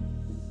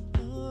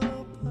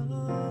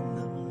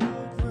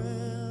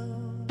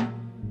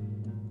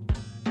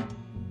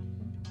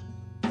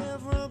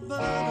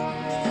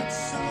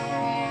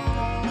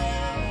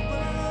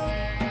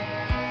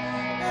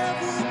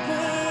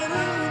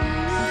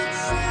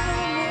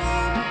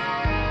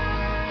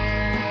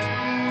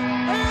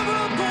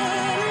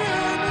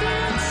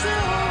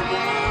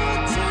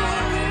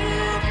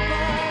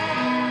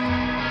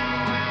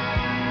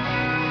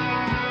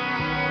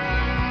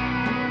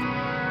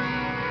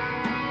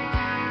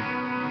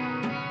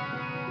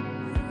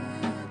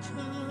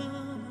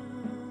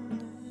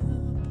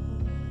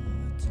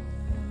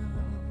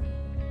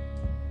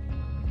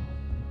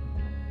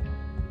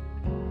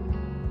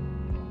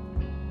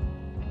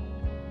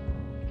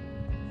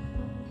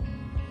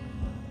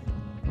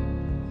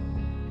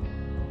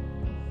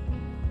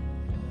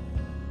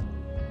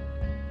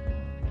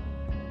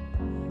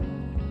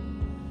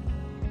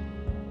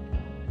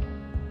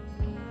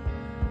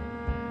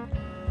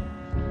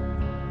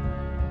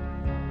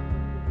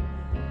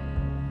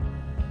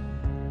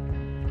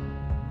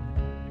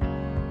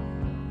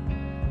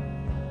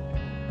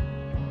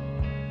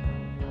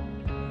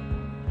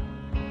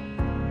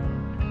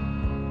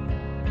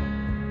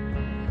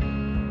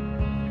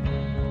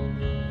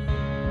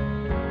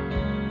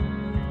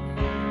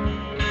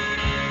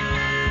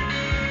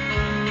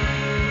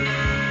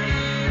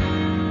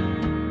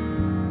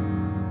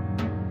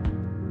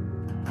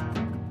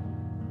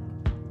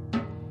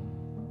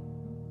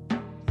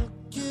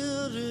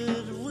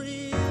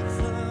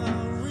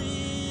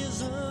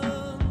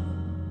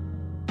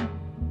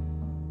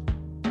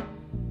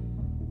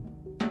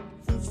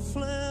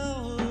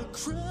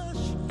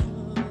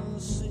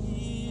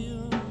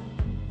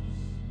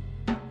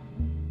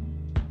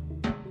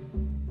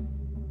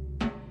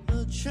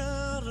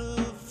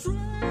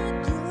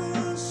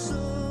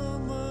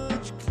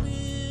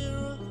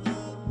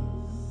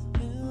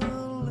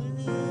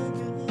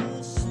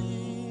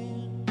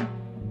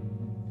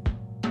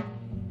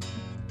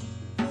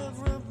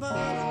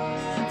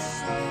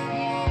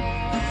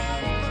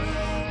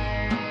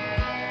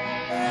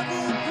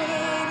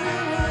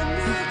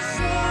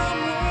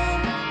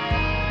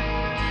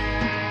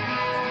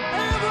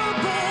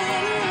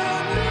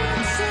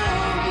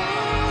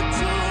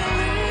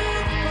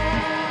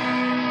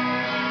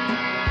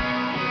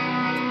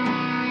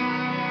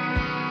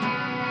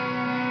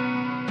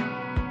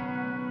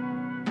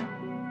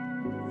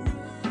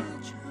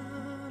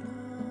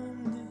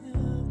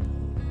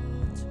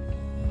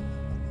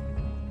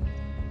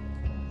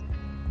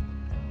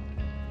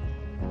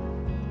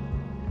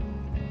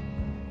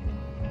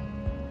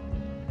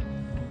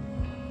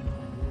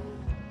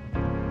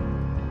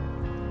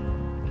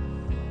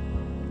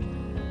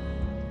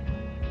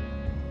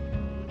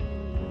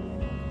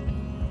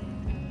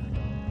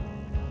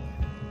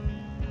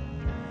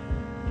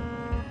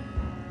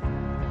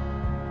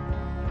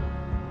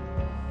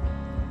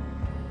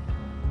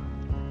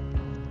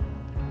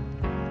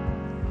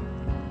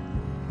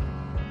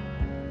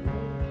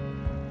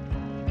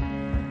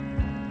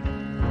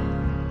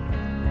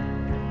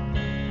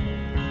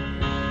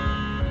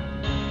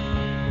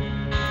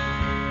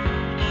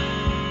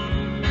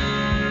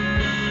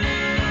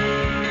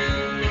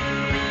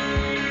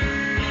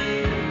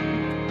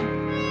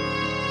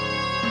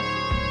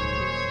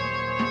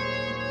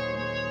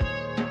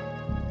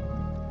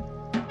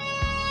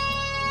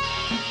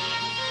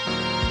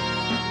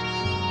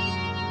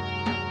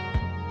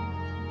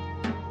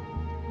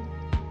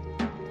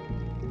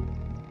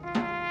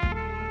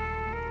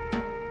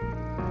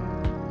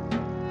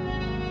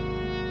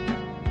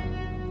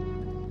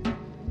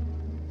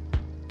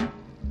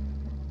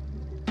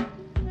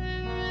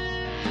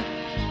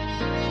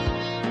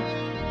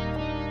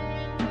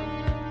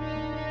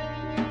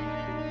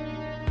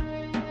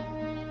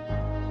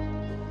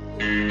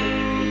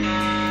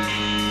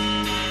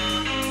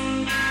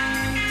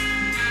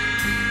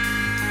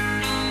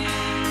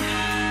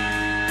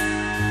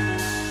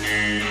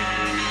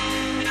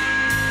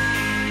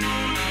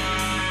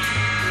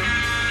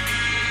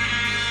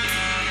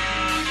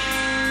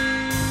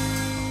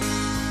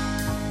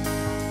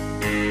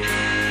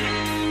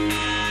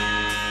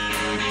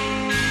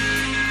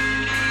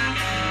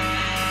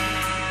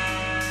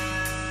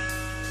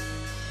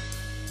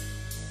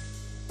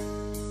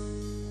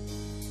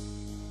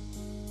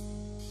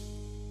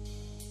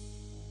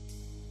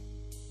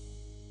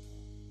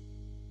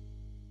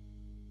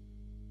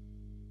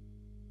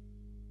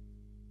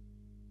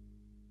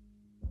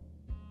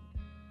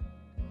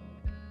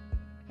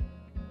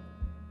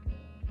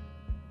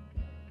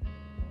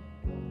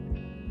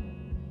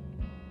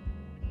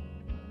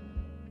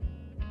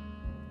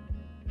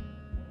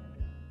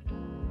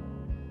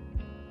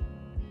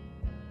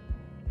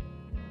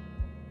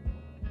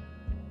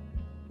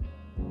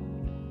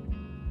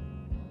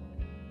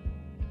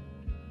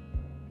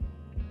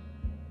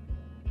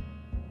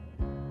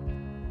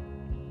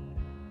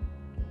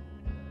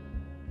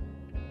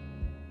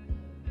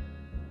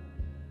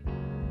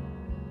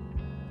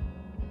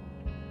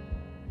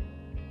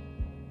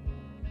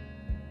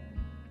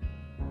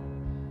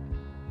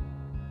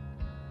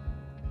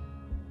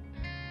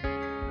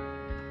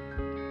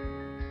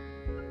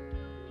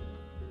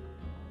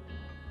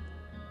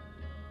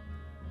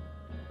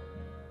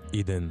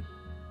אידן,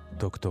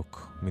 טוק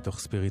טוק, מתוך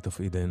ספיריט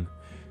אוף אידן.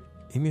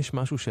 אם יש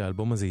משהו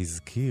שהאלבום הזה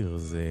הזכיר,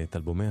 זה את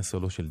אלבומי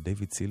הסולו של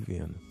דיוויד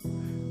סילביאן.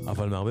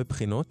 אבל מהרבה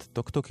בחינות,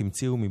 טוק טוק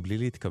המציאו מבלי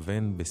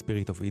להתכוון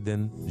בספיריט אוף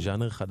אידן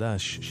ז'אנר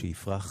חדש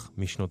שיפרח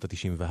משנות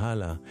ה-90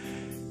 והלאה,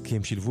 כי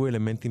הם שילבו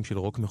אלמנטים של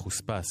רוק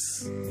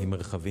מחוספס, עם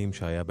מרחבים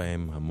שהיה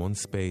בהם המון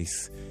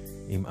ספייס,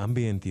 עם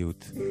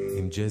אמביאנטיות,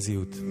 עם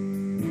ג'זיות,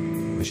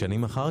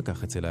 ושנים אחר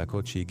כך אצל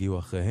להקות שהגיעו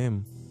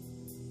אחריהם,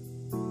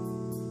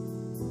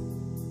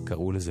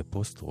 קראו לזה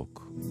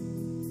פוסט-רוק.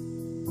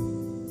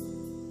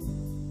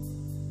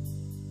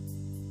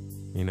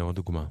 הנה עוד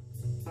דוגמה.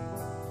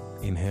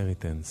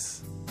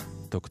 Inheritance,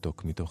 טוק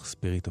טוק מתוך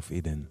Spirit of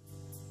Eden.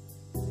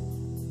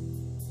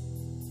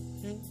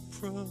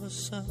 April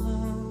sun,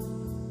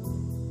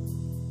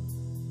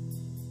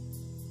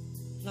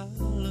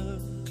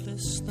 lilac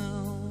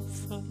glistening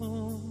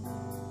floor.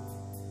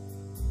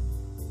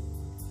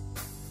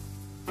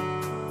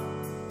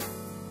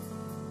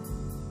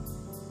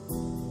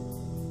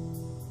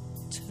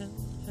 Ten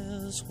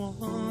as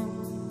one,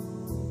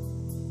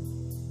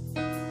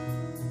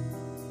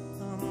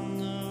 on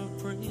the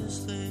breeze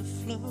they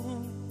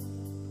float.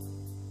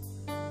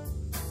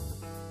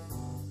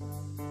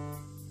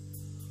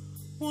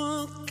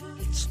 What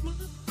gets my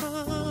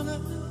heart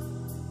out?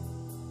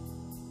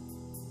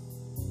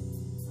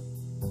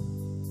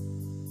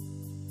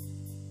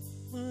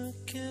 What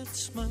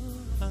gets my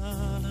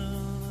heart out?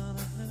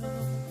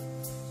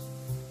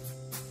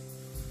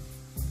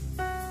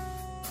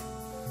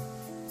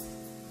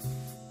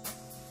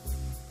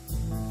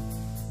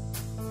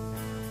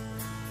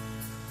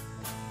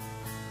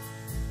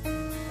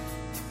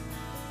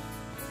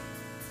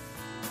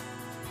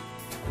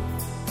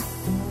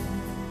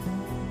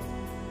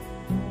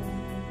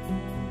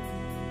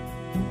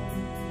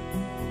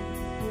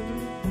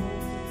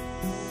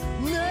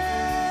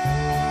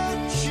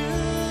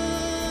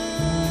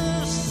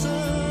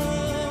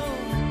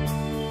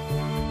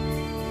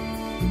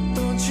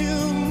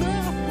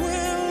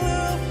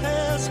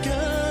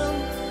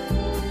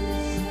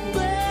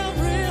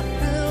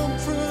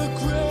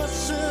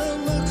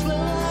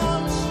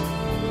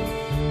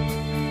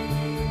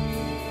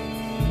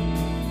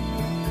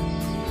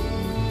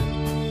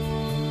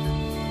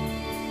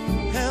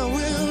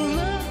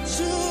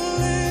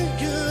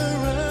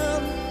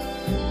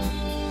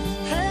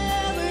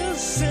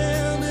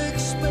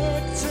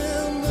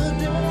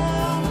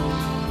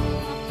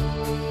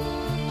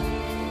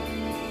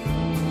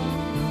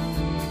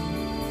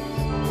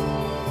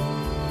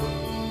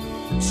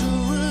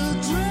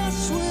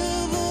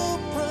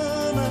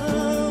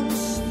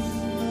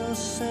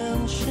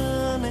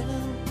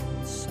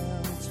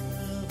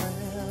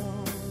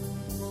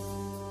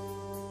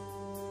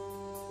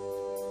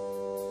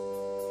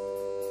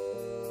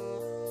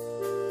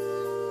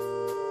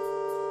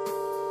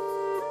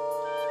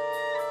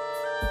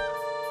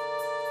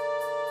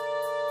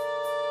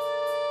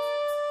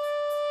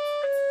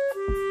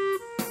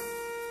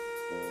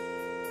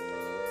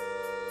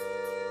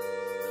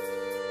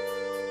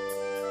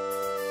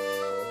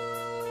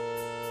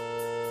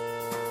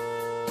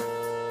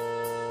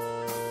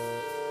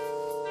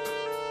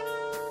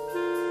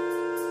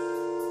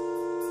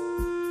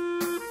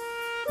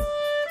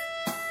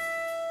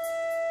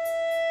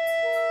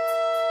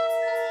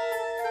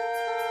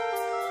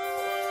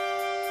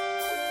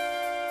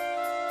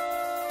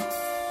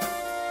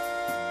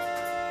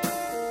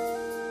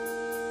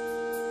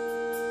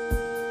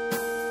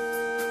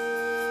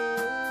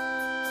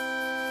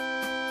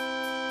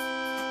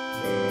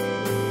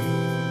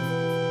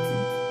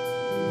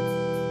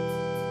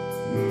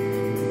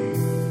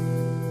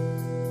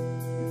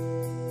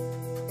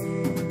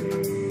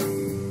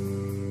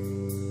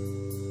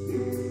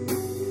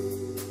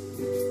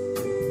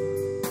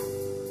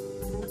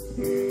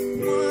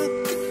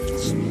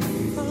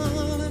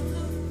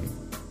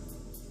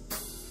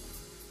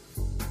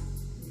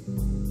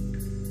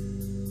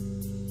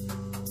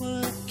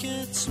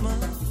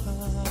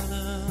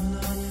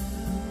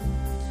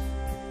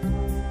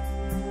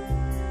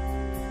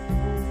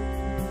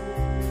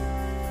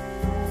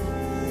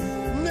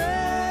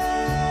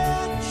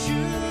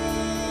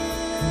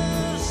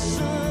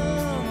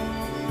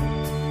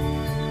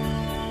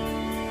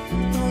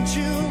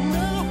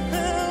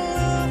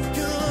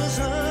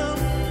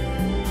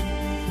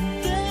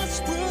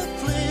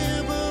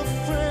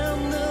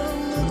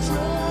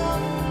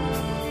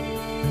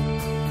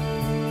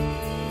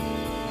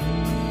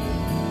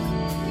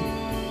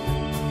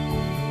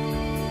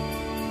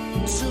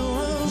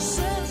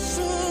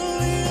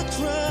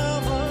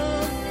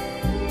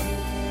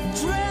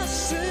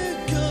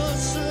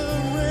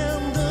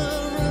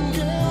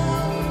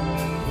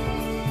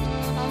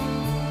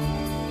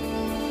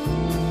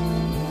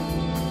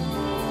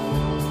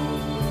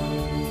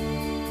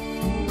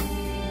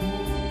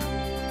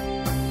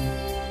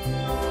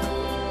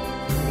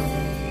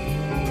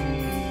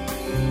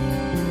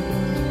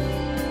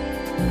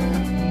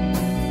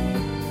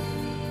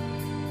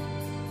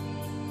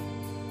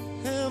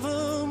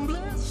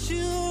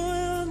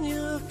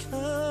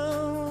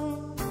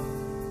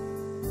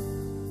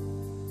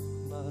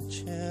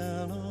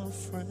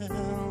 friend.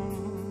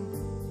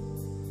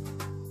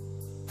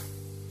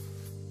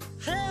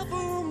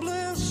 Heaven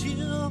bless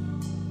you.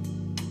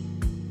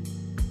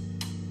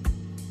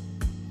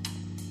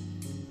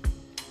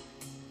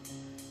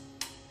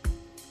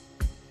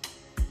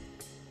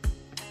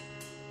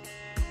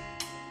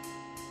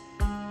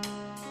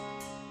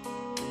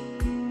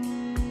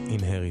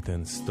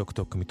 Inheritance, טוק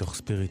טוק מתוך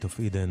Spirit of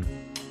Eden.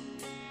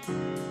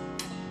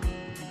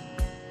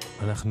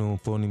 אנחנו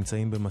פה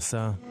נמצאים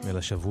במסע אל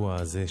השבוע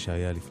הזה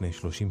שהיה לפני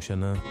 30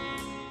 שנה,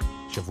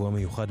 שבוע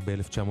מיוחד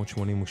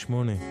ב-1988,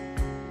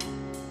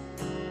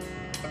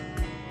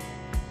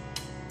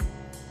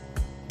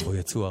 בו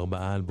יצאו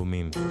 4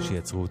 אלבומים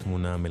שיצרו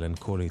תמונה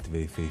מלנכולית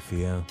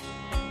ויפהפייה.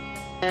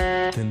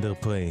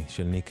 Tender Prey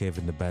של ניק קייב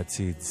and the Bad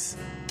Seeds,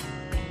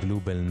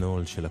 Bluebell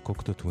Knoll של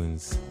הקוקטו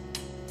טווינס,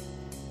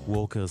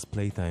 Workers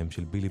Playtime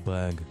של בילי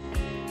בראג,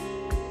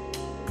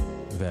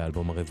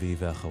 והאלבום הרביעי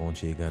והאחרון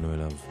שהגענו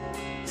אליו,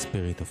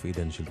 Spirit of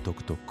Eden של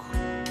טוק טוק.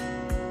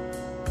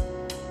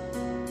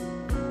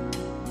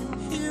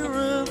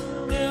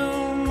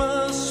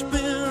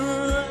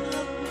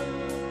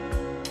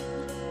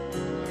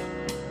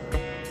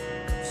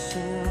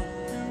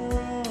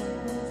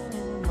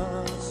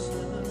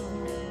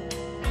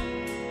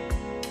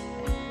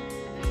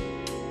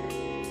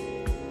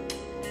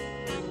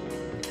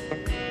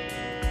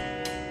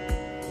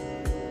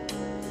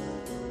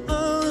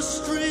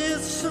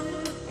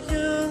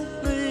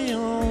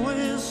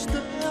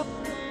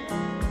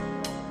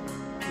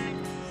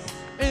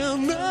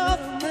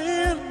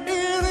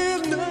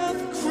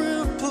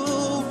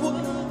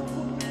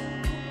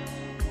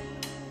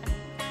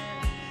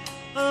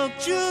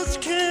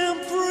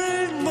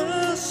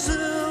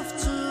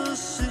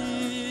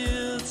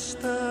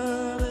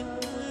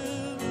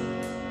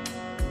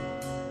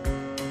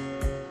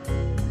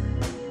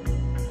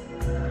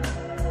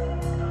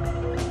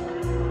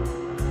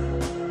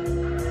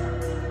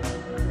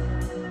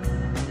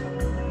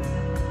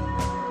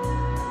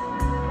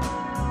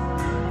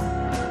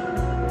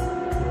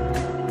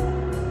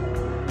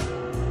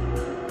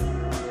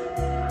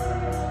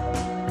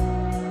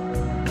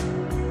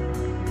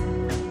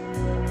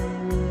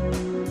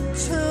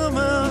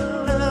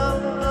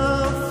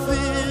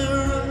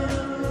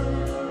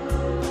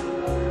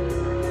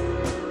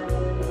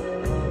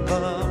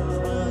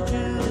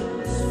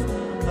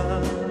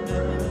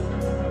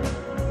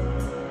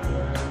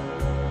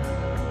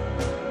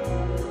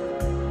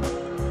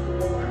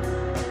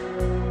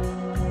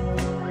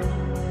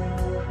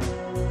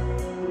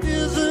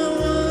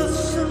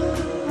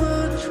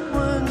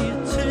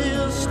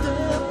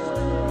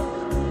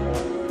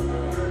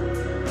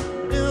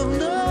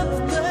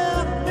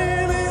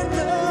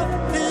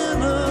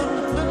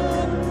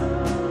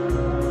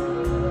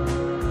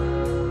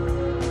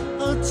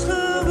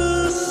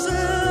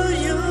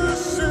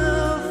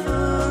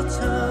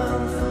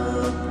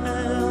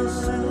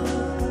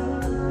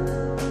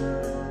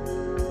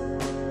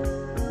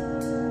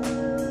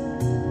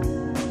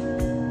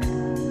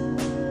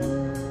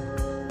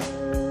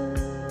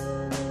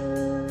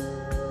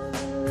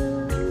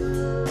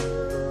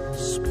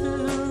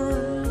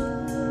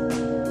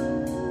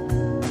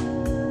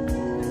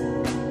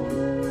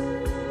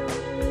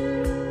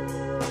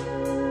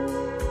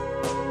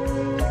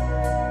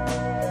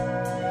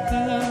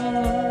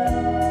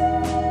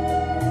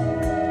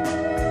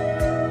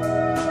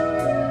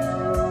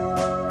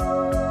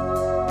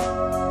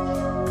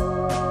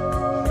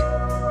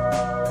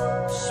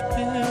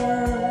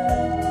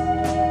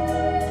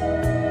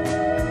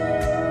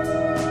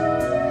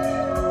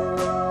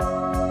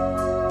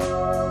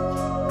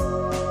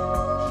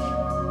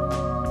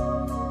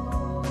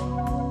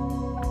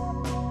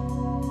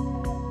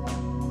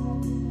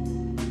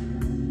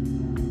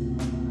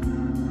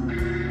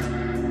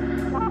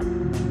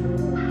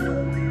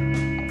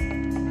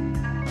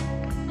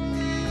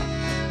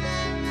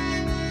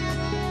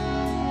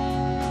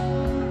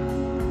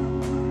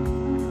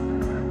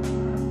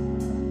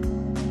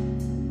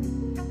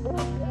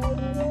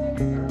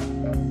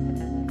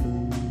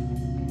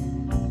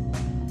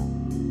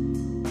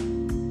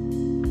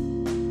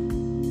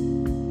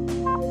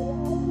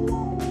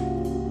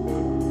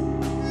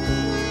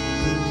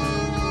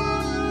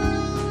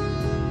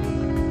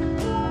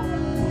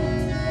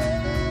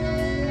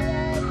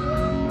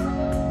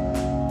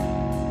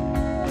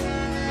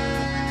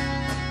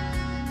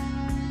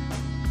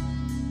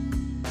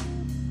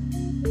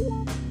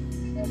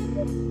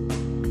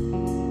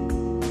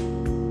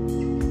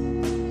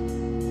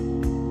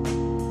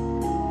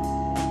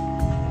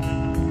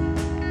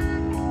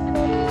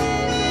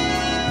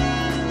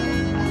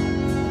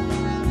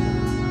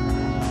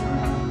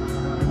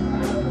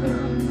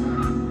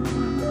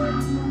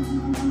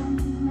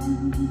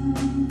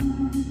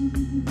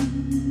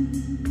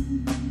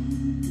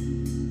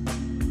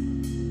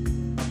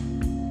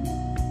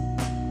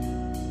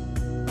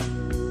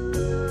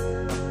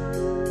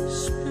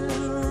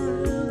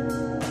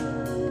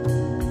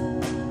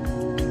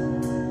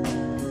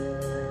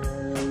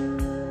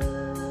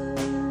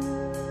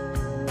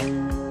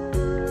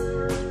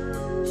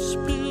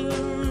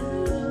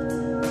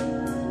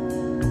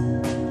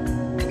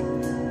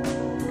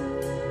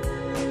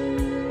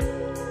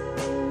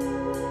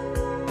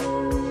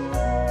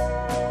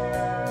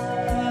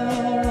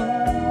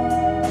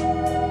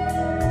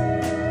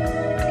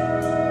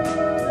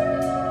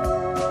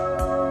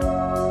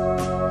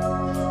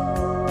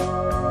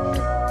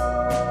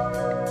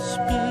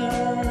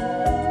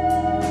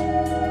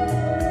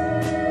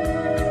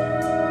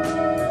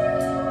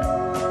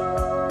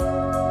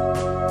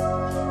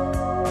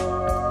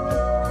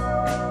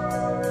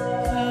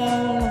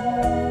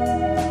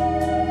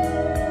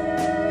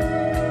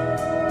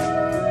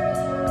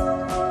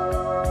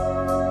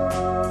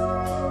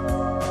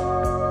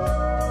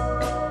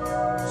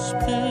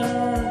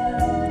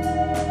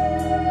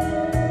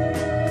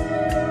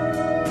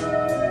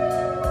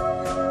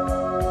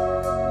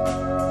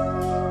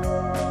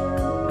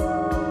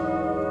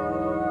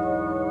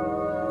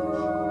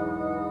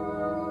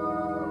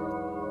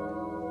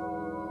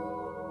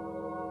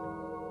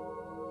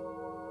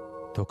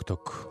 טוק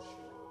טוק.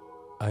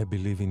 I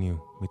believe in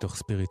you, מתוך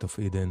Spirit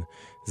of Eden.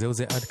 זהו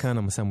זה, עד כאן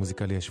המסע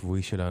המוזיקלי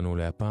השבועי שלנו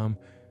להפעם.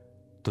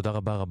 תודה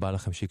רבה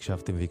לכם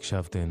שהקשבתם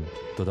והקשבתן.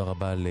 תודה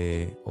רבה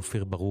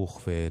לאופיר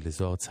ברוך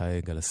ולזוהר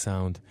צייג על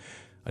הסאונד.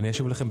 אני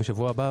אשוב לכם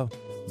בשבוע הבא,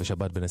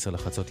 בשבת בין 10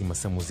 לחצות עם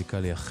מסע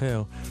מוזיקלי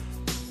אחר.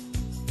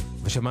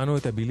 ושמענו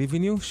את I believe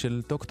in you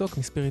של טוק טוק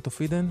מ-Spirit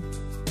of Eden.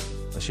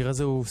 השיר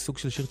הזה הוא סוג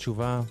של שיר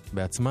תשובה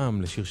בעצמם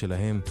לשיר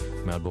שלהם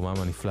מאלבומם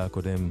הנפלא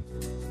הקודם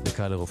The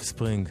Color of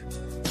Spring.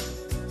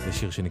 זה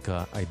שיר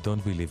שנקרא I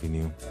don't believe in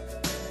you.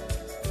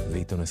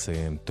 ואיתו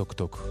נסיים. טוק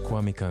טוק,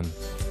 קוואמי כאן,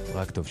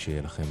 רק טוב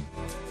שיהיה לכם.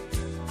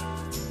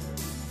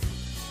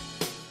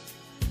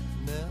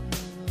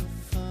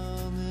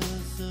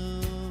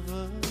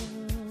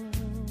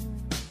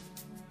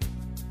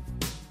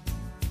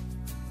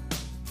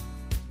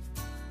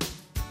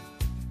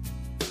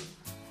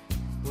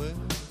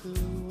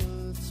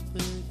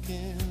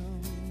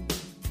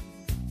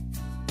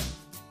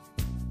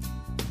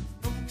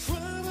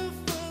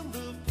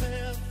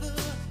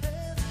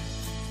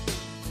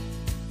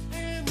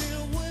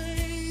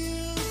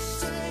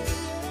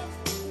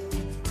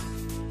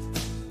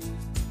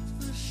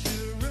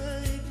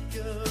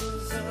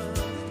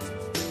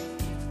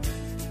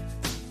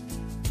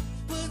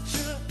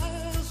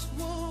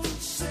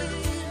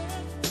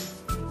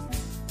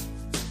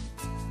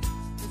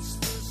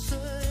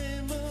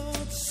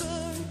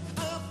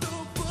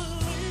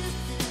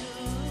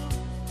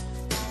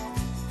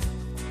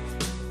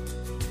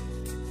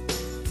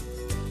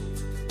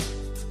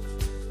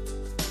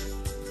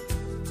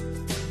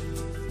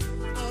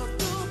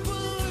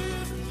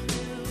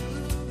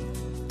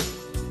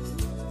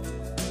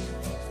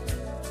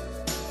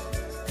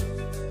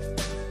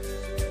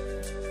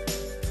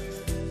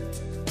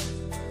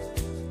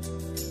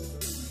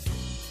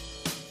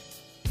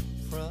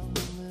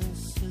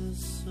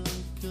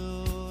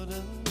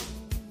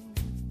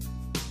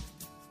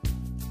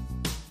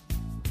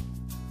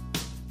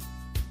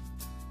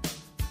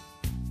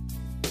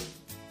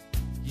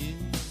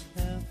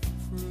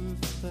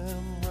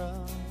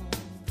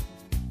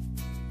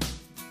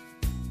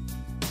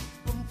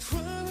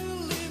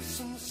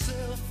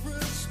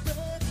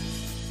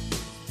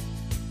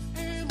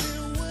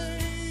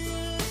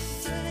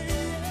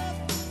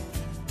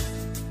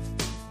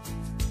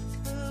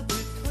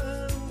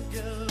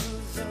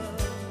 goes on.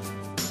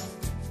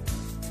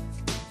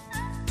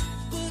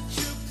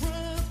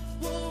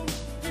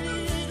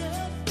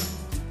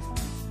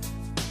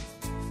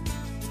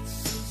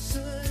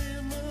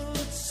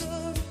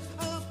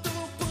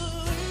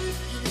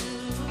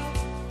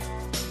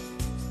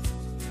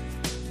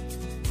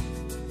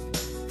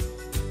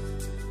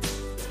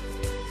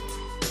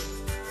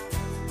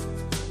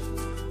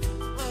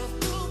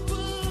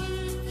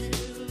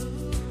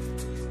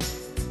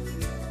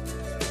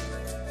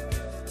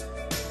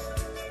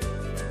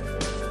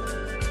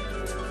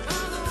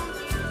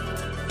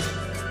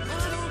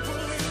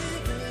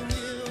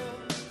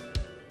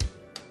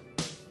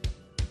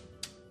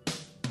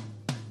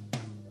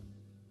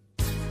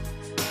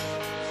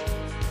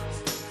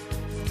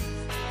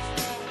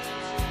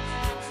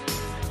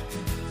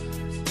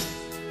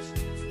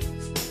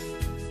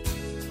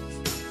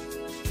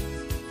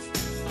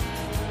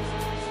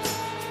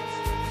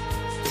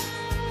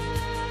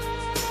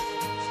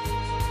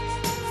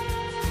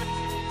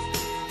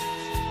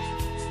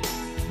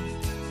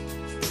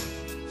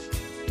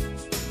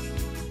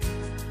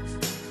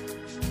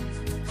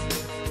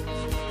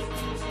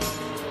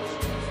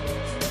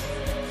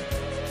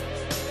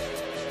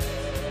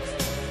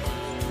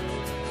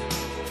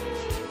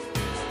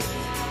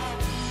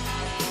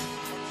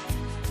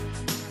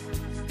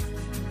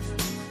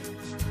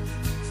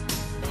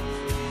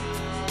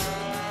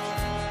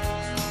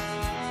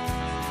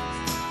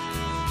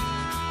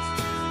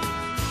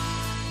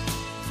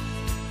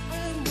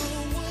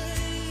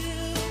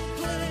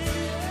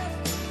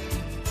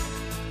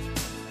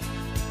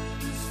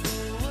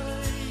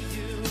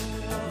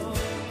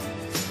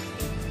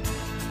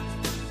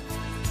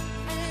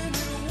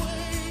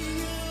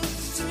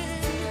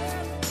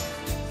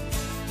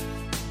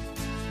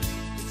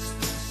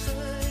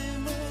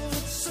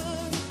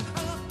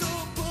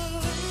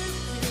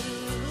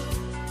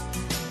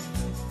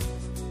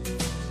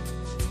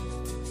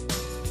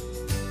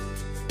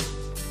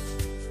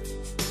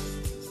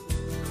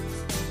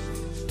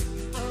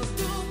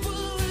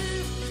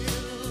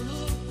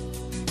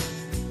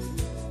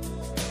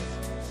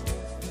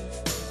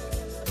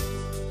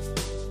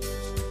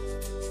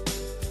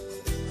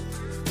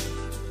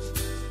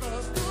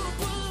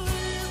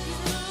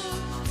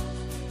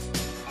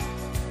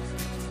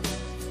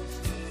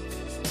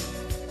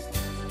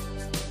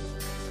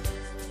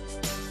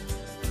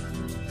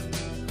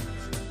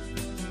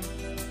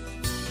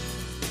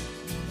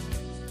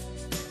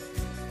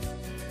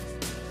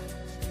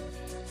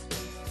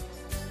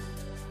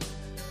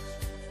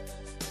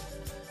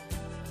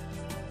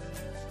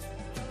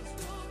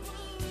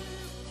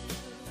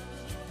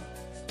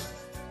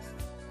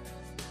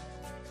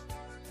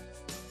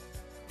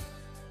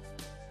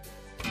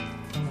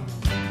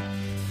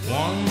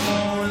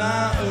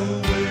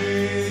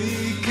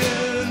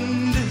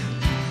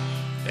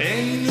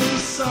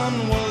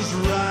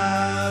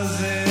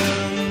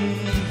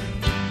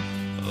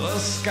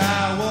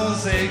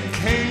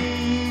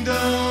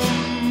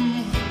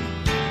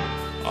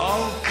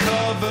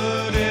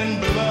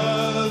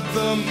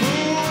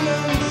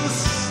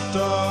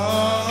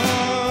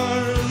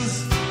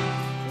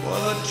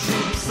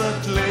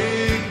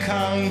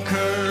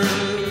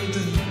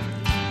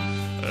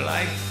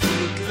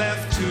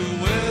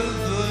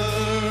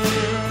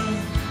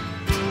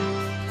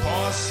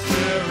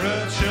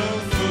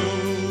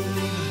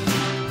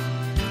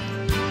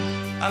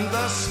 and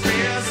the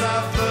spears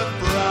of the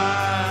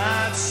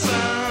bright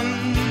sun,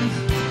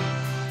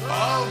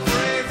 all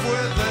brave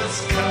with his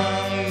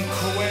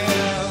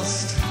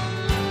conquest,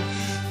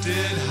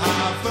 did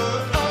harbor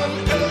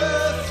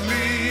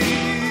unearthly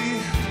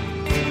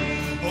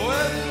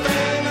with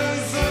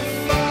banners of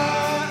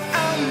fire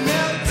and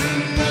knelt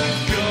in the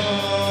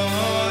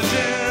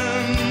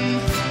garden,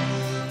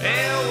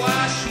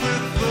 awash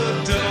with the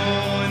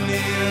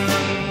dawning,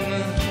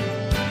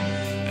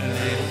 and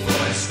a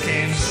voice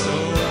came so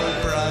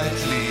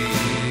brightly,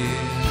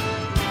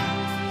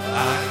 I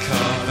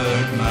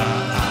covered my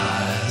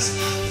eyes.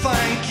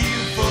 Thank you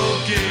for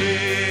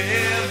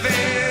giving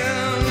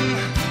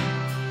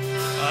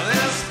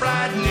this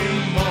bright new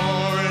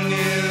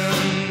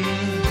morning.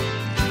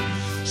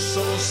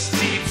 So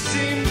steep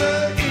seemed the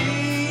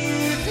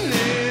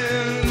evening,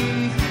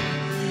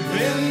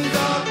 in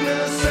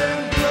darkness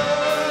and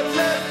blood.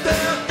 Let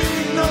there be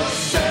no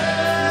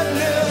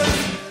sadness,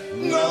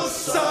 no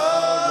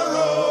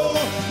sorrow.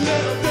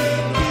 Let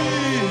there be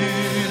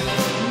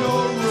no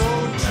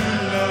road too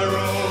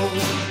narrow.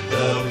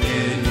 There'll be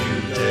a new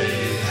day.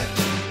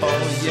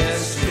 Oh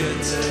yes,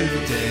 it's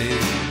today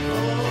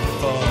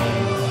for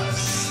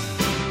us.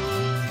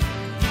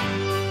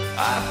 I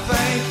thank